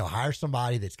 hire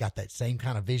somebody that's got that same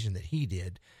kind of vision that he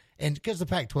did. And because the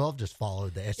Pac-12 just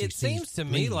followed the SEC. It seems to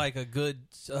me like a good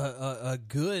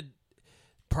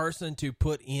person to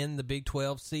put in the Big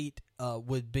 12 seat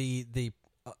would be the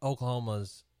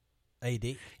Oklahoma's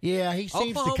AD. Yeah, he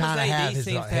seems to kind of have his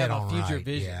head on future right.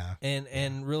 vision, yeah.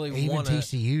 and really even want to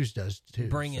TCU's does too.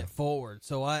 Bring it forward.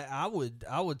 So I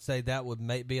would say that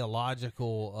would be a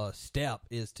logical step,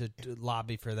 is to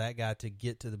lobby for that guy to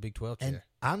get to the Big 12 chair. And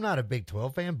I'm not a Big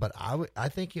 12 fan, but I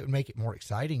think it would make it more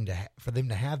exciting for them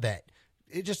to have that.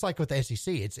 It's just like with the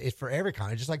SEC, it's for every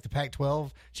kind. Just like the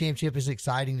Pac-12 championship is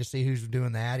exciting to see who's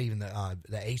doing that. Even the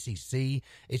ACC,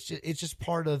 it's just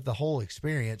part of the whole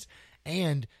experience.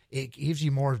 And it gives you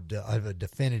more of a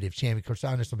definitive champion. Of course,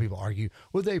 I know some people argue,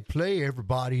 well, they play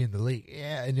everybody in the league.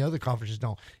 Yeah, and the other conferences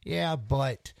don't. Yeah,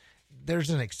 but there's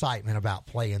an excitement about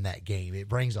playing that game. It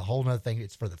brings a whole nother thing.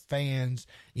 It's for the fans.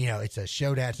 It's a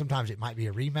showdown. Sometimes it might be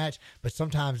a rematch, but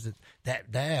sometimes that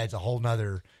adds a whole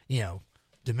nother,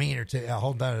 demeanor to a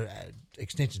whole nother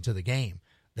extension to the game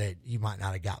that you might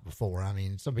not have got before. I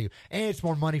mean, some people, and it's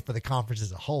more money for the conference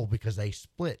as a whole because they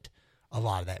split a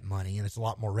lot of that money, and it's a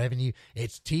lot more revenue.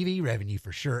 It's TV revenue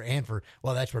for sure, and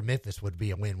that's where Memphis would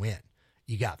be a win-win.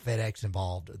 You got FedEx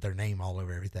involved, their name all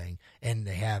over everything, and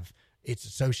it's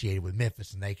associated with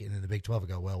Memphis, and then the Big 12 would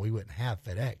go, well, we wouldn't have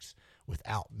FedEx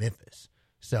without Memphis.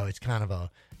 So it's kind of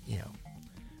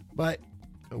but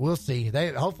we'll see.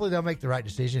 Hopefully they'll make the right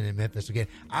decision in Memphis again.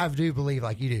 I do believe,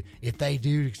 like you do, if they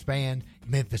do expand,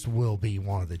 Memphis will be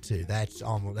one of the two.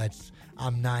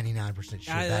 I'm 99%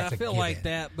 sure. I feel like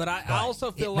that, but I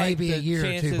also feel like maybe a year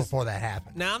or two before that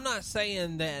happens. Now, I'm not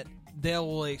saying that they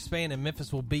will expand and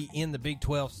Memphis will be in the Big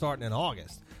 12 starting in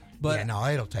August. But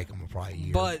it'll take them probably a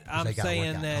year. But I'm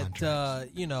saying that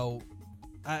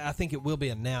I think it will be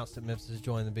announced that Memphis is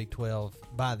joining the Big 12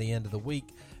 by the end of the week.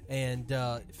 And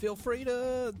feel free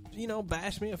to,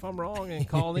 bash me if I'm wrong and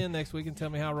call in next week and tell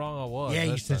me how wrong I was. Yeah,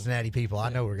 you Cincinnati people. I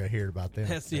know we're going to hear about them.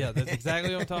 That's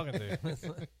exactly what I'm talking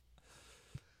to.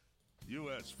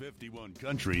 US 51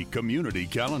 Country Community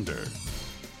Calendar.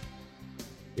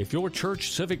 If your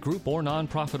church, civic group, or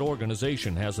nonprofit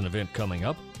organization has an event coming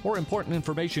up or important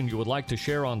information you would like to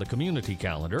share on the community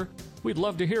calendar, we'd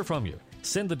love to hear from you.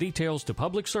 Send the details to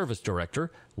Public Service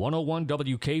Director, 101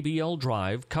 WKBL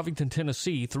Drive, Covington,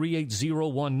 Tennessee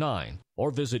 38019,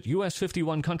 or visit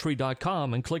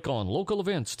us51country.com and click on Local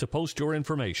Events to post your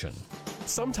information.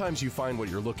 Sometimes you find what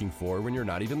you're looking for when you're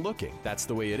not even looking. That's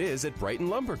the way it is at Brighton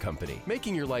Lumber Company,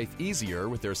 making your life easier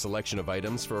with their selection of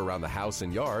items for around the house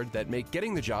and yard that make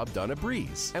getting the job done a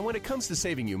breeze. And when it comes to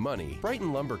saving you money,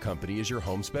 Brighton Lumber Company is your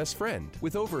home's best friend.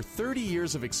 With over 30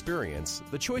 years of experience,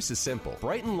 the choice is simple.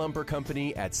 Brighton Lumber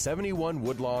Company at 71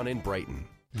 Woodlawn in Brighton.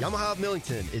 Yamaha of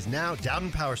Millington is now Dowden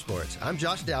Power Sports. I'm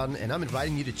Josh Dowden, and I'm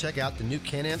inviting you to check out the new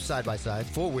Can-Am side-by-sides,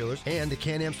 four-wheelers, and the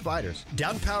Can-Am Spiders.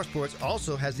 Dowden Power Sports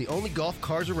also has the only golf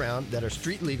cars around that are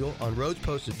street legal on roads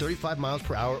posted 35 miles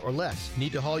per hour or less.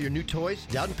 Need to haul your new toys?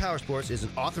 Dowden Power Sports is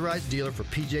an authorized dealer for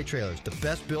PJ Trailers, the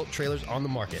best-built trailers on the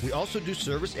market. We also do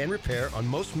service and repair on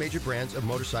most major brands of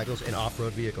motorcycles and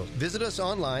off-road vehicles. Visit us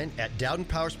online at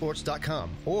DowdenPowersports.com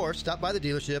or stop by the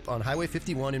dealership on Highway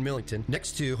 51 in Millington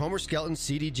next to Homer Skelton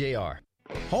CDJR.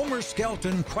 Homer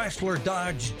Skelton Chrysler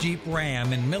Dodge Jeep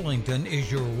Ram in Millington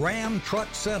is your Ram Truck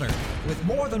Center. With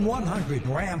more than 100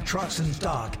 Ram trucks in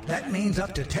stock, that means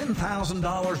up to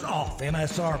 $10,000 off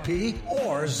MSRP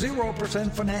or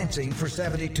 0% financing for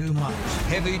 72 months.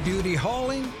 Heavy-duty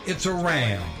hauling? It's a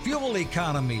Ram. Fuel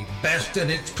economy, best in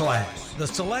its class. The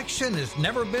selection has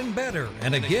never been better.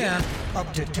 And again,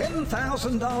 up to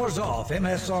 $10,000 off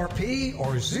MSRP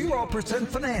or 0%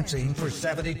 financing for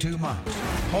 72 months.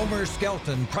 Homer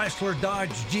Skelton Chrysler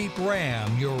Dodge Jeep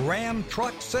Ram, your Ram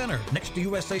Truck Center, next to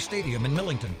USA Stadium in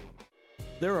Millington.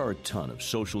 There are a ton of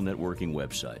social networking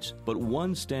websites, but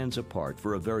one stands apart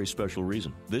for a very special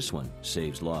reason. This one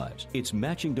saves lives. It's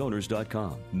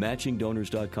MatchingDonors.com.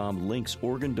 MatchingDonors.com links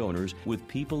organ donors with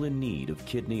people in need of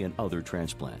kidney and other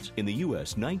transplants. In the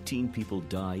U.S., 19 people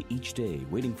die each day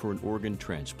waiting for an organ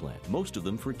transplant, most of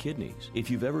them for kidneys. If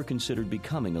you've ever considered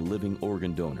becoming a living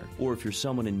organ donor, or if you're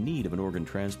someone in need of an organ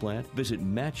transplant, visit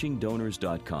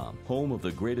MatchingDonors.com, home of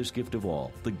the greatest gift of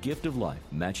all, the gift of life,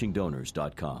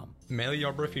 MatchingDonors.com. Mele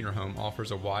Yarborough Funeral Home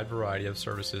offers a wide variety of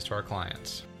services to our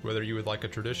clients. Whether you would like a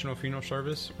traditional funeral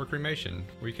service or cremation,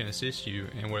 we can assist you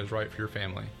in what is right for your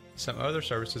family. Some other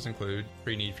services include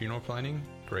pre-need funeral planning,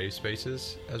 grave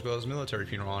spaces, as well as military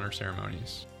funeral honor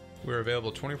ceremonies. We are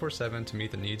available 24/7 to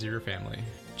meet the needs of your family.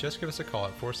 Just give us a call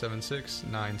at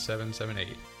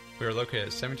 476-9778. We are located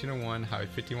at 1701 Highway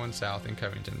 51 South in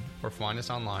Covington, or find us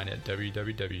online at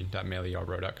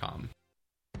www.meleyarborough.com.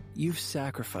 You've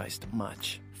sacrificed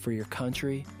much for your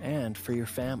country and for your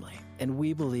family, and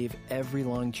we believe every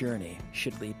long journey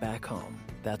should lead back home.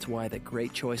 That's why the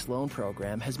Great Choice Loan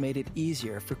Program has made it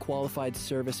easier for qualified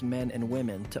service men and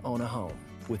women to own a home.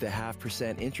 With a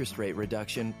 0.5% interest rate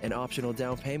reduction and optional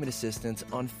down payment assistance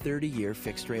on 30-year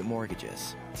fixed-rate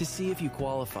mortgages. To see if you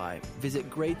qualify, visit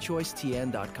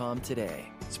GreatChoiceTN.com today.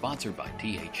 Sponsored by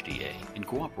THDA in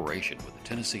cooperation with the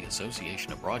Tennessee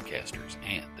Association of Broadcasters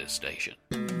and this station.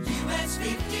 US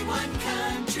 51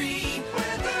 Country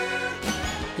Weather.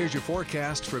 Here's your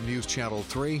forecast from News Channel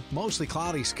 3. Mostly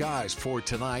cloudy skies for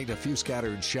tonight. A few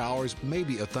scattered showers,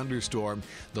 maybe a thunderstorm.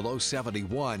 The low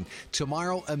 71.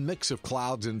 Tomorrow, a mix of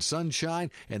clouds and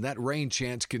sunshine, and that rain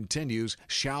chance continues.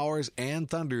 Showers and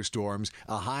thunderstorms.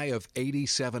 A high of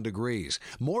 87 degrees.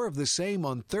 More of the same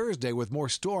on Thursday with more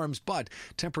storms, but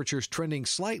temperatures trending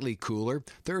slightly cooler.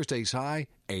 Thursday's high,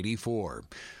 84.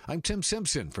 I'm Tim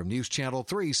Simpson from News Channel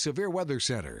 3 Severe Weather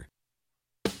Center.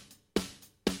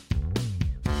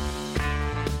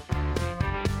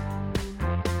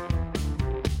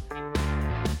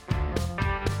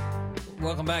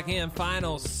 Welcome back in.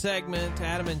 Final segment.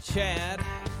 Adam and Chad,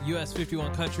 US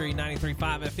 51 Country 93.5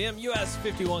 FM,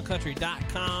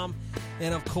 US51country.com,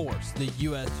 and of course, the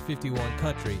US 51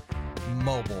 Country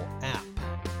mobile app.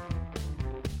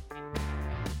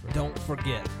 Don't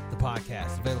forget the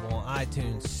podcast available on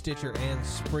iTunes, Stitcher, and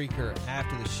Spreaker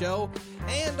after the show.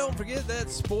 And don't forget that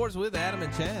Sports with Adam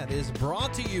and Chad is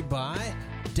brought to you by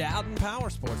Dowden Power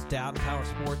Sports. Dowden Power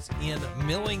Sports in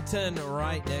Millington,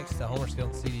 right next to Homer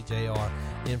Skelton CDJR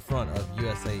in front of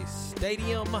USA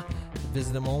Stadium.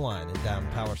 Visit them online at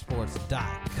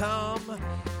DowdenPowerSports.com.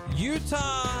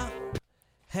 Utah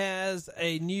has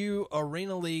a new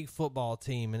Arena League football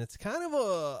team, and it's kind of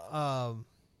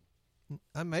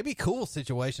a maybe cool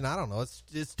situation. I don't know.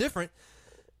 It's different.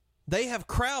 They have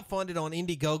crowdfunded on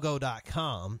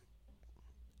Indiegogo.com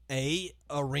a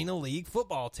Arena League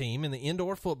football team in the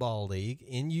Indoor Football League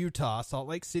in Utah, Salt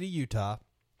Lake City, Utah.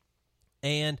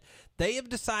 And they have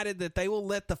decided that they will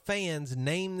let the fans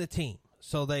name the team.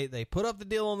 So they put up the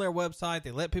deal on their website.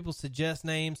 They let people suggest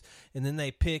names, and then they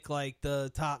pick like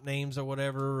the top names or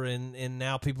whatever, and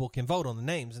now people can vote on the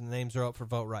names, and the names are up for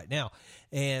vote right now.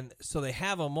 And so they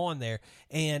have them on there.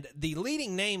 And the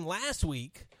leading name last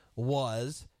week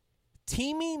was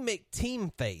Teamy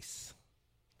McTeamface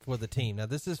for the team. Now,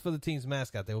 this is for the team's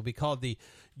mascot. They will be called the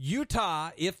Utah,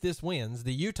 if this wins,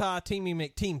 the Utah Teamy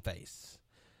McTeamface.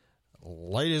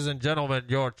 Ladies and gentlemen,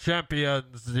 your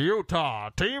champions, the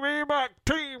Utah Teamy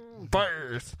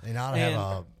McTeamface. They ought to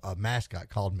have a mascot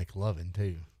called McLovin,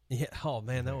 too. Yeah. Oh,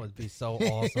 man, that would be so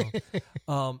awesome.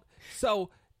 So,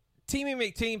 Teamy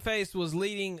McTeamface was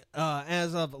leading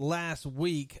as of last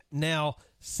week. Now,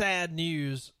 sad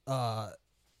news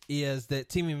is that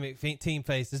Teamy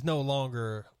McTeamface is no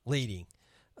longer leading.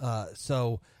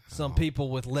 So some people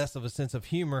with less of a sense of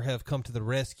humor have come to the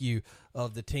rescue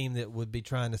of the team that would be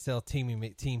trying to sell Teamy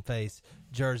McTeamface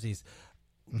jerseys.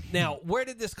 Now, where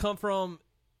did this come from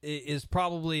is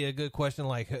probably a good question.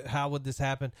 Like, how would this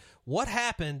happen? What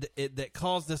happened that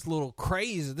caused this little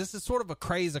craze? This is sort of a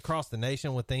craze across the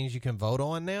nation with things you can vote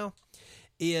on now.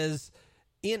 Is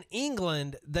in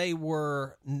England, they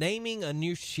were naming a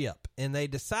new ship, and they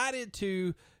decided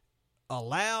to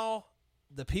allow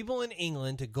the people in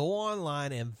England to go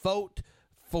online and vote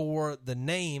for the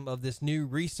name of this new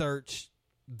research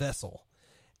vessel.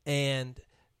 And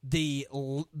the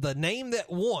name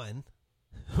that won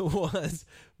was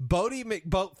Bodie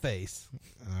McBoatface.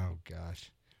 Oh,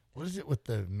 gosh. What is it with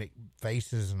the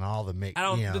McFaces and all the Mc...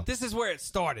 But this is where it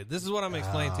started. This is what I'm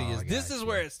explaining to you. This is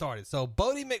where it started. So,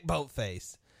 Bodie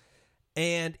McBoatface,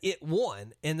 and it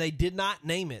won, and they did not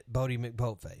name it Bodie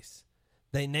McBoatface.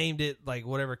 They named it like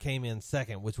whatever came in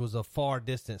second, which was a far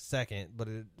distant second, but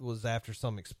it was after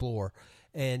some explorer.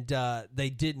 And they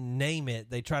didn't name it.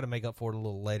 They tried to make up for it a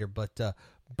little later, but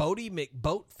Bodie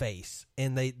McBoatface,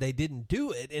 and they didn't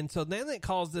do it. And so then it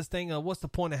caused this thing of, what's the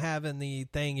point of having the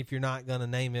thing if you're not going to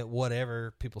name it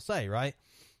whatever people say, right?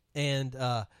 And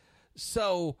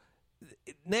so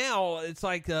now it's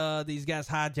like these guys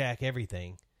hijack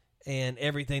everything. And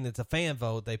everything that's a fan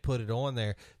vote, they put it on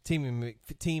there.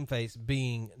 Teamface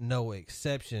being no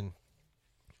exception.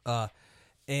 But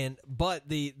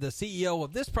the CEO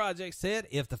of this project said,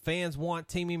 if the fans want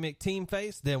Teamy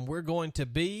McTeamface, then we're going to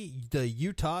be the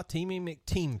Utah Teamy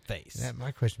McTeamface.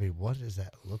 My question would be, what does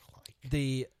that look like?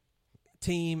 The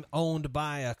team owned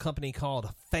by a company called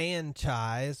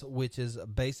Fanchise, which is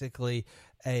basically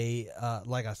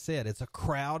like I said, it's a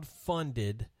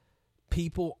crowd-funded,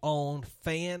 people-owned,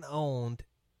 fan-owned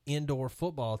indoor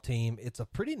football team. It's a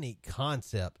pretty neat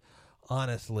concept,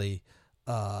 honestly.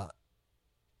 But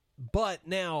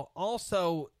now,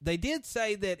 also, they did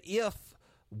say that if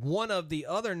one of the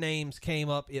other names came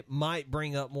up, it might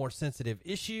bring up more sensitive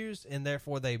issues, and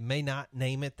therefore they may not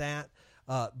name it that.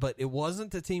 But it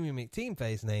wasn't the Teamy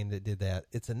McTeamface name that did that.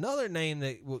 It's another name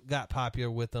that got popular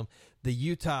with them, the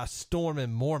Utah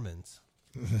Stormin' Mormons.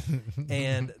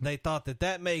 And they thought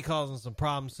that may cause them some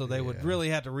problems, so they would really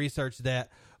have to research that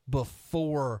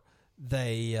before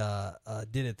they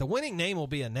did it. The winning name will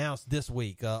be announced this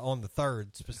week on the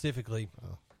 3rd specifically.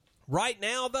 Right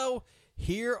now, though,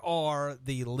 Here are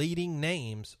the leading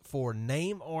names for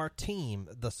Name Our Team,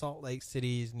 the Salt Lake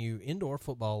City's new indoor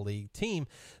football league team.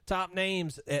 Top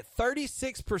names at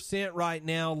 36% right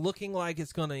now, looking like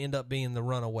it's going to end up being the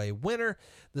runaway winner.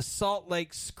 The Salt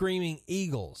Lake Screaming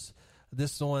Eagles.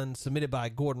 This one, submitted by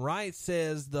Gordon Wright,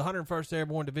 says the 101st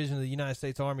Airborne Division of the United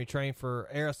States Army trained for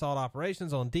air assault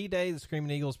operations. On D-Day, the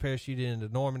Screaming Eagles parachuted into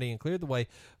Normandy and cleared the way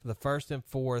for the 1st and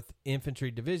 4th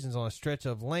Infantry Divisions on a stretch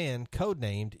of land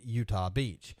codenamed Utah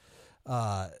Beach.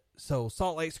 So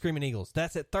Salt Lake Screaming Eagles,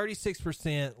 that's at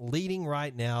 36%, leading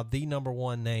right now, the number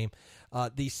one name.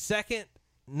 The second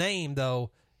name,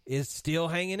 though, is still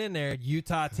hanging in there.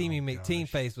 Utah Teaming McTeam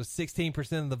Face with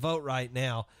 16% of the vote right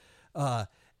now.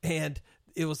 And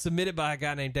it was submitted by a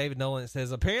guy named David Nolan. It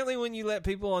says, apparently when you let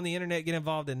people on the internet get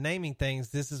involved in naming things,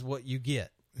 this is what you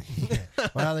get.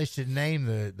 Well, they should name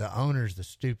the owners the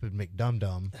Stupid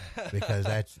McDumdum, because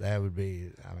that would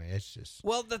be, I mean, it's just.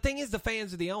 Well, the thing is, the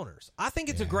fans are the owners. I think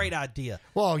it's a great idea.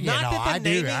 Well, yeah, I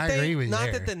agree with you Not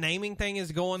there. that the naming thing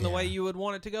is going the way you would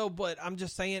want it to go, but I'm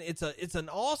just saying it's an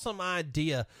awesome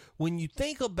idea when you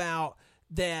think about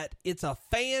that it's a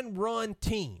fan-run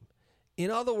team. In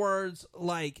other words,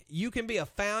 like, you can be a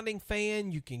founding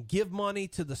fan, you can give money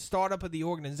to the startup of the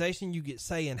organization, you get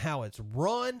say in how it's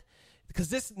run, because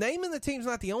this naming the team's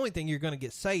not the only thing you're going to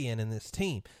get say in this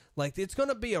team. Like, it's going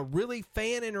to be a really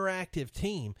fan interactive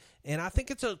team, and I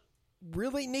think it's a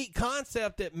really neat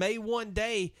concept that may one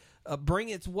day bring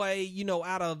its way,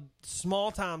 out of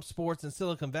small time sports in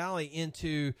Silicon Valley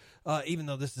into, even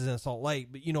though this is in Salt Lake,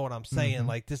 but you know what I'm saying? Mm-hmm.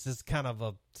 Like, this is kind of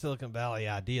a Silicon Valley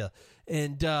idea,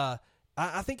 and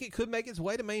I think it could make its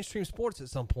way to mainstream sports at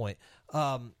some point.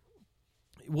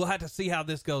 We'll have to see how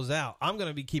this goes out. I'm going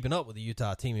to be keeping up with the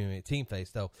Utah Team Face,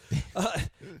 though. At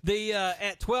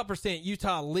 12%,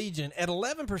 Utah Legion. At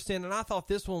 11%, and I thought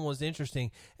this one was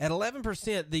interesting, at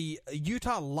 11%, the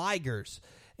Utah Ligers.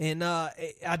 And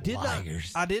I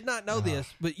did not know this,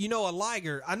 but a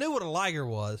liger, I knew what a liger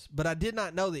was, but I did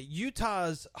not know that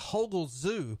Utah's Hogle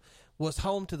Zoo was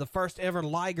home to the first ever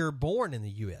liger born in the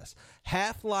U.S.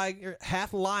 Half liger,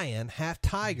 half lion, half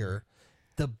tiger,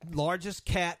 the largest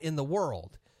cat in the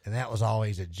world. And that was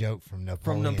always a joke from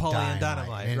Napoleon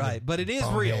Dynamite, right? But it is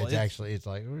real. It's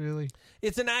like, really?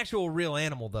 It's an actual real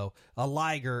animal, though. A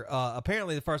liger.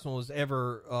 Apparently, the first one was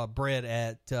ever bred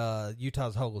at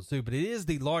Utah's Hogle Zoo, but it is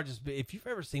the largest. If you've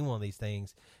ever seen one of these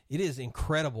things, it is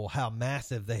incredible how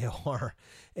massive they are,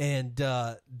 and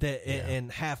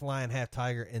and half lion, half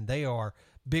tiger, and they are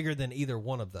bigger than either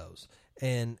one of those.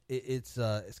 And it's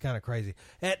kind of crazy.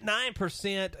 At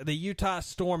 9%, the Utah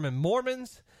Storm and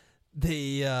Mormons.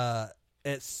 At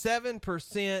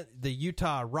 7%, the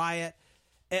Utah Riot.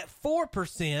 At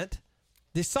 4%,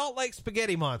 the Salt Lake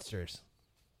Spaghetti Monsters.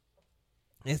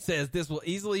 It says this will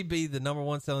easily be the number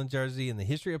one selling jersey in the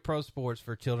history of pro sports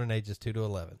for children ages 2 to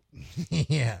 11.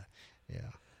 Yeah.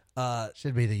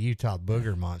 Should be the Utah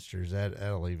Booger Monsters.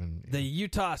 That'll even. The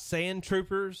Utah Sand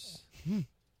Troopers.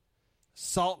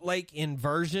 Salt Lake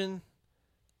Inversion.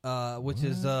 Which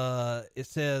is, it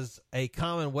says, a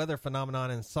common weather phenomenon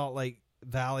in Salt Lake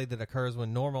Valley that occurs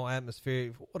when normal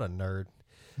atmospheric, what a nerd,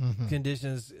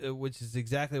 conditions, which is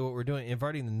exactly what we're doing,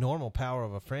 inverting the normal power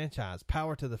of a franchise.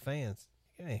 Power to the fans.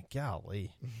 Hey,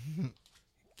 golly.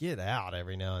 Get out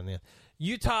every now and then.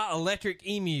 Utah Electric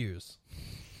Emus.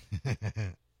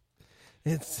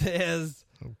 It says,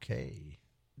 okay.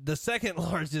 The second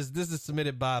largest, this is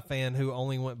submitted by a fan who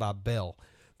only went by Bell.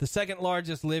 The second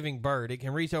largest living bird. It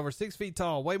can reach over 6 feet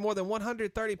tall, weigh more than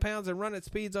 130 pounds, and run at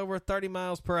speeds over 30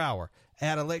 miles per hour.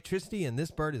 Add electricity, and this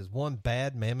bird is one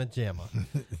bad mamma jamma.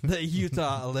 The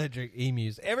Utah Electric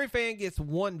Emus. Every fan gets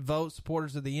one vote.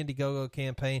 Supporters of the Indiegogo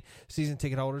campaign, season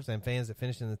ticket holders, and fans that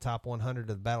finish in the top 100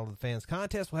 of the Battle of the Fans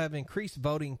contest will have increased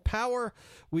voting power.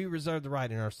 We reserve the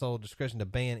right in our sole discretion to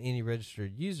ban any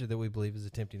registered user that we believe is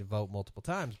attempting to vote multiple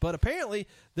times. But apparently,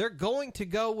 they're going to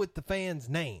go with the fan's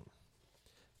name.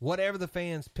 Whatever the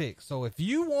fans pick. So if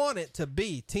you want it to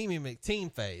be Teamy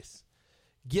McTeam Face,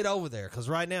 get over there. Because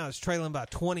right now it's trailing by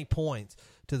 20 points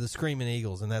to the Screaming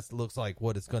Eagles. And that looks like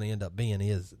what it's going to end up being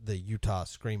is the Utah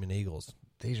Screaming Eagles.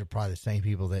 These are probably the same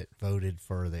people that voted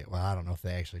for well, I don't know if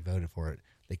they actually voted for it.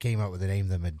 They came up with the name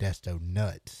the Modesto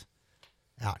Nuts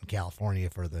out in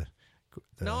California for the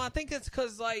no, I think it's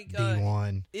because, like,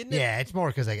 D1. It's more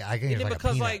because I think it's like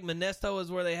because, like, Modesto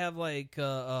is where they have, like,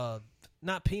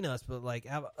 not peanuts, but like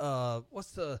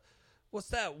what's that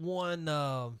one?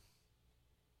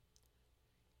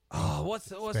 What's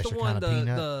the one?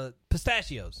 The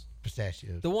pistachios.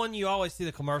 Pistachios. The one you always see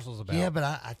the commercials about. Yeah, but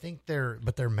I think their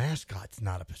mascot's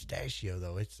not a pistachio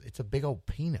though. It's a big old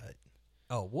peanut.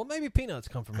 Oh, well, maybe peanuts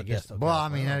come from Modesto. Well, I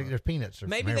mean, there's peanuts.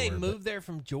 Maybe they moved there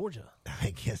from Georgia.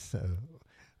 I guess so.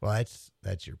 Well,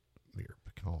 that's your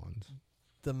pecans.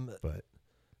 But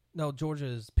no, Georgia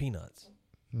is peanuts.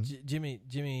 Jimmy,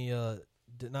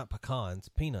 not pecans,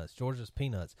 peanuts. Georgia's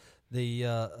peanuts.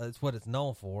 It's what it's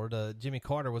known for. Jimmy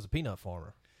Carter was a peanut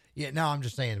farmer. Yeah, no, I'm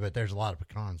just saying, but there's a lot of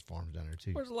pecans farms down there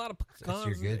too. There's a lot of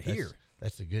pecans here.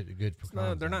 That's a good pecans.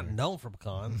 No, they're not known for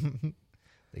pecans.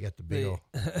 They got the big old,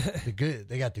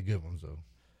 They got the good ones though.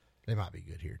 They might be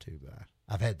good here too, but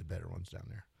I've had the better ones down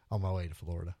there on my way to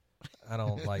Florida. I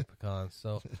don't like pecans,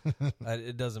 so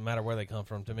it doesn't matter where they come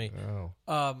from to me.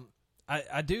 Oh.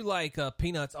 I do like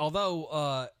peanuts,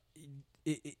 although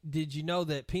did you know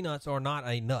that peanuts are not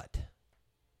a nut?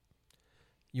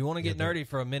 You want to get nerdy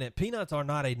for a minute? Peanuts are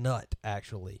not a nut,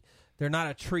 actually. They're not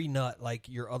a tree nut like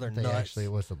your other nuts. Actually,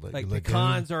 what's a like legume?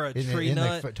 Pecans are a tree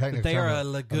nut, but they are a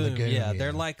legume. Yeah,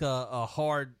 they're yeah. like a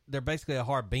hard. They're basically a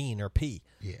hard bean or pea.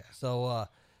 Yeah. So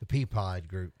the pea pod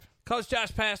group. Coach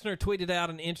Josh Pastner tweeted out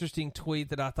an interesting tweet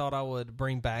that I thought I would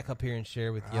bring back up here and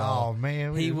share with y'all. Oh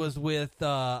man, he was with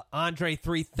Andre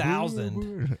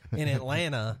 3000 in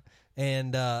Atlanta,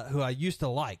 and who I used to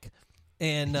like.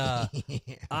 And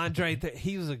Andre,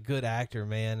 he was a good actor,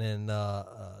 man, and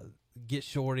Get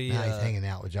Shorty. Now he's hanging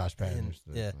out with Josh Pastner.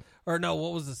 Yeah. Or no,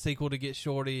 what was the sequel to Get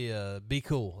Shorty? Be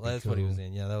Cool. That's what he was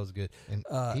in. Yeah, that was good. And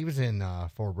he was in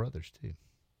Four Brothers, too.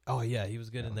 Oh, yeah, he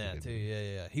was good in that, too.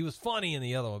 Yeah. He was funny in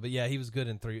the other one, but yeah, he was good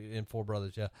in Four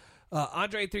Brothers, yeah.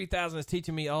 Andre 3000 is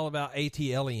teaching me all about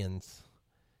AT-aliens,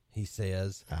 he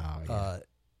says. Oh, yeah.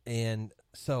 And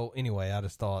so, anyway, I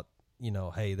just thought,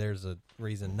 hey, there's a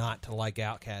reason not to like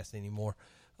Outkast anymore,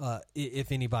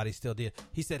 if anybody still did.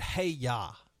 He said, hey,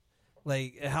 ya.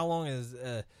 Like, how long is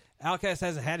Outkast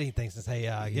hasn't had anything since Hey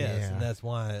Ya, I guess, and that's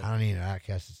why. I don't even know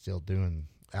Outkast is still doing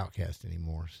Outkast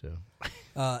anymore. So,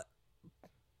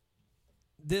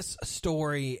 this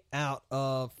story out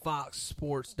of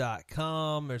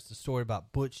FoxSports.com. There's the story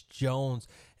about Butch Jones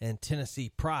and Tennessee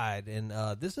Pride, and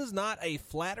this is not a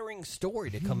flattering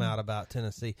story to come out about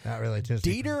Tennessee. Not really.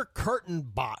 Tennessee. Dieter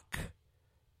Kurtenbach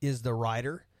is the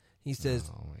writer. He says.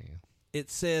 Oh, man. It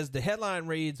says, the headline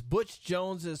reads, Butch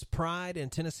Jones's pride in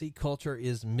Tennessee culture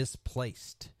is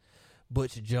misplaced.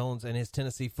 Butch Jones and his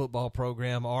Tennessee football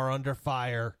program are under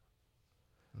fire.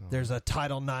 There's a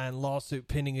Title IX lawsuit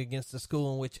pending against the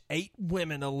school in which 8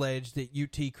 women allege that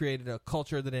UT created a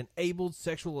culture that enabled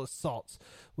sexual assaults,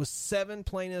 with 7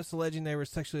 plaintiffs alleging they were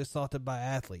sexually assaulted by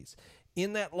athletes.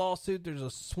 In that lawsuit, there's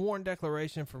a sworn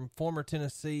declaration from former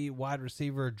Tennessee wide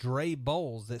receiver Dre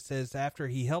Bowles that says after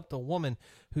he helped a woman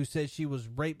who said she was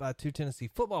raped by 2 Tennessee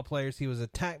football players, he was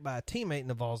attacked by a teammate in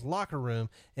the Vols locker room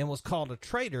and was called a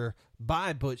traitor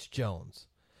by Butch Jones.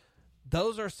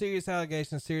 Those are serious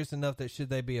allegations, serious enough that should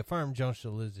they be affirmed, Jones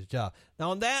should lose his job.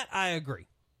 Now, on that, I agree.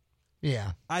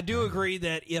 Yeah. I do agree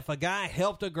that if a guy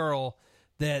helped a girl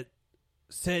that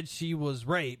said she was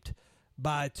raped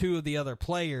by 2 of the other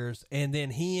players, and then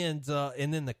he ends up,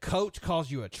 and then the coach calls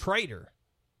you a traitor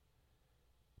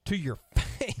to your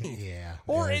face. Yeah.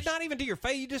 Or not even to your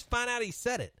face, you just find out he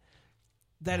said it.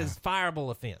 That is fireable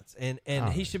offense. And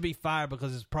he should be fired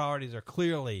because his priorities are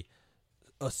clearly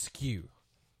askew.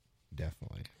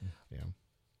 Definitely. Yeah.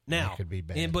 Now, could be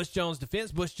bad. In Butch Jones'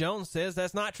 defense, Butch Jones says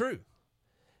that's not true.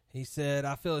 He said,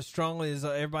 I feel as strongly as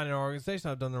everybody in our organization,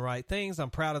 I've done the right things.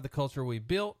 I'm proud of the culture we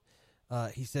built.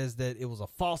 He says that it was a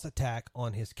false attack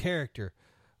on his character.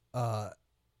 And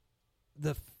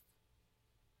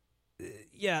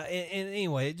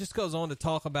anyway, it just goes on to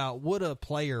talk about, would a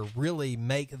player really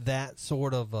make that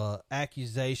sort of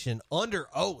accusation under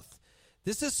oath?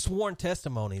 This is sworn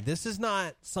testimony. This is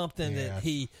not something that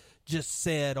he just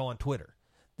said on Twitter.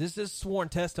 This is sworn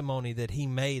testimony that he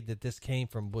made that this came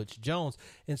from Butch Jones.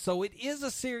 And so it is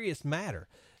a serious matter.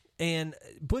 And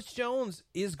Butch Jones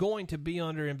is going to be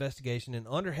under investigation and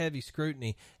under heavy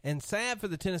scrutiny. And sad for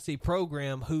the Tennessee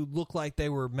program, who looked like they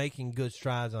were making good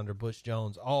strides under Butch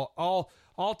Jones. All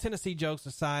Tennessee jokes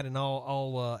aside, and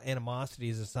all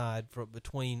animosities aside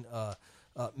between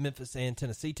Memphis and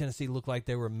Tennessee. Tennessee looked like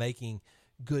they were making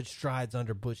good strides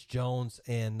under Butch Jones,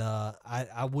 and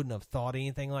I wouldn't have thought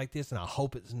anything like this, and I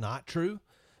hope it's not true,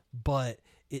 but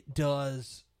it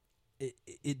does.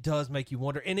 It does make you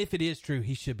wonder, and if it is true,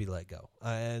 he should be let go.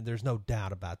 There's no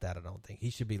doubt about that. I don't think he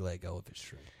should be let go if it's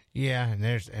true. Yeah, and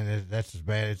that's as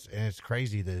bad. It's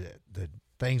crazy the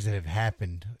things that have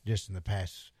happened just in the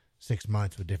past 6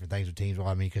 months with different things with teams. Well,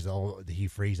 I mean, because the Hugh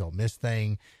Freeze Ole Miss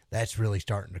thing, that's really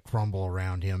starting to crumble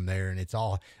around him there, and it's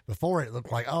all before it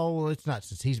looked like, oh well, it's not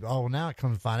since he's now it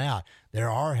comes to find out there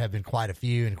have been quite a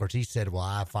few, and of course he said, well,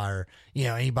 I fire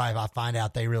anybody if I find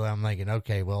out they really. I'm thinking,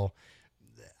 okay, well.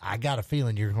 I got a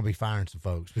feeling you're going to be firing some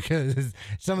folks because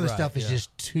some of the stuff is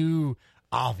just too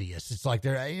obvious. It's like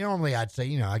normally I'd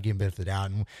say, I give them benefit of the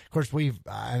doubt. And of course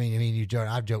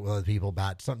I've joked with other people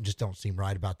about something just don't seem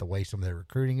right about the way some of their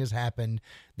recruiting has happened.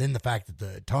 Then the fact that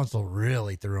the Tunsil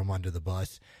really threw them under the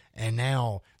bus and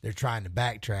now they're trying to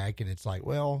backtrack. And it's like,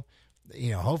 well,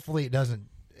 hopefully it doesn't,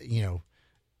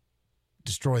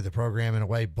 destroy the program in a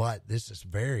way, but this is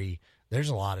there's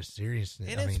a lot of seriousness.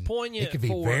 And it's poignant. It could be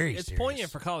very serious. It's poignant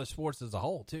for college sports as a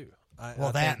whole too.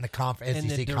 And the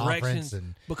SEC conference,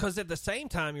 because at the same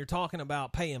time you're talking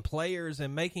about paying players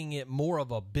and making it more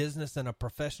of a business and a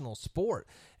professional sport,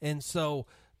 and so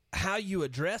how you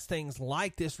address things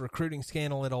like this recruiting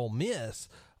scandal at Ole Miss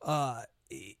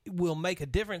will make a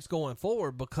difference going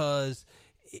forward. Because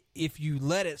if you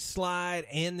let it slide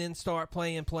and then start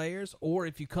playing players, or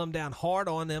if you come down hard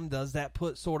on them, does that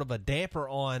put sort of a damper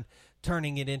on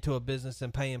turning it into a business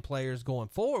and paying players going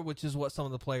forward, which is what some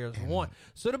of the players want.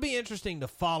 So it'll be interesting to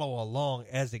follow along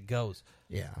as it goes.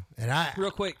 Yeah. And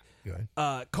real quick,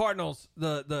 Cardinals,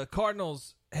 the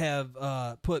Cardinals have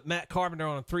put Matt Carpenter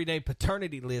on a 3-day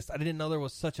paternity list. I didn't know there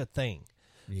was such a thing.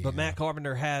 Yeah. But Matt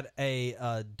Carpenter had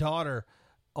a daughter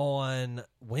on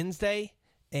Wednesday,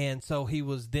 and so he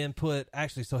was then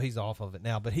so he's off of it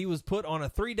now, but he was put on a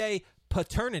 3-day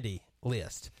paternity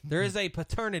list. There is a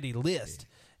paternity list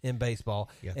in baseball,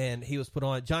 and he was put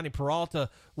on. Johnny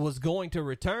Peralta was going to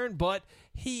return, but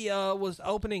he was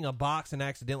opening a box and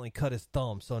accidentally cut his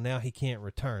thumb, so now he can't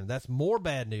return. That's more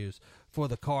bad news for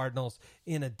the Cardinals,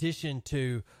 in addition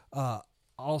to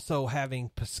also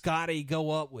having Piscotty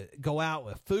go out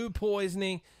with food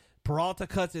poisoning. Peralta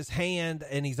cuts his hand,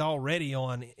 and he's already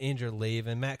on injured leave,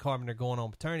 and Matt Carpenter going on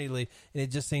paternity leave, and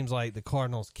it just seems like the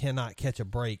Cardinals cannot catch a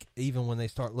break. Even when they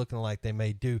start looking like they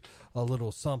may do a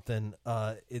little something,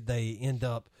 they end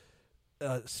up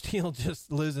still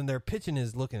just losing. Their pitching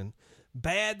is looking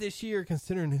bad this year,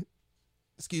 considering,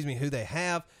 who they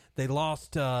have. They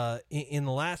lost in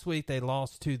the last week. They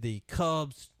lost to the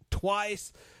Cubs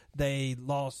twice. They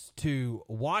lost to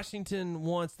Washington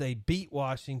once. They beat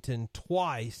Washington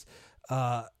twice.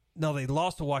 No, they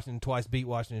lost to Washington twice, beat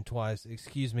Washington twice,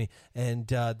 and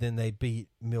then they beat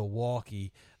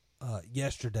Milwaukee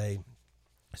yesterday.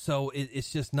 So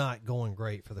it's just not going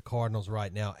great for the Cardinals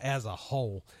right now as a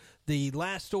whole. The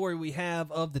last story we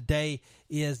have of the day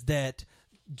is that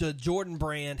the Jordan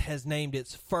brand has named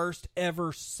its first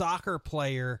ever soccer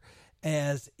player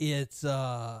as its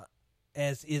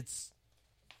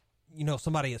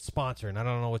somebody it's sponsoring. I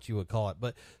don't know what you would call it,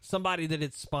 but somebody that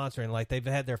it's sponsoring. Like, they've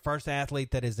had their first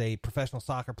athlete that is a professional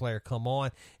soccer player come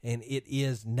on, and it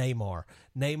is Neymar.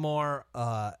 Neymar,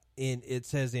 it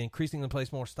says increasingly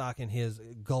place more stock in his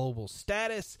global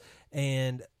status,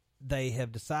 and they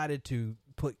have decided to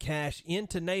put cash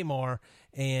into Neymar,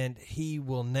 and he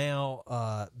will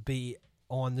now be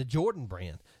on the Jordan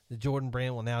brand. The Jordan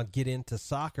brand will now get into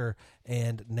soccer,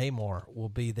 and Neymar will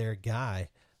be their guy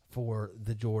for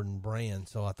the Jordan brand.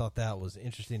 So I thought that was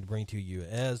interesting to bring to you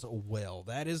as well.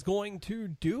 That is going to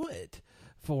do it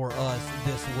for us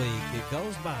this week. It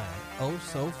goes by oh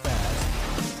so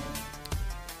fast.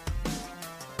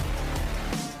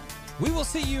 We will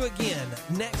see you again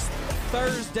next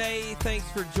Thursday.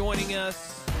 Thanks for joining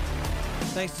us.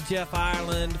 Thanks to Jeff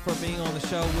Ireland for being on the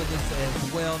show with us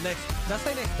as well. Did I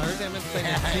say next Thursday? I meant to say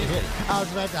next Tuesday. I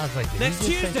was like, next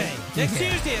Tuesday. Next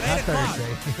Tuesday at 8 o'clock.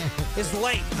 It's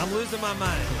late. I'm losing my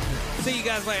mind. See you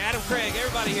guys later. Adam Craig,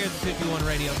 everybody here at the 51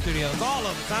 Radio Studios, all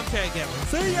of us. I'm Terry Catlin.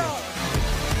 See y'all.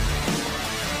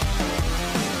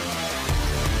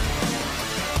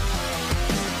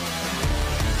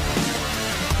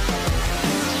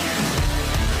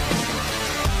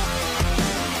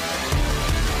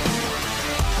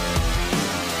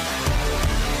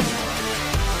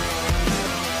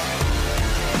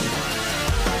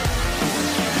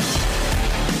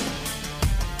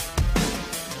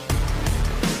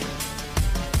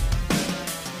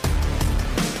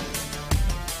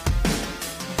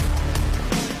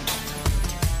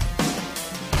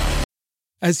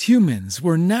 As humans,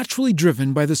 we're naturally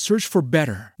driven by the search for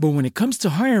better. But when it comes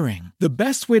to hiring, the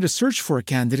best way to search for a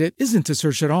candidate isn't to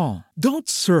search at all. Don't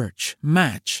search,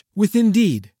 match with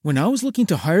Indeed. When I was looking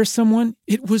to hire someone,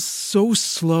 it was so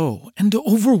slow and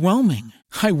overwhelming.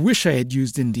 I wish I had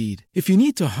used Indeed. If you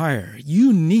need to hire,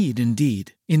 you need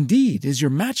Indeed. Indeed is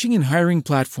your matching and hiring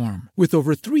platform with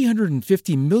over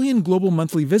 350 million global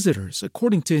monthly visitors,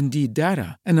 according to Indeed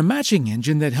data, and a matching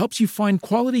engine that helps you find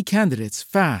quality candidates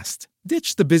fast.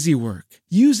 Ditch the busy work.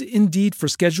 Use Indeed for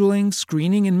scheduling,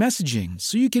 screening, and messaging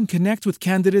so you can connect with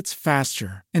candidates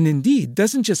faster. And Indeed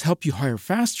doesn't just help you hire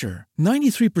faster.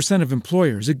 93% of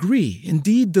employers agree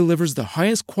Indeed delivers the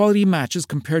highest quality matches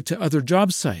compared to other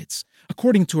job sites,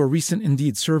 according to a recent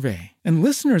Indeed survey. And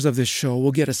listeners of this show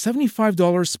will get a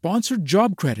 $75 sponsored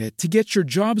job credit to get your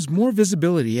jobs more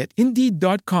visibility at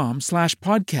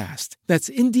Indeed.com/podcast. That's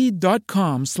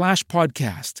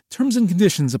Indeed.com/podcast. Terms and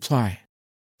conditions apply.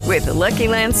 With the Lucky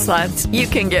Land Slots, you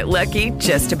can get lucky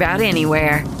just about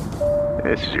anywhere.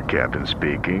 This is your captain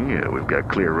speaking. We've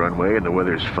got clear runway and the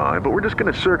weather's fine, but we're just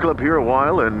going to circle up here a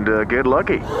while and get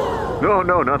lucky.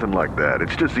 No, nothing like that.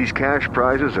 It's just these cash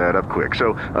prizes add up quick.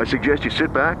 So I suggest you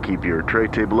sit back, keep your tray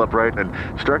table upright, and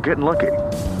start getting lucky.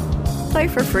 Play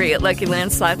for free at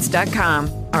LuckyLandSlots.com.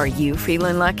 Are you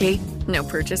feeling lucky? No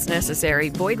purchase necessary.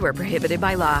 Void where prohibited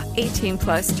by law.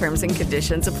 18+ terms and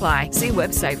conditions apply. See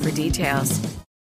website for details.